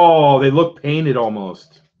 2. Oh, they look painted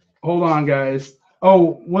almost. Hold on, guys.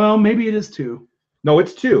 Oh, well, maybe it is 2. No,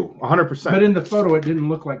 it's 2, 100%. But in the photo, it didn't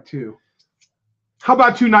look like 2. How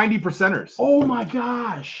about 2 90%ers? Oh my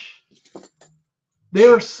gosh. They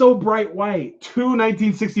are so bright white. 2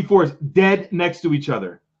 1964s dead next to each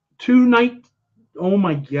other. 2 night. Oh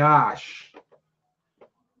my gosh.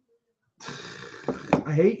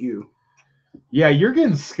 I hate you. Yeah, you're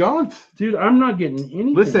getting skunked. Dude, I'm not getting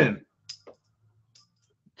anything. Listen.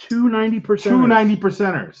 2 90%ers. 2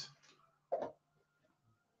 90%ers.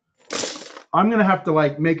 I'm going to have to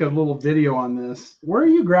like make a little video on this. Where are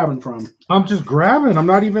you grabbing from? I'm just grabbing. I'm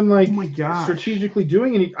not even like oh my gosh. strategically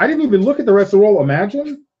doing any. I didn't even look at the rest of the roll.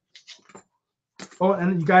 Imagine. Oh,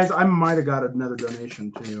 and guys, I might have got another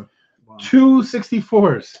donation too. Wow. 2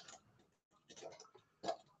 64s.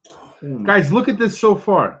 Guys, look at this so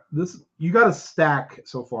far. This you got a stack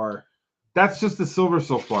so far. That's just the silver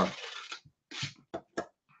so far.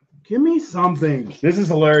 Give me something. This is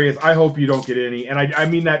hilarious. I hope you don't get any, and I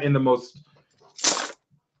mean that in the most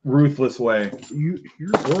ruthless way. You're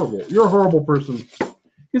horrible. You're a horrible person.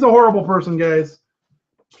 He's a horrible person, guys.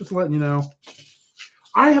 Just letting you know.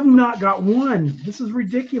 I have not got one. This is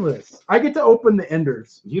ridiculous. I get to open the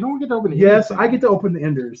enders. You don't get to open. Yes, anything. I get to open the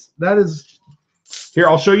enders. That is. Here,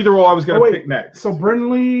 I'll show you the roll I was going to pick next. So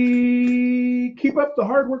Brindley, keep up the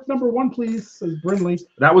hard work. Number 1, please. Says Brindley.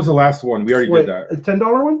 That was the last one. We already did that. A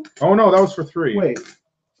 $10 one? Oh no, that was for 3. Wait.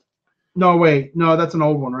 No, that's an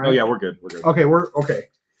old one, right? Oh yeah, we're good. We're good. Okay, we're okay.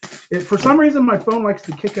 For some reason, my phone likes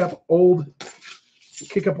to kick up old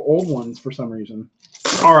ones for some reason.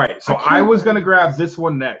 All right, so I was gonna grab this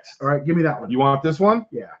one next. All right, give me that one. You want this one?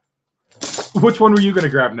 Yeah. Which one were you gonna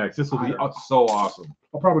grab next? This will be so awesome.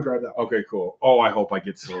 I'll probably grab that one. Okay, cool. Oh, I hope I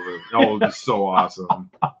get silver. Oh, it'll be so awesome.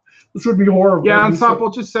 This would be horrible. Yeah, Unstoppable,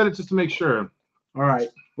 just said it just to make sure. All right,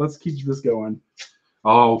 let's keep this going.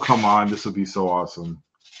 Oh, come on. This would be so awesome.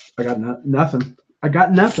 I got nothing. I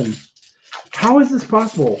got nothing. How is this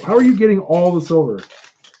possible? How are you getting all the silver?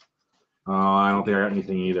 I don't think I got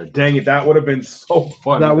anything either. Dang it. That would have been so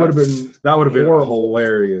funny. That would have been horrible.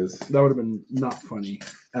 Hilarious. That would have been not funny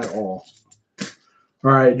at all.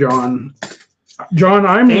 All right, John. John,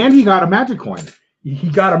 And he got a magic coin. He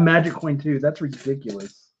got a magic coin too. That's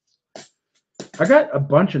ridiculous. I got a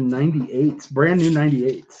bunch of 98s, brand new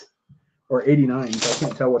 98s or 89s. I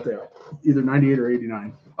can't tell what they are. Either 98 or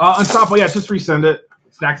 89. Unstoppable. Yeah, just resend it.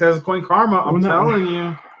 Snacks has a coin karma. I'm telling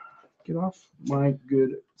you. Get off my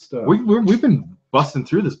good stuff. We've been busting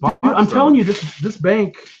through this box. I'm telling you, this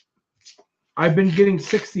bank, I've been getting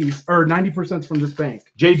 60s or 90% from this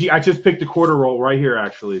bank. JG, I just picked a quarter roll right here,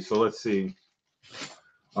 actually. So let's see.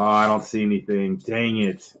 I don't see anything. Dang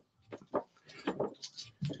it.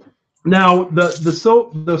 Now the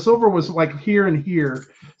silver was like here and here,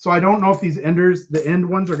 so I don't know if these enders, the end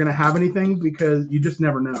ones, are going to have anything because you just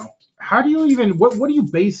never know. How do you even what do you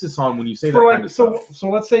base this on when you say that? Like, kind of stuff? So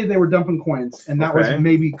let's say they were dumping coins, and that was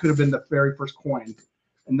maybe could have been the very first coin,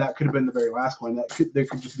 and that could have been the very last coin. There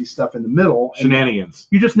could just be stuff in the middle. Shenanigans.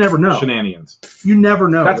 You just never know. Shenanigans. You never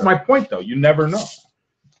know. That's my point, though. You never know.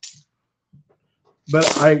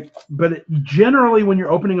 But generally, when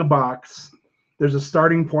you're opening a box, there's a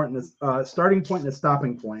starting point and a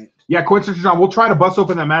stopping point. Yeah, coincidence, John. We'll try to bust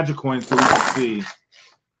open that magic coin so we can see.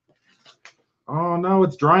 Oh no,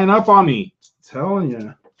 it's drying up on me. I'm telling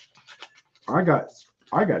you, I got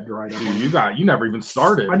dried up. Dude, you never even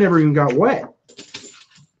started. I never even got wet.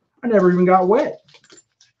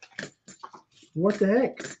 What the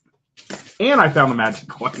heck? And I found the magic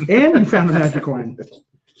coin. And you found the magic coin.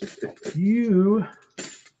 You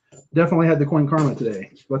definitely had the coin karma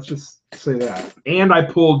today. Let's just say that. And I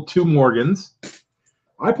pulled 2 Morgans.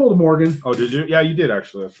 I pulled a Morgan. Oh, did you? Yeah, you did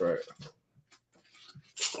actually. That's right.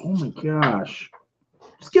 Oh my gosh.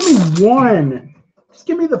 Just give me one. Just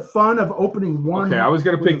give me the fun of opening one. Okay, I was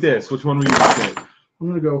going to pick this. Which one were you going to pick? I'm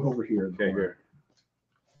going to go over here. Okay, here.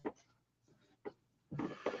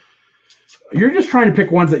 You're just trying to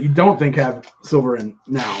pick ones that you don't think have silver in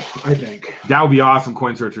now, I think. That would be awesome,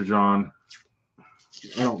 Coin Searcher John.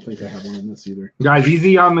 I don't think I have one in this either. Guys,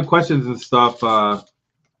 easy on the questions and stuff.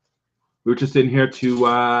 We're just in here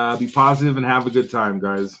to be positive and have a good time,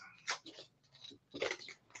 guys.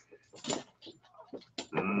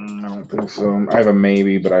 I don't think so. I have a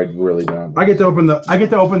maybe, but I really don't. I get to open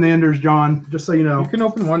the enders, John. Just so you know. You can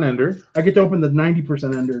open one ender. I get to open the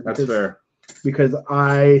 90% ender. That's fair. Because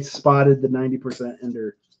I spotted the 90%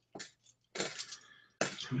 ender.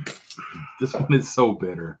 This one is so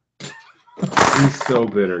bitter. He's so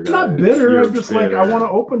bitter, guys. I'm not bitter. You're I'm just bitter. like, I want to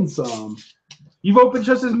open some. You've opened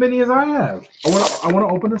just as many as I have. I want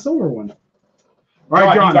to open a silver one. All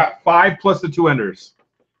right, John. You got 5 plus the 2 enders.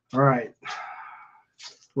 All right.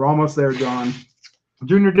 We're almost there, John.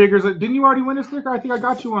 Junior Diggers, didn't you already win a sticker? I think I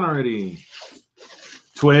got you one already.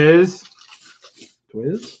 Twiz.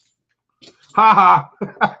 Haha.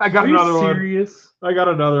 I got another one. Are you serious? I got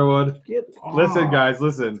another one. Listen, guys,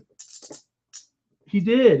 listen. He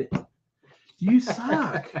did. You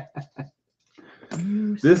suck.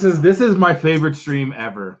 This is my favorite stream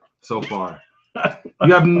ever so far.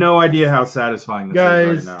 You have no idea how satisfying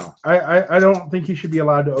this is right now. I don't think he should be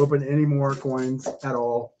allowed to open any more coins at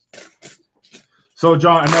all. So,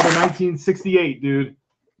 John, another 1968, dude.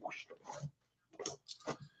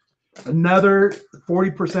 Another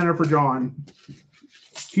 40%er for John.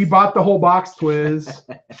 He bought the whole box, Twiz.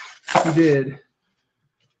 He did.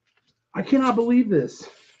 I cannot believe this.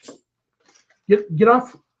 Get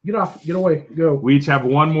off. Get off. Get away. Go. We each have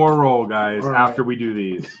one more roll, guys, after we do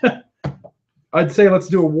these. I'd say let's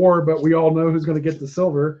do a war, but we all know who's going to get the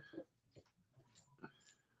silver.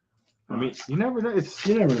 I mean, you never know.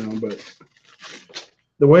 You never know, but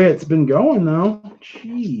the way it's been going, though,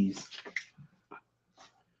 jeez.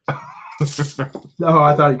 Oh,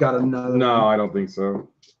 I thought he got another. No, I don't think so.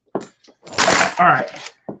 All right.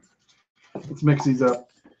 Let's mix these up.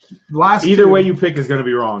 Either way you pick is going to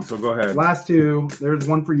be wrong, so go ahead. Last 2. There's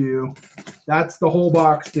one for you. That's the whole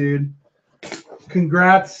box, dude.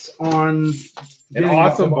 Congrats on an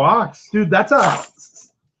awesome box. Dude, that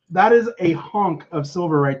is a hunk of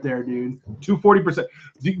silver right there, dude. 240%.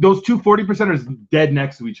 Those 240%ers dead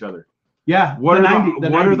next to each other. Yeah. What are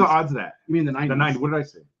the odds of that? You mean the 90s? The 90. What did I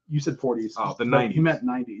say? You said 40s. Oh, the 90s. You meant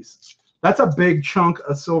 90s. That's a big chunk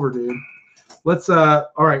of silver, dude. Let's all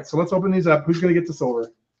right, so let's open these up. Who's gonna get the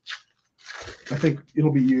silver? I think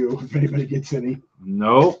it'll be you if anybody gets any.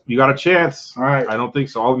 Nope, you got a chance. All right. I don't think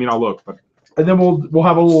so. I'll look, but and then we'll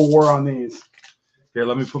have a little war on these. Here,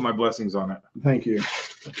 let me put my blessings on it. Thank you.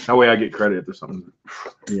 That way I get credit or something.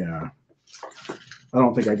 Yeah. I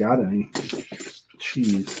don't think I got any.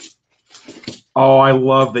 Jeez. Oh, I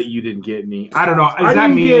love that you didn't get any. I don't know. I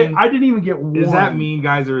didn't even get one. Is that mean,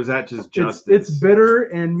 guys, or is that just justice? It's bitter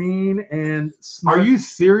and mean and Are you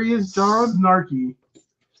serious, John? Snarky.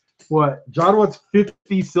 What? John wants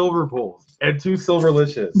 50 silver pulls and 2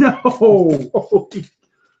 silverlicious. No.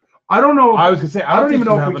 I don't know. I was gonna say I don't even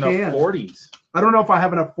know if we have enough 40s. I don't know if I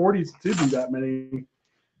have enough 40s to do that many.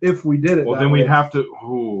 If we did it, well, then we'd have to.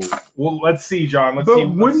 Ooh. Well, let's see, John. Let's see.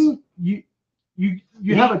 But wouldn't you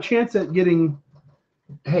have a chance at getting?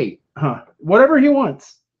 Hey, whatever he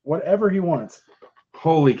wants. Whatever he wants.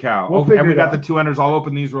 Holy cow! We'll okay, and we got out. the 2 enders. I'll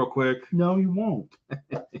open these real quick. No, you won't.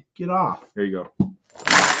 Get off. There you go.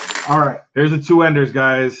 All right. There's the 2 enders,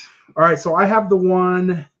 guys. All right. So I have the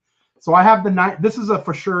one. So I have the 9. This is a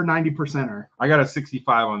for sure 90%er. I got a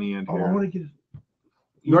 65 on the end here. I want to get.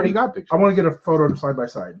 You already got pictures. I want to get a photo side by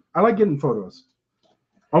side. I like getting photos.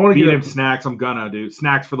 I want to beat get him snacks. I'm gonna do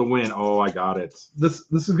snacks for the win. Oh, I got it. This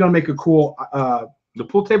is gonna make a cool. The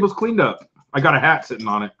pool table's cleaned up. I got a hat sitting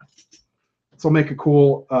on it. This will make a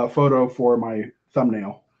cool photo for my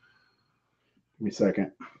thumbnail. Give me a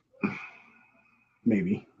second.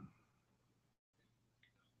 Maybe.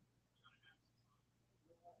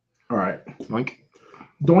 All right. Doink.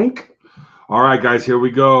 Doink. All right, guys, here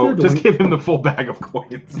we go. Doink. Just give him the full bag of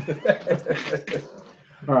coins.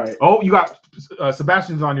 All right. Oh, you got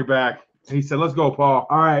Sebastian's on your back. And he said, let's go, Paul.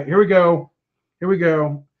 All right, here we go. Here we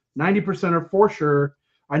go. 90%er for sure.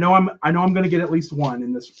 I know I'm going to get at least one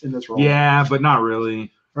in this roll. Yeah, but not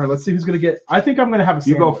really. All right, let's see who's going to get. I think I'm going to have a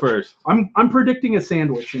sandwich. You go first. I'm predicting a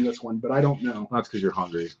sandwich in this one, but I don't know. That's because you're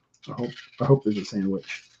hungry. I hope there's a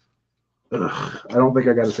sandwich. Ugh, I don't think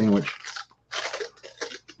I got a sandwich.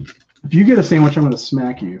 If you get a sandwich, I'm going to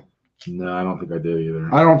smack you. No, I don't think I did either.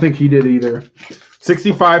 I don't think he did either.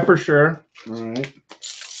 65 for sure. All right.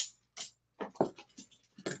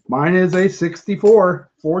 Mine is a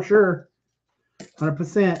 64 for sure.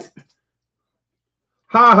 100%.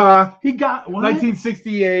 Ha. He got what?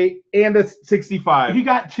 1968 and a 65. He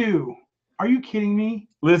got 2. Are you kidding me?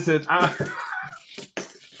 Listen. Are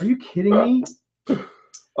you kidding me?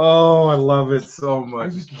 Oh, I love it so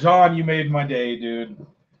much. John, you made my day, dude.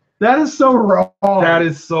 That is so wrong. That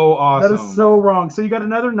is so awesome. That is so wrong. So you got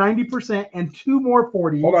another 90% and 2 more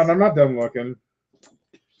 40s. Hold on, I'm not done looking.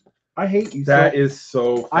 I hate you. That is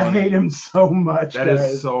so funny. I hate him so much. That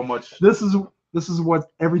is so much. This is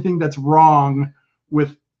what everything that's wrong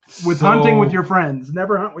with hunting with your friends.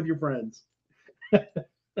 Never hunt with your friends.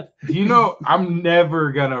 You know, I'm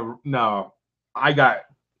never gonna. No, I got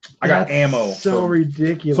ammo. So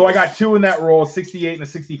ridiculous. So I got 2 in that roll, 68 and a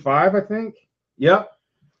 65, I think. Yep.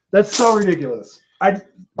 That's so ridiculous.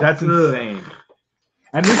 That's insane.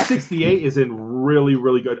 And this 68 is in really,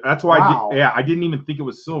 really good. That's why I didn't even think it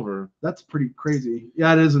was silver. That's pretty crazy.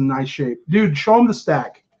 Yeah, it is in nice shape. Dude, show him the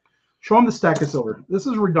stack. Show him the stack of silver. This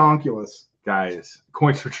is redonkulous. Guys,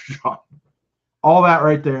 coins for John. All that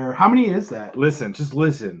right there. How many is that? Listen, just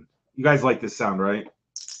listen. You guys like this sound, right?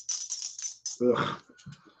 Ugh.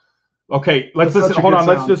 Okay, let's That's listen. Hold on.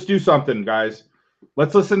 Let's just do something, guys.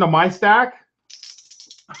 Let's listen to my stack.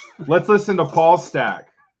 Let's listen to Paul's stack.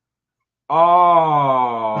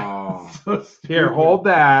 Oh. So here, hold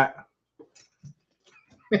that.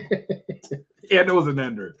 And it was an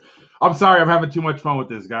ender. I'm sorry, I'm having too much fun with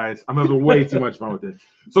this, guys. I'm having way too much fun with it.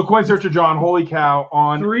 So, Coin Searcher John, holy cow,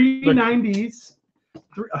 on 3 90s.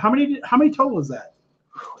 How many total is that?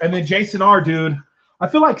 And then Jason R, dude. I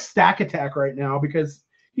feel like Stack Attack right now because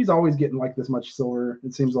he's always getting like this much silver,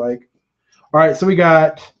 it seems like. All right, so we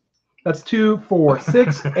got, that's 2, 4,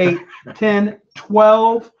 6, 8, 10,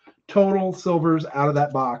 12 total silvers out of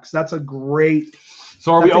that box. That's a great.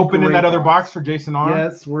 So are we opening that other box for Jason R?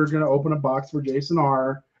 Yes, we're gonna open a box for Jason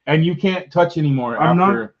R. And you can't touch anymore. I'm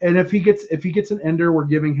not. And if he gets an ender, we're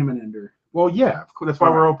giving him an ender. Well, yeah, that's why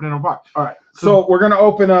we're opening a box. All right. So we're gonna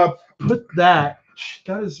open up. Put that.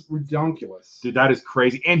 That is redonkulous. Dude, that is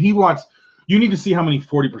crazy. And he wants. You need to see how many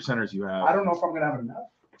 40%ers you have. I don't know if I'm gonna have enough.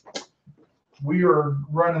 We are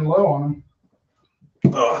running low on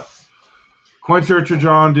them. Ugh. Coin Searcher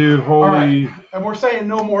John, dude, holy. Right. And we're saying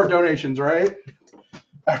no more donations, right?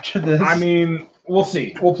 After this. I mean, we'll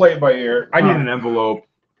see. We'll play it by ear. I need an envelope.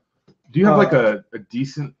 Do you have like a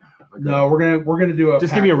decent? Like no, we're gonna do a.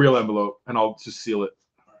 Just give me a real envelope, and I'll just seal it.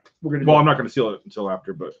 We're gonna. Well, I'm not gonna seal it until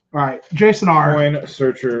after, but. All right, Jason R. Coin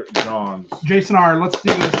Searcher John. Jason R. Let's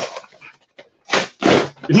do this.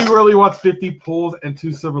 He really wants 50 pulls and 2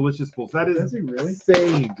 silverlicious pulls. That is Does he really?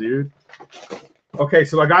 insane, dude. Okay,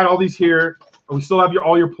 so I got all these here. We still have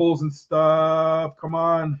all your pulls and stuff. Come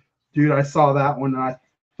on. Dude, I saw that one and I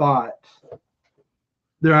thought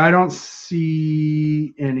there I don't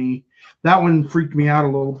see any. That one freaked me out a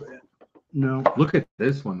little bit. No. Look at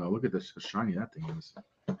this one though. Look at this, how shiny that thing is.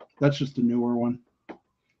 That's just a newer one.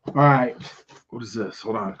 All right. What is this?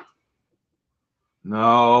 Hold on.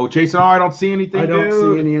 No, Jason. Oh, I don't see anything. I don't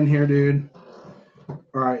see any in here, dude. All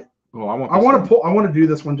right. Oh, I want. I want to pull. I want to do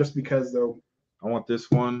this one just because though. I want this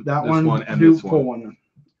one. That this one, and do this pull one. one.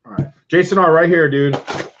 All right. Jason R. right here, dude.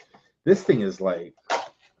 This thing is like,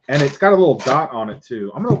 and it's got a little dot on it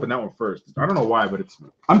too. I'm gonna open that one first. I don't know why, but it's.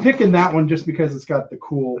 I'm picking that one just because it's got the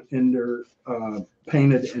cool ender,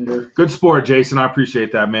 painted ender. Good sport, Jason. I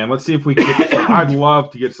appreciate that, man. Let's see if we can get. I'd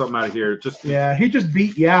love to get something out of here. Just yeah, he just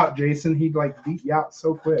beat you out, Jason. He'd like beat you out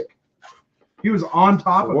so quick. He was on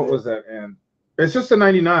top of it. What was that, man? It's just a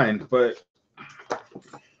 99, but.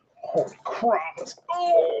 Holy crap! Let's go.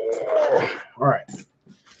 All right.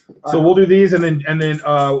 So we'll do these, and then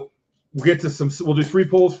we'll get to some. We'll do 3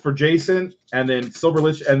 pulls for Jason, and then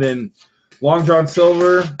Silverlich, and then Long John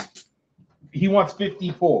Silver. He wants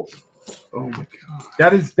 50 pulls. Oh my god.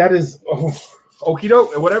 That is okie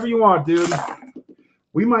doke. Whatever you want, dude.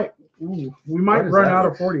 We might run out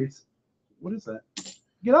of 40s. What is that?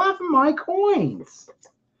 Get off of my coins.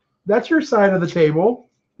 That's your side of the table.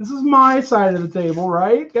 This is my side of the table,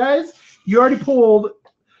 right, guys? You already pulled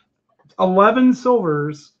 11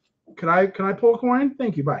 silvers. Can I pull a coin?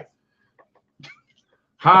 Thank you. Bye.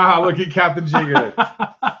 Ha! Look at Captain Jigga.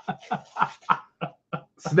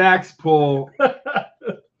 Snacks pull.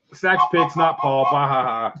 Snacks picks, not Paul.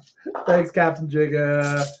 Bah. Thanks, Captain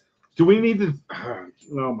Jigga. Do we need to?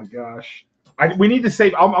 Oh my gosh. We need to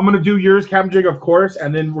save. I'm gonna do yours, Captain Jigga, of course,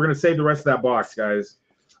 and then we're gonna save the rest of that box, guys.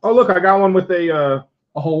 Oh, look, I got one with a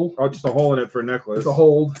hole. Oh, just a hole in it for a necklace. It's a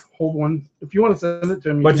hold one. If you want to send it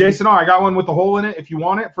to me. But Jason, I got one with a hole in it. If you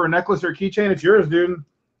want it for a necklace or a keychain, it's yours, dude.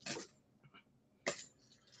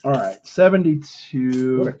 All right,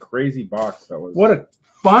 72. What a crazy box that was. What a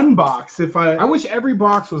fun box. I wish every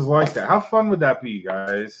box was like that. How fun would that be,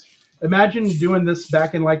 guys? Imagine doing this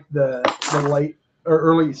back in like the late or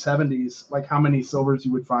early 70s. Like how many silvers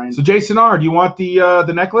you would find. So Jason R, do you want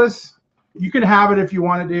the necklace? You can have it if you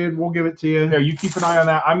want it, dude. We'll give it to you. Here, you keep an eye on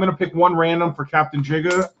that. I'm gonna pick one random for Captain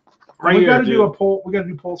Jigga. Right, we gotta do a poll. We gotta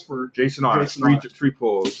do polls for Jason R. Three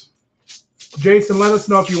pulls. Jason, let us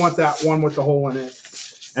know if you want that one with the hole in it.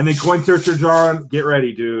 And then Coin Searcher John, get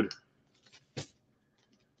ready, dude.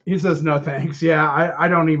 He says no thanks. Yeah, I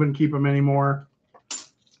don't even keep them anymore.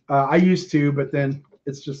 I used to, but then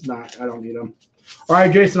it's just not. I don't need them. All right,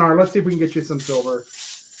 Jason R. Let's see if we can get you some silver.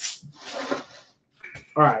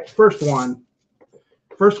 All right, first one.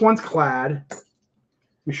 First one's clad. Let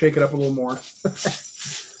me shake it up a little more.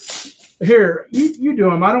 Here, you do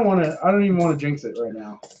them. I don't even want to jinx it right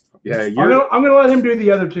now. Yeah, I'm gonna let him do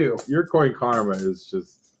the other two. Your coin karma is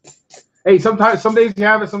just. Hey, some days you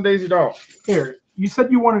have it, some days you don't. Here, you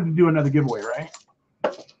said you wanted to do another giveaway, right?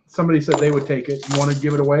 Somebody said they would take it. You want to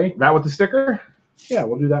give it away? That with the sticker? Yeah,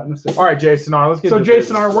 we'll do that in a second. All right, Jason R. Let's get. So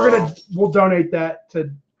Jason R. We'll donate that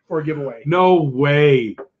for a giveaway. No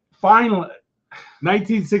way. Finally.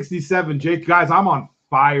 1967, Jake. Guys, I'm on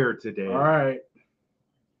fire today. All right.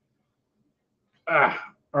 All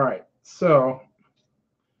right. So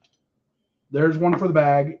there's one for the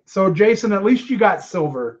bag. So Jason, at least you got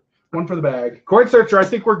silver. One for the bag. Coin Searcher, I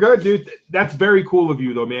think we're good, dude. That's very cool of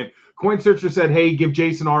you, though, man. Coin Searcher said, hey, give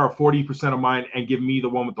Jason R. a 40% of mine and give me the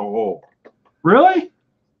one with the hole. Really?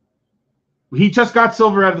 He just got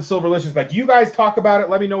silver out of the Silverlicious. Like, you guys talk about it.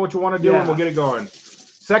 Let me know what you want to do, and we'll get it going.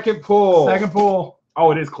 Second pull. Second pull.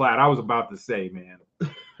 Oh, it is clad. I was about to say,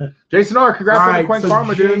 man. Jason R., congrats on the coin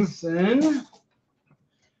karma, dude.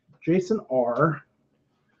 Jason R.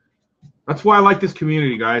 That's why I like this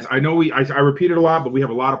community, guys. I know I repeat it a lot, but we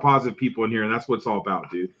have a lot of positive people in here, and that's what it's all about,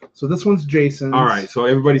 dude. So this one's Jason's. All right, so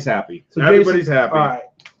everybody's happy. So everybody's happy. All right.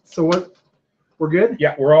 So what? We're good?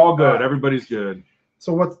 Yeah, we're all good. Everybody's good.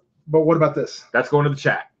 So what about this? That's going to the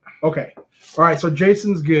chat. Okay. All right, so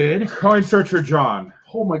Jason's good. Coin Searcher John.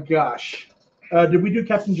 Oh my gosh. Did we do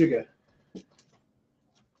Captain Jigga?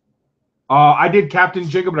 I did Captain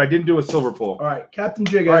Jigga, but I didn't do a silver pull. All right, Captain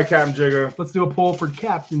Jigga. All right, Captain Jigga. Let's do a pull for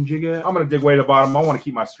Captain Jigga. I'm going to dig way to the bottom. I want to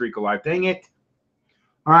keep my streak alive. Dang it.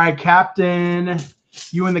 All right, Captain.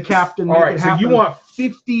 You and the Captain. All right, so you want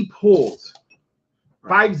 50 pulls.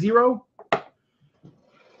 5-0?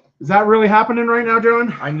 Is that really happening right now,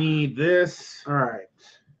 John? I need this. All right.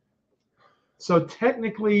 So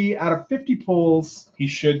technically, out of 50 pulls, he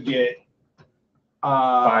should get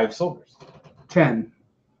 5 silvers. 10.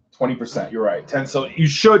 20%. You're right. 10 silver. You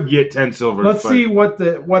should get 10 silver. Let's see what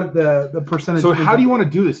the percentage. So is. how do you want to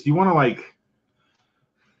do this? Do you want to like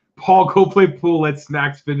Paul go play pool? Let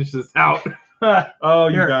Snacks finish this out. Oh,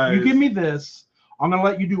 you Here, guys. you give me this. I'm gonna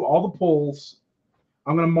let you do all the pulls.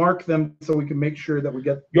 I'm gonna mark them so we can make sure that we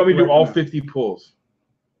get. You want me to do all amount. 50 pulls?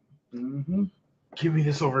 Mm-hmm. Give me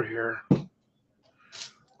this over here.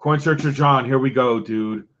 Coin Searcher John, here we go,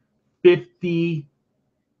 dude. 50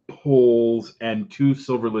 pulls and 2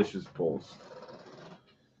 Silverlicious pulls.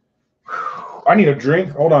 I need a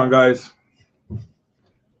drink. Hold on, guys.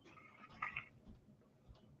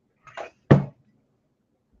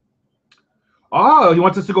 Oh, he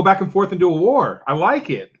wants us to go back and forth and do a war. I like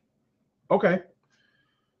it. Okay.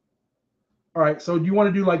 All right. So do you want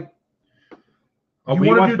to do like? Oh, we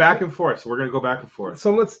want back and forth, so we're gonna go back and forth.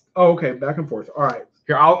 So let's. Oh, okay. Back and forth. All right.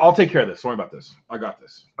 Here, I'll take care of this. Don't worry about this. I got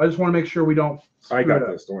this. I just want to make sure we don't. I got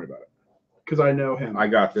this. Don't worry about it. Because I know him. I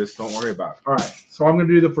got this. Don't worry about it. All right. So I'm gonna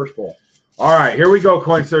do the first pull. All right, here we go,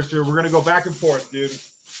 Coin Searcher. We're gonna go back and forth, dude.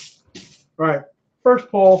 All right. First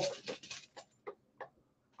pull.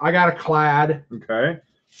 I got a clad. Okay.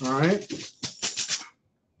 All right.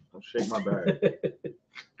 Don't shake my bag.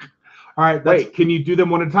 All right. Wait, can you do them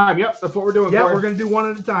one at a time? Yep, that's what we're doing. Yeah, we're gonna do one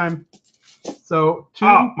at a time. So 2.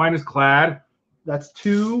 Oh, mine is clad. That's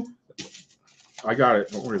 2. I got it.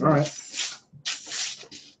 Don't worry about All right.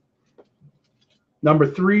 Number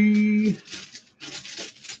 3.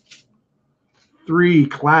 3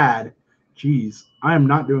 clad. Jeez, I am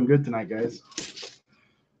not doing good tonight, guys.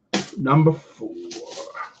 Number 4.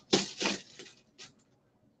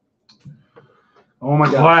 Oh my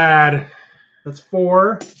god. Clad. That's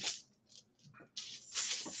 4.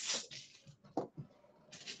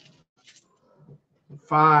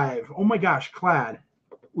 5. Oh my gosh, clad.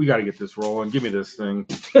 We got to get this rolling. Give me this thing.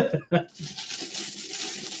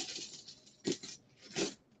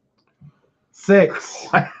 6.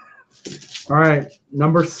 All right,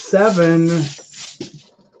 number 7.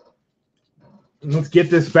 Let's get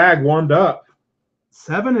this bag warmed up.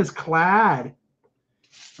 7 is clad.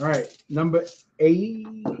 All right, number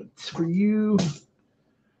 8 for you.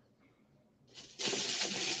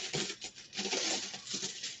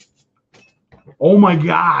 Oh my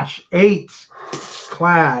gosh, 8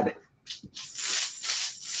 clad.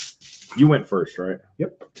 You went first, right?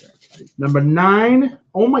 Yep. Number 9.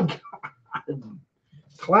 Oh my god.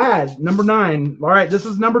 Clad, number 9. All right, this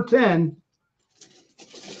is number 10.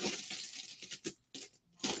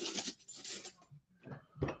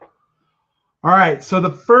 All right, so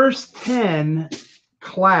the first 10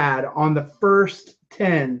 clad on the first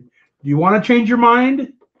 10. Do you want to change your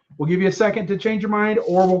mind? We'll give you a second to change your mind,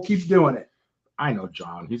 or we'll keep doing it. I know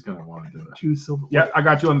John. He's going to want to do it. 2 silver. Yeah, I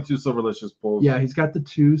got you on the 2 Silverlicious pulls. Yeah, he's got the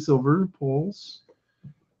 2 silver pulls.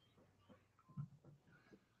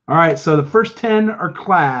 All right, so the first 10 are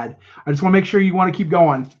clad. I just want to make sure you want to keep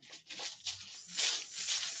going.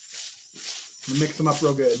 Mix them up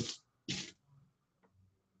real good.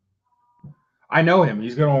 I know him.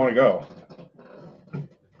 He's going to want to go.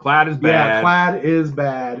 Clad is bad. Yeah, clad is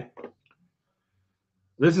bad.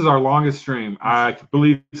 This is our longest stream. I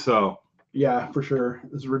believe so. Yeah, for sure.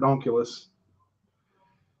 This is redonkulous.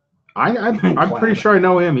 I'm pretty sure I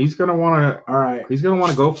know him. He's going to want to. All right. He's going to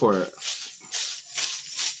want to go for it.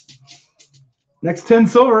 Next 10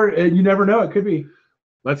 silver, and you never know. It could be.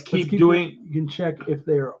 Let's keep doing. You can check if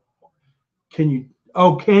they're. Can you?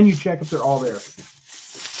 Oh, can you check if they're all there?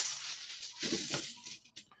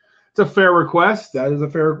 It's a fair request. That is a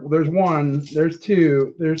fair. There's 1. There's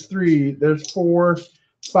 2. There's 3. There's 4,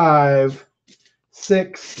 5,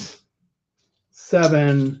 6,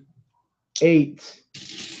 7, 8.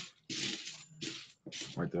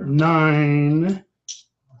 Right there. 9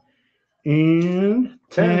 and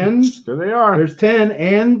 10. There they are. There's 10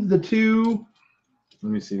 and the 2.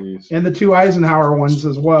 Let me see these. And the 2 Eisenhower ones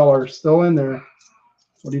as well are still in there.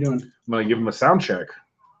 What are you doing? I'm going to give them a sound check.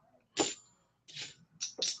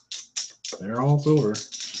 They're all silver.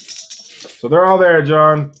 So they're all there,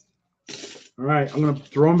 John. All right, I'm going to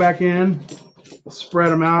throw them back in. We'll spread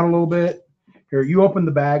them out a little bit. Here, you open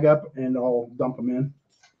the bag up and I'll dump them in.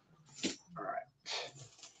 All right.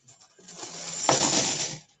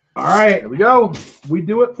 All right. Here we go. We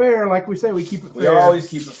do it fair. Like we say, we keep it fair. We always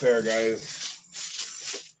keep it fair, guys.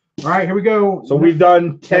 All right, here we go. So we've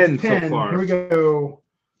done 10 That's 10 so far. Here we go.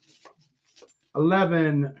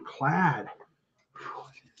 11, clad.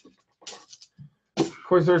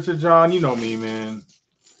 Coin Searcher John, you know me, man.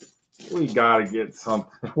 We got to get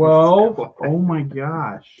something. 12. Oh my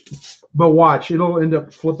gosh. But watch, it'll end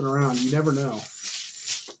up flipping around. You never know.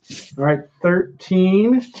 All right,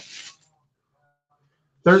 13.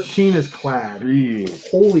 13 is clad. Jeez.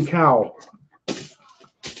 Holy cow.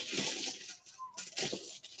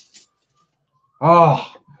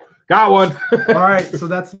 Oh, got one. All right, so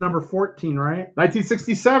that's number 14, right?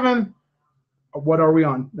 1967. What are we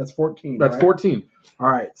on? That's 14. That's right? 14. All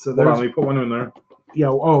right, so Hold on, there's. let me put one in there. Yeah.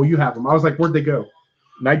 Oh, you have them. I was like, where'd they go?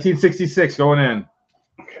 1966 going in.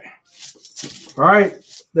 Okay. All right,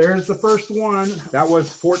 there's the first one. That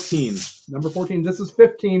was 14. Number 14. This is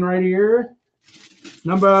 15 right here.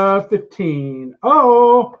 Number 15.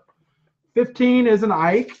 Oh, 15 is an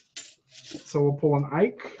Ike. So we'll pull an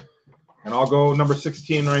Ike. And I'll go number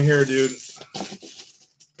 16 right here, dude.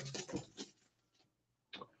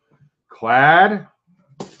 Clad.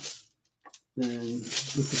 And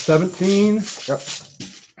this is 17. Yep.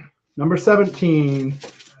 Number 17.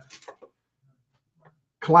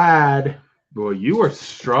 Clad. Boy, you are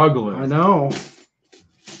struggling. I know.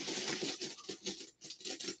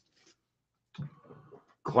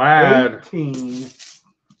 Clad. 18.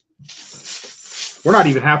 We're not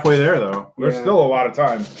even halfway there, though. There's Yeah. still a lot of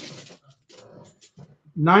time.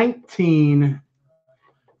 19.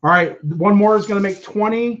 All right, one more is going to make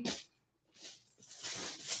 20.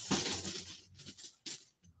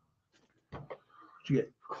 What'd you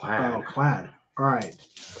get? Clad. Oh, clad. All right.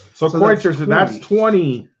 So that's Coinster, that's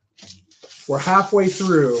 20. We're halfway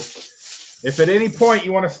through. If at any point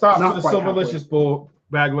you want to stop Not for the quite Silverlicious Bowl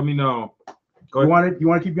bag, let me know. Go You ahead. want it? You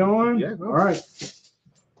want to keep going? Yeah, go. All right.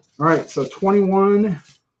 All right. So 21. Oh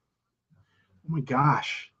my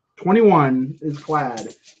gosh. 21 is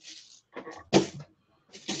clad.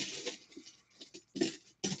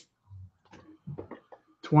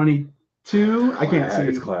 $22. I can't see.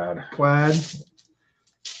 It's Clad. Clad.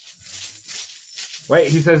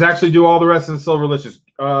 Wait, he says actually do all the rest of the Silverlicious.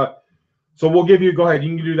 So we'll give you, go ahead.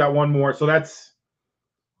 You can do that one more. So that's,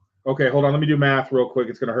 okay, hold on. Let me do math real quick.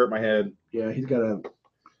 It's going to hurt my head. Yeah, he's got a.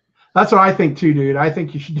 That's what I think too, dude. I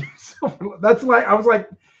think you should do silver. That's like, I was like,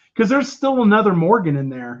 because there's still another Morgan in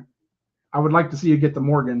there. I would like to see you get the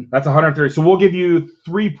Morgan. That's 130. So we'll give you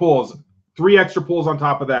 3 pulls, 3 extra pulls on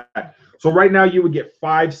top of that. So right now you would get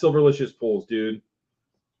 5 Silverlicious pulls, dude.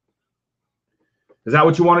 Is that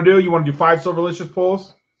what you want to do? You want to do 5 Silverlicious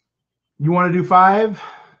pulls? You want to do 5?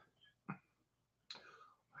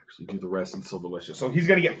 Actually, do the rest in Silverlicious. So he's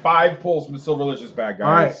going to get 5 pulls from the Silverlicious bag, guys.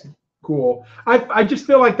 All right, cool. I just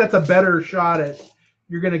feel like that's a better shot at.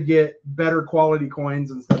 You're gonna get better quality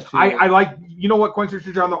coins and stuff too. I like, you know what, Coinster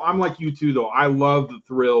John, though? I'm like you too, though. I love the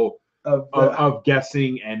thrill of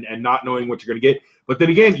guessing and not knowing what you're going to get. But then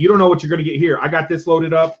again, you don't know what you're going to get here. I got this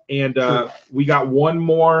loaded up, and we got one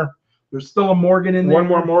more. There's still a Morgan in there. One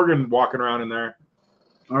more Morgan walking around in there.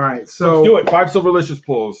 All right, so let's do it. 5 Silverlicious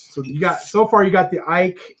pulls. So you got, so far you got the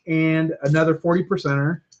Ike and another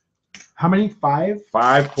 40%er. How many? 5?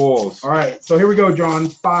 5 pulls. All right, so here we go, John.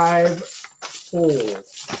 5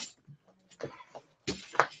 pulls.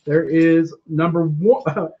 There is number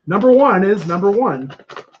 1. Number 1 is number 1.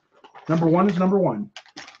 Number 1 is number 1.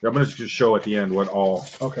 I'm going to just show at the end what all.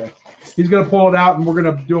 Okay. He's going to pull it out, and we're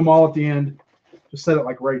going to do them all at the end. Just set it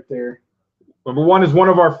like right there. Number 1 is one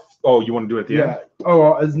of our. Oh, you want to do it at the end?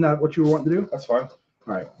 Oh, isn't that what you were wanting to do? That's fine. All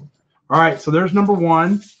right. All right. So there's number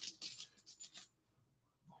 1.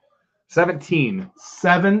 17.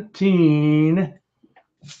 17.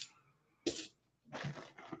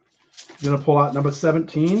 Gonna pull out number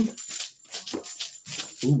 17.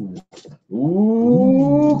 Ooh.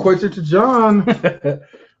 Ooh, Coinster to John.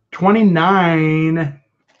 29.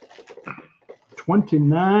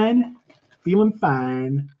 29. Feeling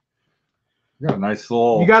fine. You got a nice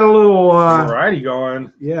little. You got a little variety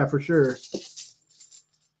going. Yeah, for sure.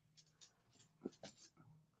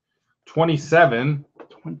 27.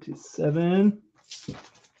 27.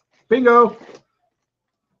 Bingo.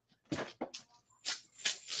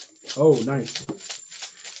 Oh, nice.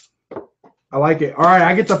 I like it. All right,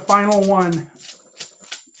 I get the final one.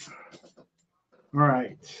 All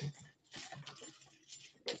right.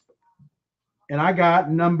 And I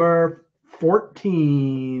got number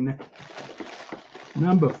 14.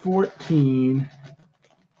 Number 14.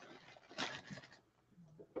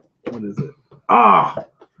 What is it? Ah! All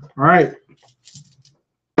right.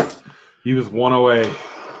 He was 1 away.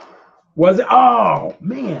 Was it? Oh,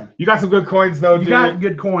 man. You got some good coins, though, You dude. got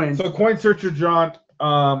good coins. So, Coin Searcher John,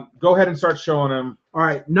 go ahead and start showing him. All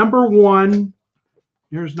right, number 1.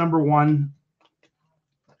 Here's number 1.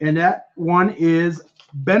 And that one is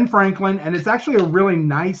Ben Franklin, and it's actually a really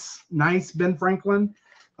nice Ben Franklin.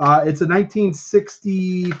 It's a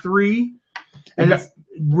 1963, and it's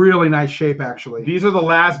really nice shape, actually. These are the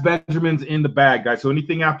last Benjamins in the bag, guys. So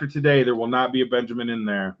anything after today, there will not be a Benjamin in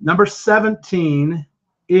there. Number 17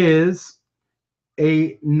 is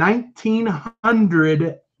a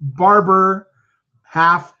 1900 Barber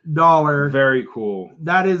 $half. Very cool.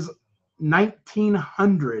 That is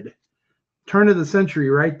 1900. Turn of the century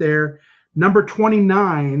right there. Number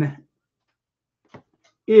 29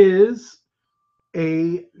 is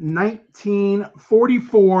a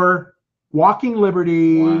 1944 Walking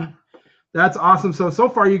Liberty. Wow. That's awesome. So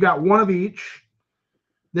far you got one of each.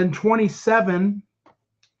 Then 27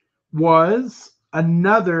 was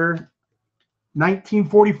another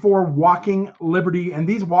 1944 Walking Liberty. And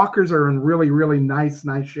these walkers are in really, really nice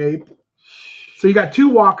shape. So you got two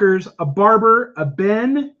walkers, a Barber, a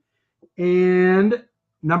Ben, and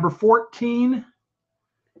number 14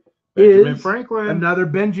 Benjamin is Franklin. another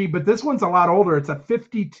Benji, but this one's a lot older. It's a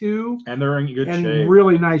 52. And they're in good and shape.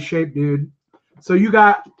 really nice shape, dude. So you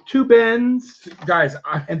got two Bens, guys,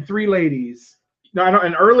 and three ladies. No, I know.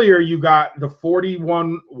 And earlier you got the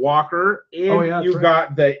 41 Walker, and you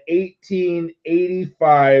got the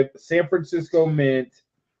 1885 San Francisco Mint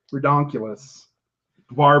Redonkulous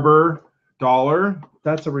Barber dollar.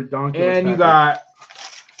 That's a redonkulous. And you got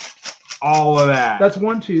all of that. That's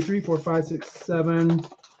 1, 2, 3, 4, 5, 6, 7.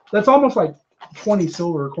 That's almost like 20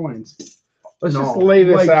 silver coins. Let's just lay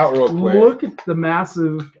this out real quick. Look at the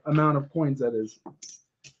massive amount of coins that is.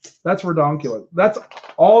 That's redonkulous. That's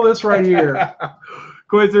all this right here.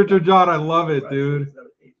 Coin Searcher John, I love it, dude. 7,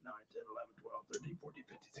 8, 9, 10, 11, 12, 13, 14,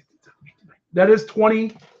 15, 16, 17, 18, 19. That is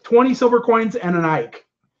 20 silver coins and an Ike.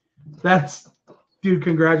 That's, dude,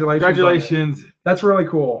 congratulations. Congratulations. That's really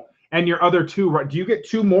cool. And your other two, right? Do you get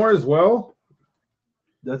two more as well?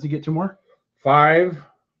 Does he get two more? 5.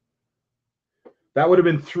 That would have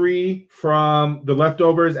been 3 from the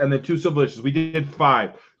leftovers and then 2 Silverlicious. We did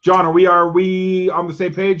 5. John, are we on the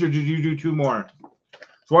same page, or did you do 2 more?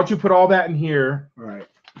 So why don't you put all that in here? All right.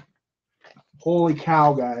 Holy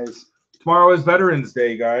cow, guys. Tomorrow is Veterans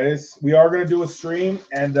Day, guys. We are going to do a stream,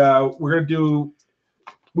 and we're going to do...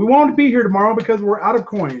 We won't be here tomorrow because we're out of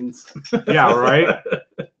coins. Yeah, right?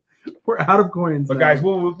 We're out of coins. But guys,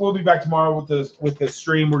 we'll be back tomorrow with this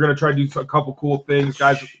stream. We're going to try to do a couple cool things,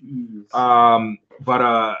 guys. I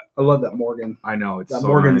love that Morgan. I know. It's that so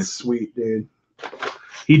Morgan's nice. Sweet, dude.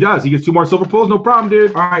 He does. He gets 2 more silver pulls. No problem,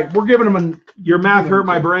 dude. All right, we're giving him Your math hurt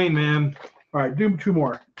my brain, man. All right, do 2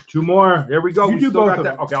 more. 2 more. There we go. You we do still both got of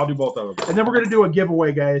that. them. Okay, I'll do both of them. And then we're going to do a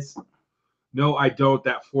giveaway, guys. No, I don't.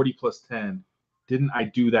 That 40 plus 10. Didn't I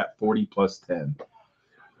do that 40 plus 10?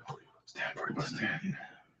 40 plus 10.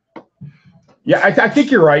 Yeah, I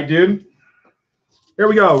think you're right, dude. Here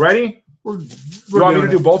we go. Ready? You want me to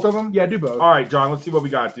do both of them? Yeah, do both. All right, John. Let's see what we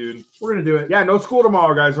got, dude. We're going to do it. Yeah, no school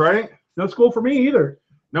tomorrow, guys, right? No school for me either.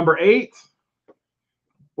 Number 8.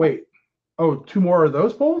 Wait. Oh, 2 more of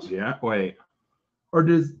those polls? Yeah, wait. Or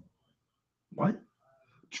does... What?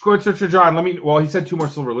 Coin Searcher John, well, he said 2 more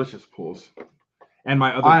Silverlicious pulls. And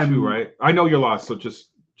my other 2, right? I know you're lost, so just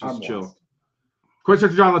chill. Coin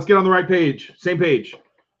Searcher John, let's get on the right page. Same page.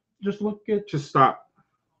 Just look at... Just stop.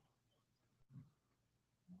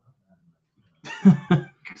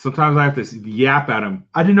 Sometimes I have to yap at him.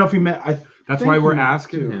 I didn't know if he meant... That's why we're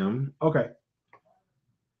asking him. Okay.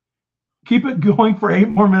 Keep it going for 8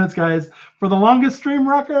 more minutes, guys. For the longest stream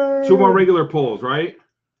record. 2 more regular pulls, right?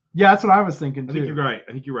 Yeah, that's what I was thinking, too. I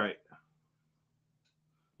think you're right.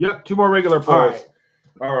 Yep, 2 more regular pulls.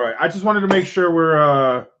 All right. I just wanted to make sure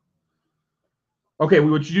we're... Okay,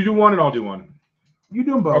 would you do 1 and I'll do 1? You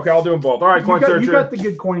do them both. Okay, I'll do them both. All right, Coin Searcher. You got the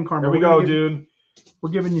good coin karma. There we go, dude. We're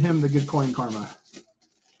giving him the good coin karma.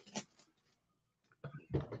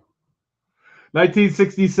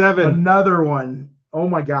 1967. Another one. Oh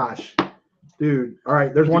my gosh. Dude. All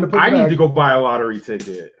right, there's one to put I need to go buy a lottery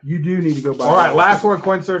ticket. You do need to go buy All right, last one,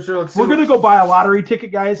 Coin Searcher. Let's see. We're going to go buy a lottery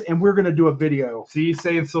ticket, guys, and we're going to do a video. See, he's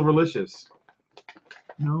saying Silverlicious.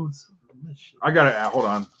 No, it's Silverlicious. I got it. Hold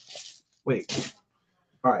on. Wait.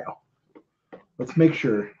 All right. Let's make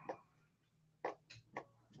sure.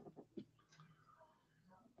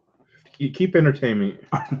 You keep entertaining me.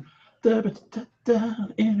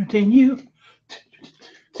 Entertain you.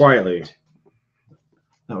 Quietly.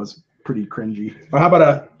 That was pretty cringy. Well, how about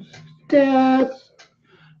a dab?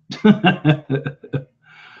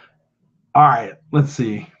 All right, let's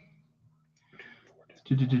see.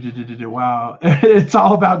 Wow, it's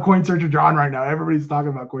all about Coin Searcher John right now. Everybody's talking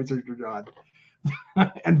about Coin Searcher John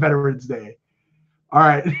and Veterans Day. All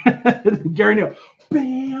right, Gary Neal.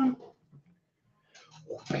 Bam.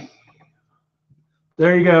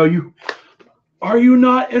 There you go. Are you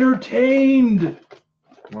not entertained?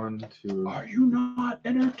 1, 2. Are you not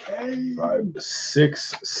entertained? 5,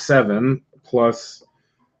 6, 7 plus.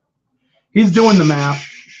 He's doing the math.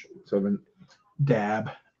 7.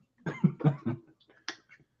 Dab.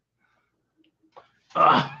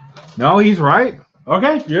 No, he's right.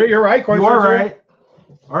 Okay. You're right. You are right.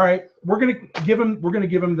 All right. We're gonna give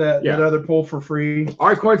him that other pull for free. All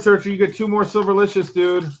right, Coin Searcher, you get 2 more Silverlicious,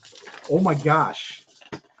 dude. Oh my gosh.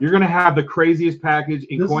 You're gonna have the craziest package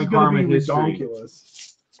in Coin Karma history.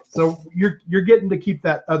 Ridiculous. So you're getting to keep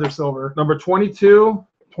that other silver. Number 22.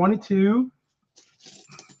 22.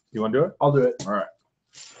 You want to do it? I'll do it. All right.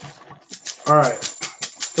 All right.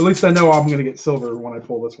 At least I know I'm gonna get silver when I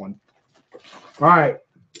pull this one. All right.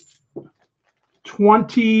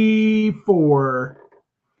 24.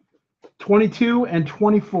 22 and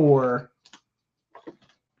 24.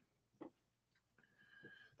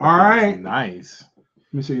 All right. Nice.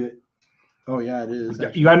 Let me see it. Oh, yeah, it is.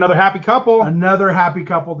 You got another happy couple. Another happy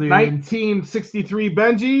couple, dude. 1963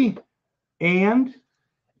 Benji. And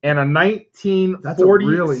a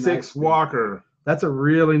 1946 nice Walker. That's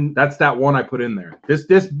that one I put in there. This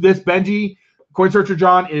Benji Coin Searcher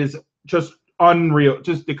John is just unreal.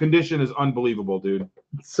 Just the condition is unbelievable, dude.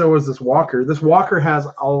 So is this Walker. This Walker has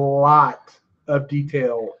a lot of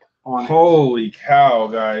detail on it. Holy cow,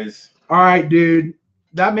 guys. All right, dude.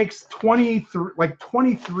 That makes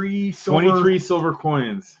 23 silver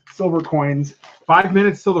coins. Silver coins. 5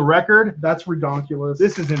 minutes till the record. That's ridiculous.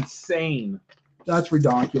 This is insane. That's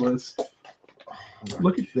ridiculous.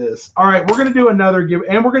 Look at this. All right, we're going to do another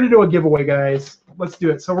and we're going to do a giveaway, guys. Let's do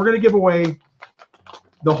it. So we're going to give away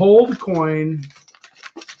the hold coin,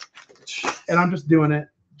 and I'm just doing it.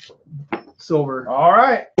 Silver. All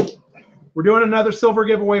right. We're doing another silver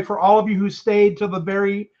giveaway for all of you who stayed till the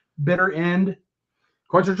very bitter end.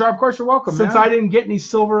 Coin Searcher, of course, you're welcome. Since I didn't get any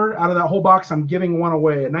silver out of that whole box, I'm giving one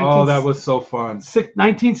away. Oh, that was so fun.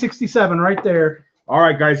 1967, right there. All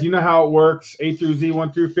right, guys, you know how it works. A through Z,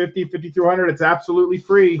 1 through 50, 50 through 100. It's absolutely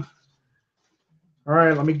free. All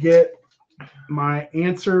right, let me get my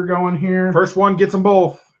answer going here. First one gets them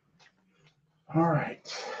both. All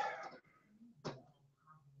right.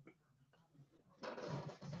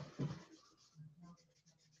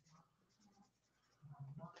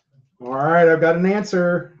 All right, I've got an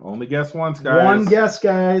answer. Only guess once, guys. One guess,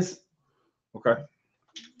 guys. Okay.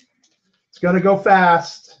 It's going to go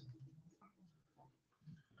fast.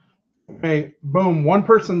 Okay, boom. One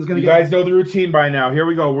person's going to get... You guys know the routine by now. Here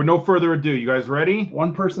we go. We're no further ado. You guys ready?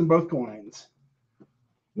 One person, both coins.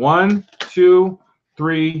 1, 2,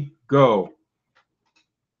 3, go.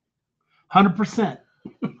 100%.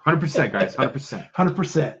 100%, guys. 100%.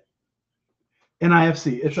 100%.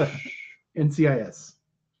 NIFC. It's a NCIS.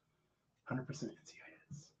 100% NCIS.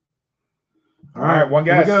 All right, one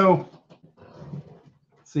guess. Here we go.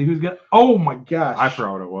 See who's got. Oh my gosh! I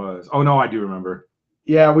forgot what it was. Oh no, I do remember.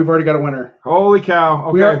 Yeah, we've already got a winner. Holy cow!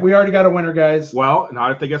 Okay. We already got a winner, guys. Well,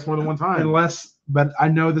 not if they guess more than one time. But I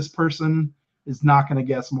know this person is not going to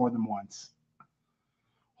guess more than once.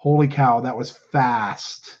 Holy cow! That was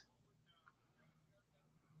fast.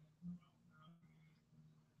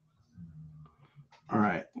 All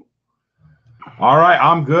right. All right,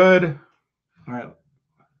 I'm good. All right.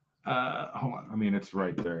 Hold on. I mean, it's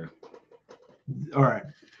right there. All right.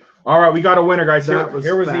 All right, we got a winner, guys. Here was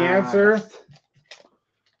fast. The answer.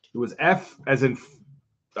 It was F as in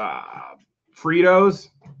Fritos.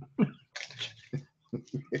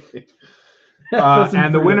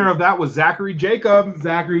 And the winner of that was Zachary Jacobs.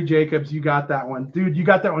 Zachary Jacobs, you got that one. Dude, you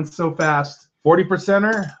got that one so fast.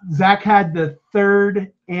 40%er. Zach had the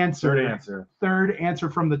third answer. Third answer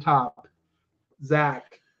from the top. Zach.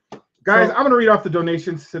 Guys, I'm going to read off the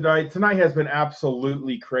donations tonight. Tonight has been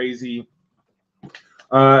absolutely crazy.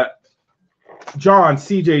 John,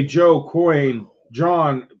 CJ, Joe, Coin,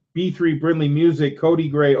 John, B3, Brindley, Music, Cody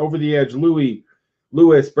Gray, Over the Edge, Louis,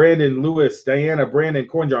 Lewis, Brandon, Lewis, Diana, Brandon,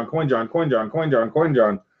 Coin John,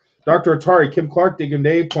 Dr. Atari, Kim Clark, Diggin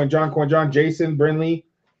Dave, Coin John, Jason, Brindley,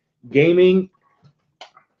 Gaming.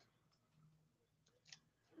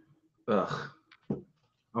 Ugh.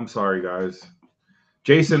 I'm sorry, guys.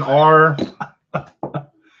 Jason R.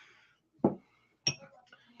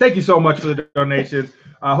 Thank you so much for the donations.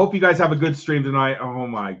 I hope you guys have a good stream tonight. Oh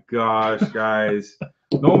my gosh, guys.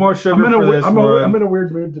 No more sugar for this one. I'm in a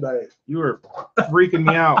weird mood tonight. You were freaking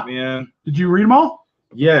me out, man. Did you read them all?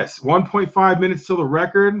 Yes. 1.5 minutes till the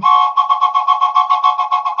record. And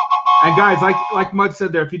guys, like Mud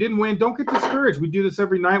said there, if you didn't win, don't get discouraged. We do this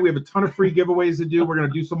every night. We have a ton of free giveaways to do. We're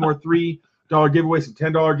going to do some more $3 giveaways, some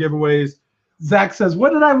 $10 giveaways. Zach says,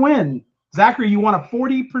 what did I win? Zachary, you won a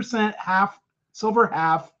 40% silver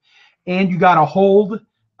half, and you got a hold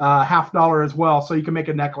 $50 as well, so you can make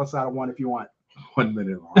a necklace out of one if you want. 1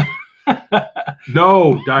 minute long.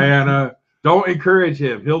 No, Diana, don't encourage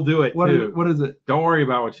him. He'll do it too. What is it? Don't worry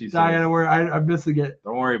about what she says. Diana, I'm missing it.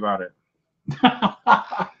 Don't worry about it.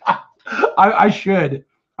 I should.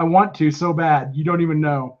 I want to so bad. You don't even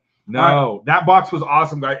know. No, that box was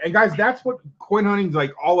awesome, guys. And guys, that's what coin hunting's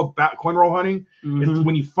like all about. Coin roll hunting is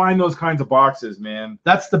when you find those kinds of boxes, man.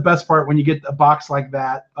 That's the best part when you get a box like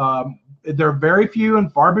that. They're very few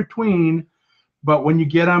and far between, but when you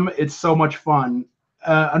get them, it's so much fun.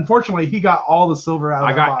 Unfortunately, he got all the silver out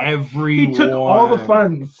of the box. I got every He took all the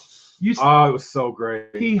fun. Oh, it was so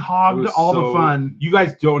great. He hogged all the fun. You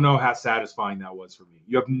guys don't know how satisfying that was for me.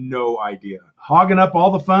 You have no idea. Hogging up all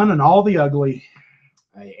the fun and all the ugly.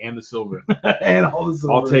 And the silver. And all the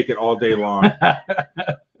silver. I'll take it all day long.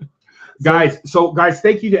 Guys,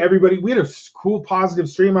 thank you to everybody. We had a cool, positive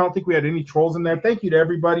stream. I don't think we had any trolls in there. Thank you to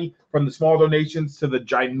everybody from the small donations to the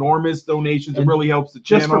ginormous donations. It really helps the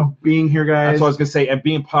channel. Just for being here, guys. That's what I was going to say. And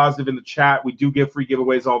being positive in the chat. We do give free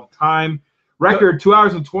giveaways all the time. Record 2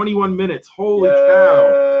 hours and 21 minutes. Holy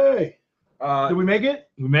cow. Did we make it?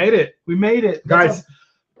 We made it. We made it. Guys.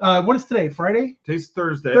 What is today? Friday? Today's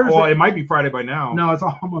Thursday. Well, it might be Friday by now. No, it's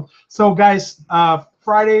almost. So, guys,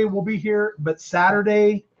 Friday we'll be here, but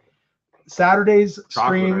Saturday's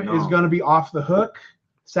stream is going to be off the hook.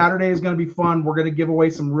 Saturday is going to be fun. We're going to give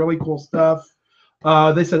away some really cool stuff.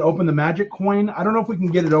 They said open the magic coin. I don't know if we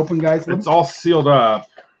can get it open, guys. It's all sealed up.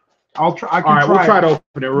 I'll try. All right, we'll try to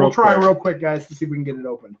open it real quick. We'll try real quick, guys, to see if we can get it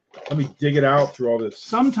open. Let me dig it out through all this.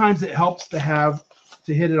 Sometimes it helps to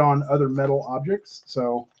hit it on other metal objects.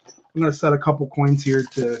 So I'm going to set a couple coins here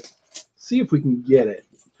to see if we can get it.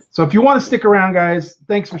 So if you want to stick around, guys,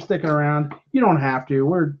 thanks for sticking around. You don't have to.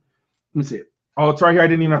 Let me see it. Oh, it's right here. I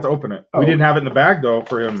didn't even have to open it. Oh. We didn't have it in the bag, though,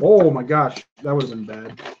 for him. Oh, my gosh. That would have been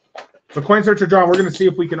bad. So, Coin Searcher John, we're going to see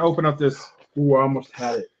if we can open up this. Ooh, I almost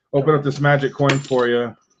had it. Open up this magic coin for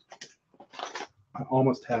you. I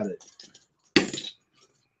almost had it.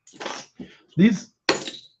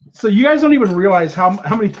 So you guys don't even realize how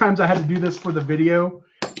many times I had to do this for the video.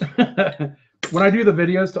 When I do the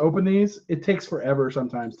videos to open these, it takes forever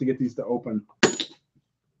sometimes to get these to open.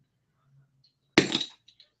 I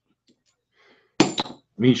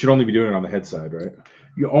mean, you should only be doing it on the head side, right?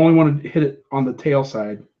 You only want to hit it on the tail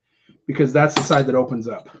side because that's the side that opens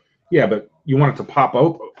up. Yeah, but you want it to pop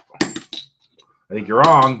open. I think you're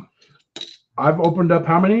wrong. I've opened up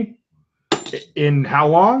how many? In how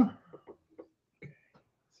long?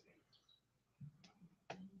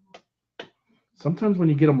 Sometimes when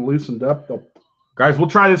you get them loosened up, they'll... Guys, we'll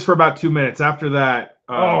try this for about 2 minutes. After that...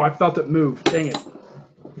 oh, I felt it move. Dang it.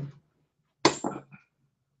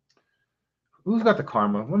 Who's got the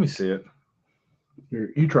karma? Let me see it.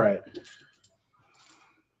 Here, you try it.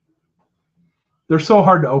 They're so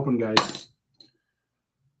hard to open, guys.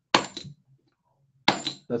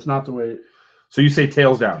 That's not the way... So you say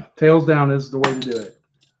tails down. Tails down is the way to do it.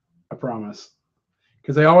 I promise.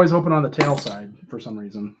 Because they always open on the tail side for some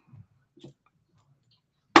reason.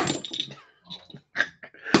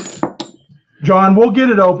 John, we'll get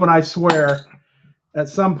it open, I swear. At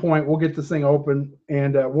some point, we'll get this thing open,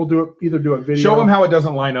 and we'll either do a video. Show them how it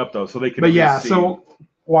doesn't line up, though, so they can. But yeah, see. So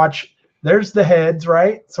watch. There's the heads,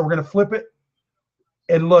 right? So we're gonna flip it,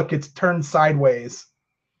 and look, it's turned sideways,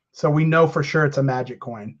 so we know for sure it's a magic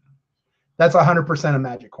coin. That's 100% a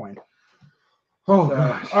magic coin. Oh,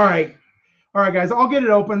 gosh. All right, guys. I'll get it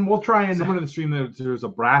open. We'll try and. Someone in the stream, there's a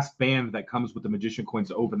brass band that comes with the magician coins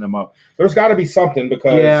to open them up. There's got to be something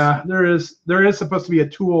because. Yeah, there is. There is supposed to be a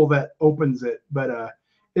tool that opens it, but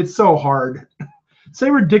it's so hard. Say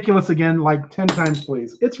ridiculous again, like 10 times,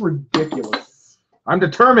 please. It's ridiculous. I'm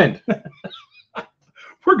determined.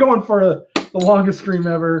 We're going for the longest stream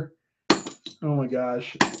ever. Oh my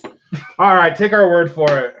gosh. All right, take our word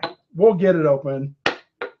for it. We'll get it open.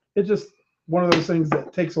 It's just one of those things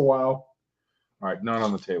that takes a while. All right, not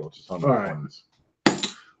on the table, just on the ones.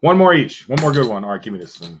 One more each. One more good one. All right, give me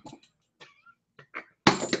this thing.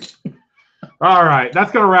 All right,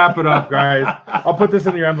 that's going to wrap it up, guys. I'll put this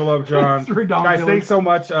in your envelope, John. Guys, thanks so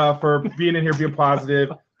much for being in here, being positive.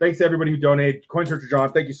 Thanks to everybody who donated. Coin Searcher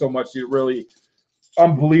John, thank you so much. You really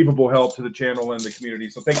unbelievable help to the channel and the community.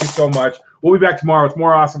 So thank you so much. We'll be back tomorrow with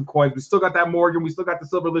more awesome coins. We still got that Morgan. We still got the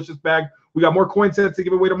Silverlicious bag. We got more coin sets to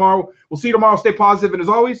give away tomorrow. We'll see you tomorrow. Stay positive. And as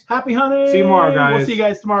always, happy hunting. See you tomorrow, guys. We'll see you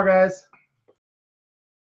guys tomorrow, guys.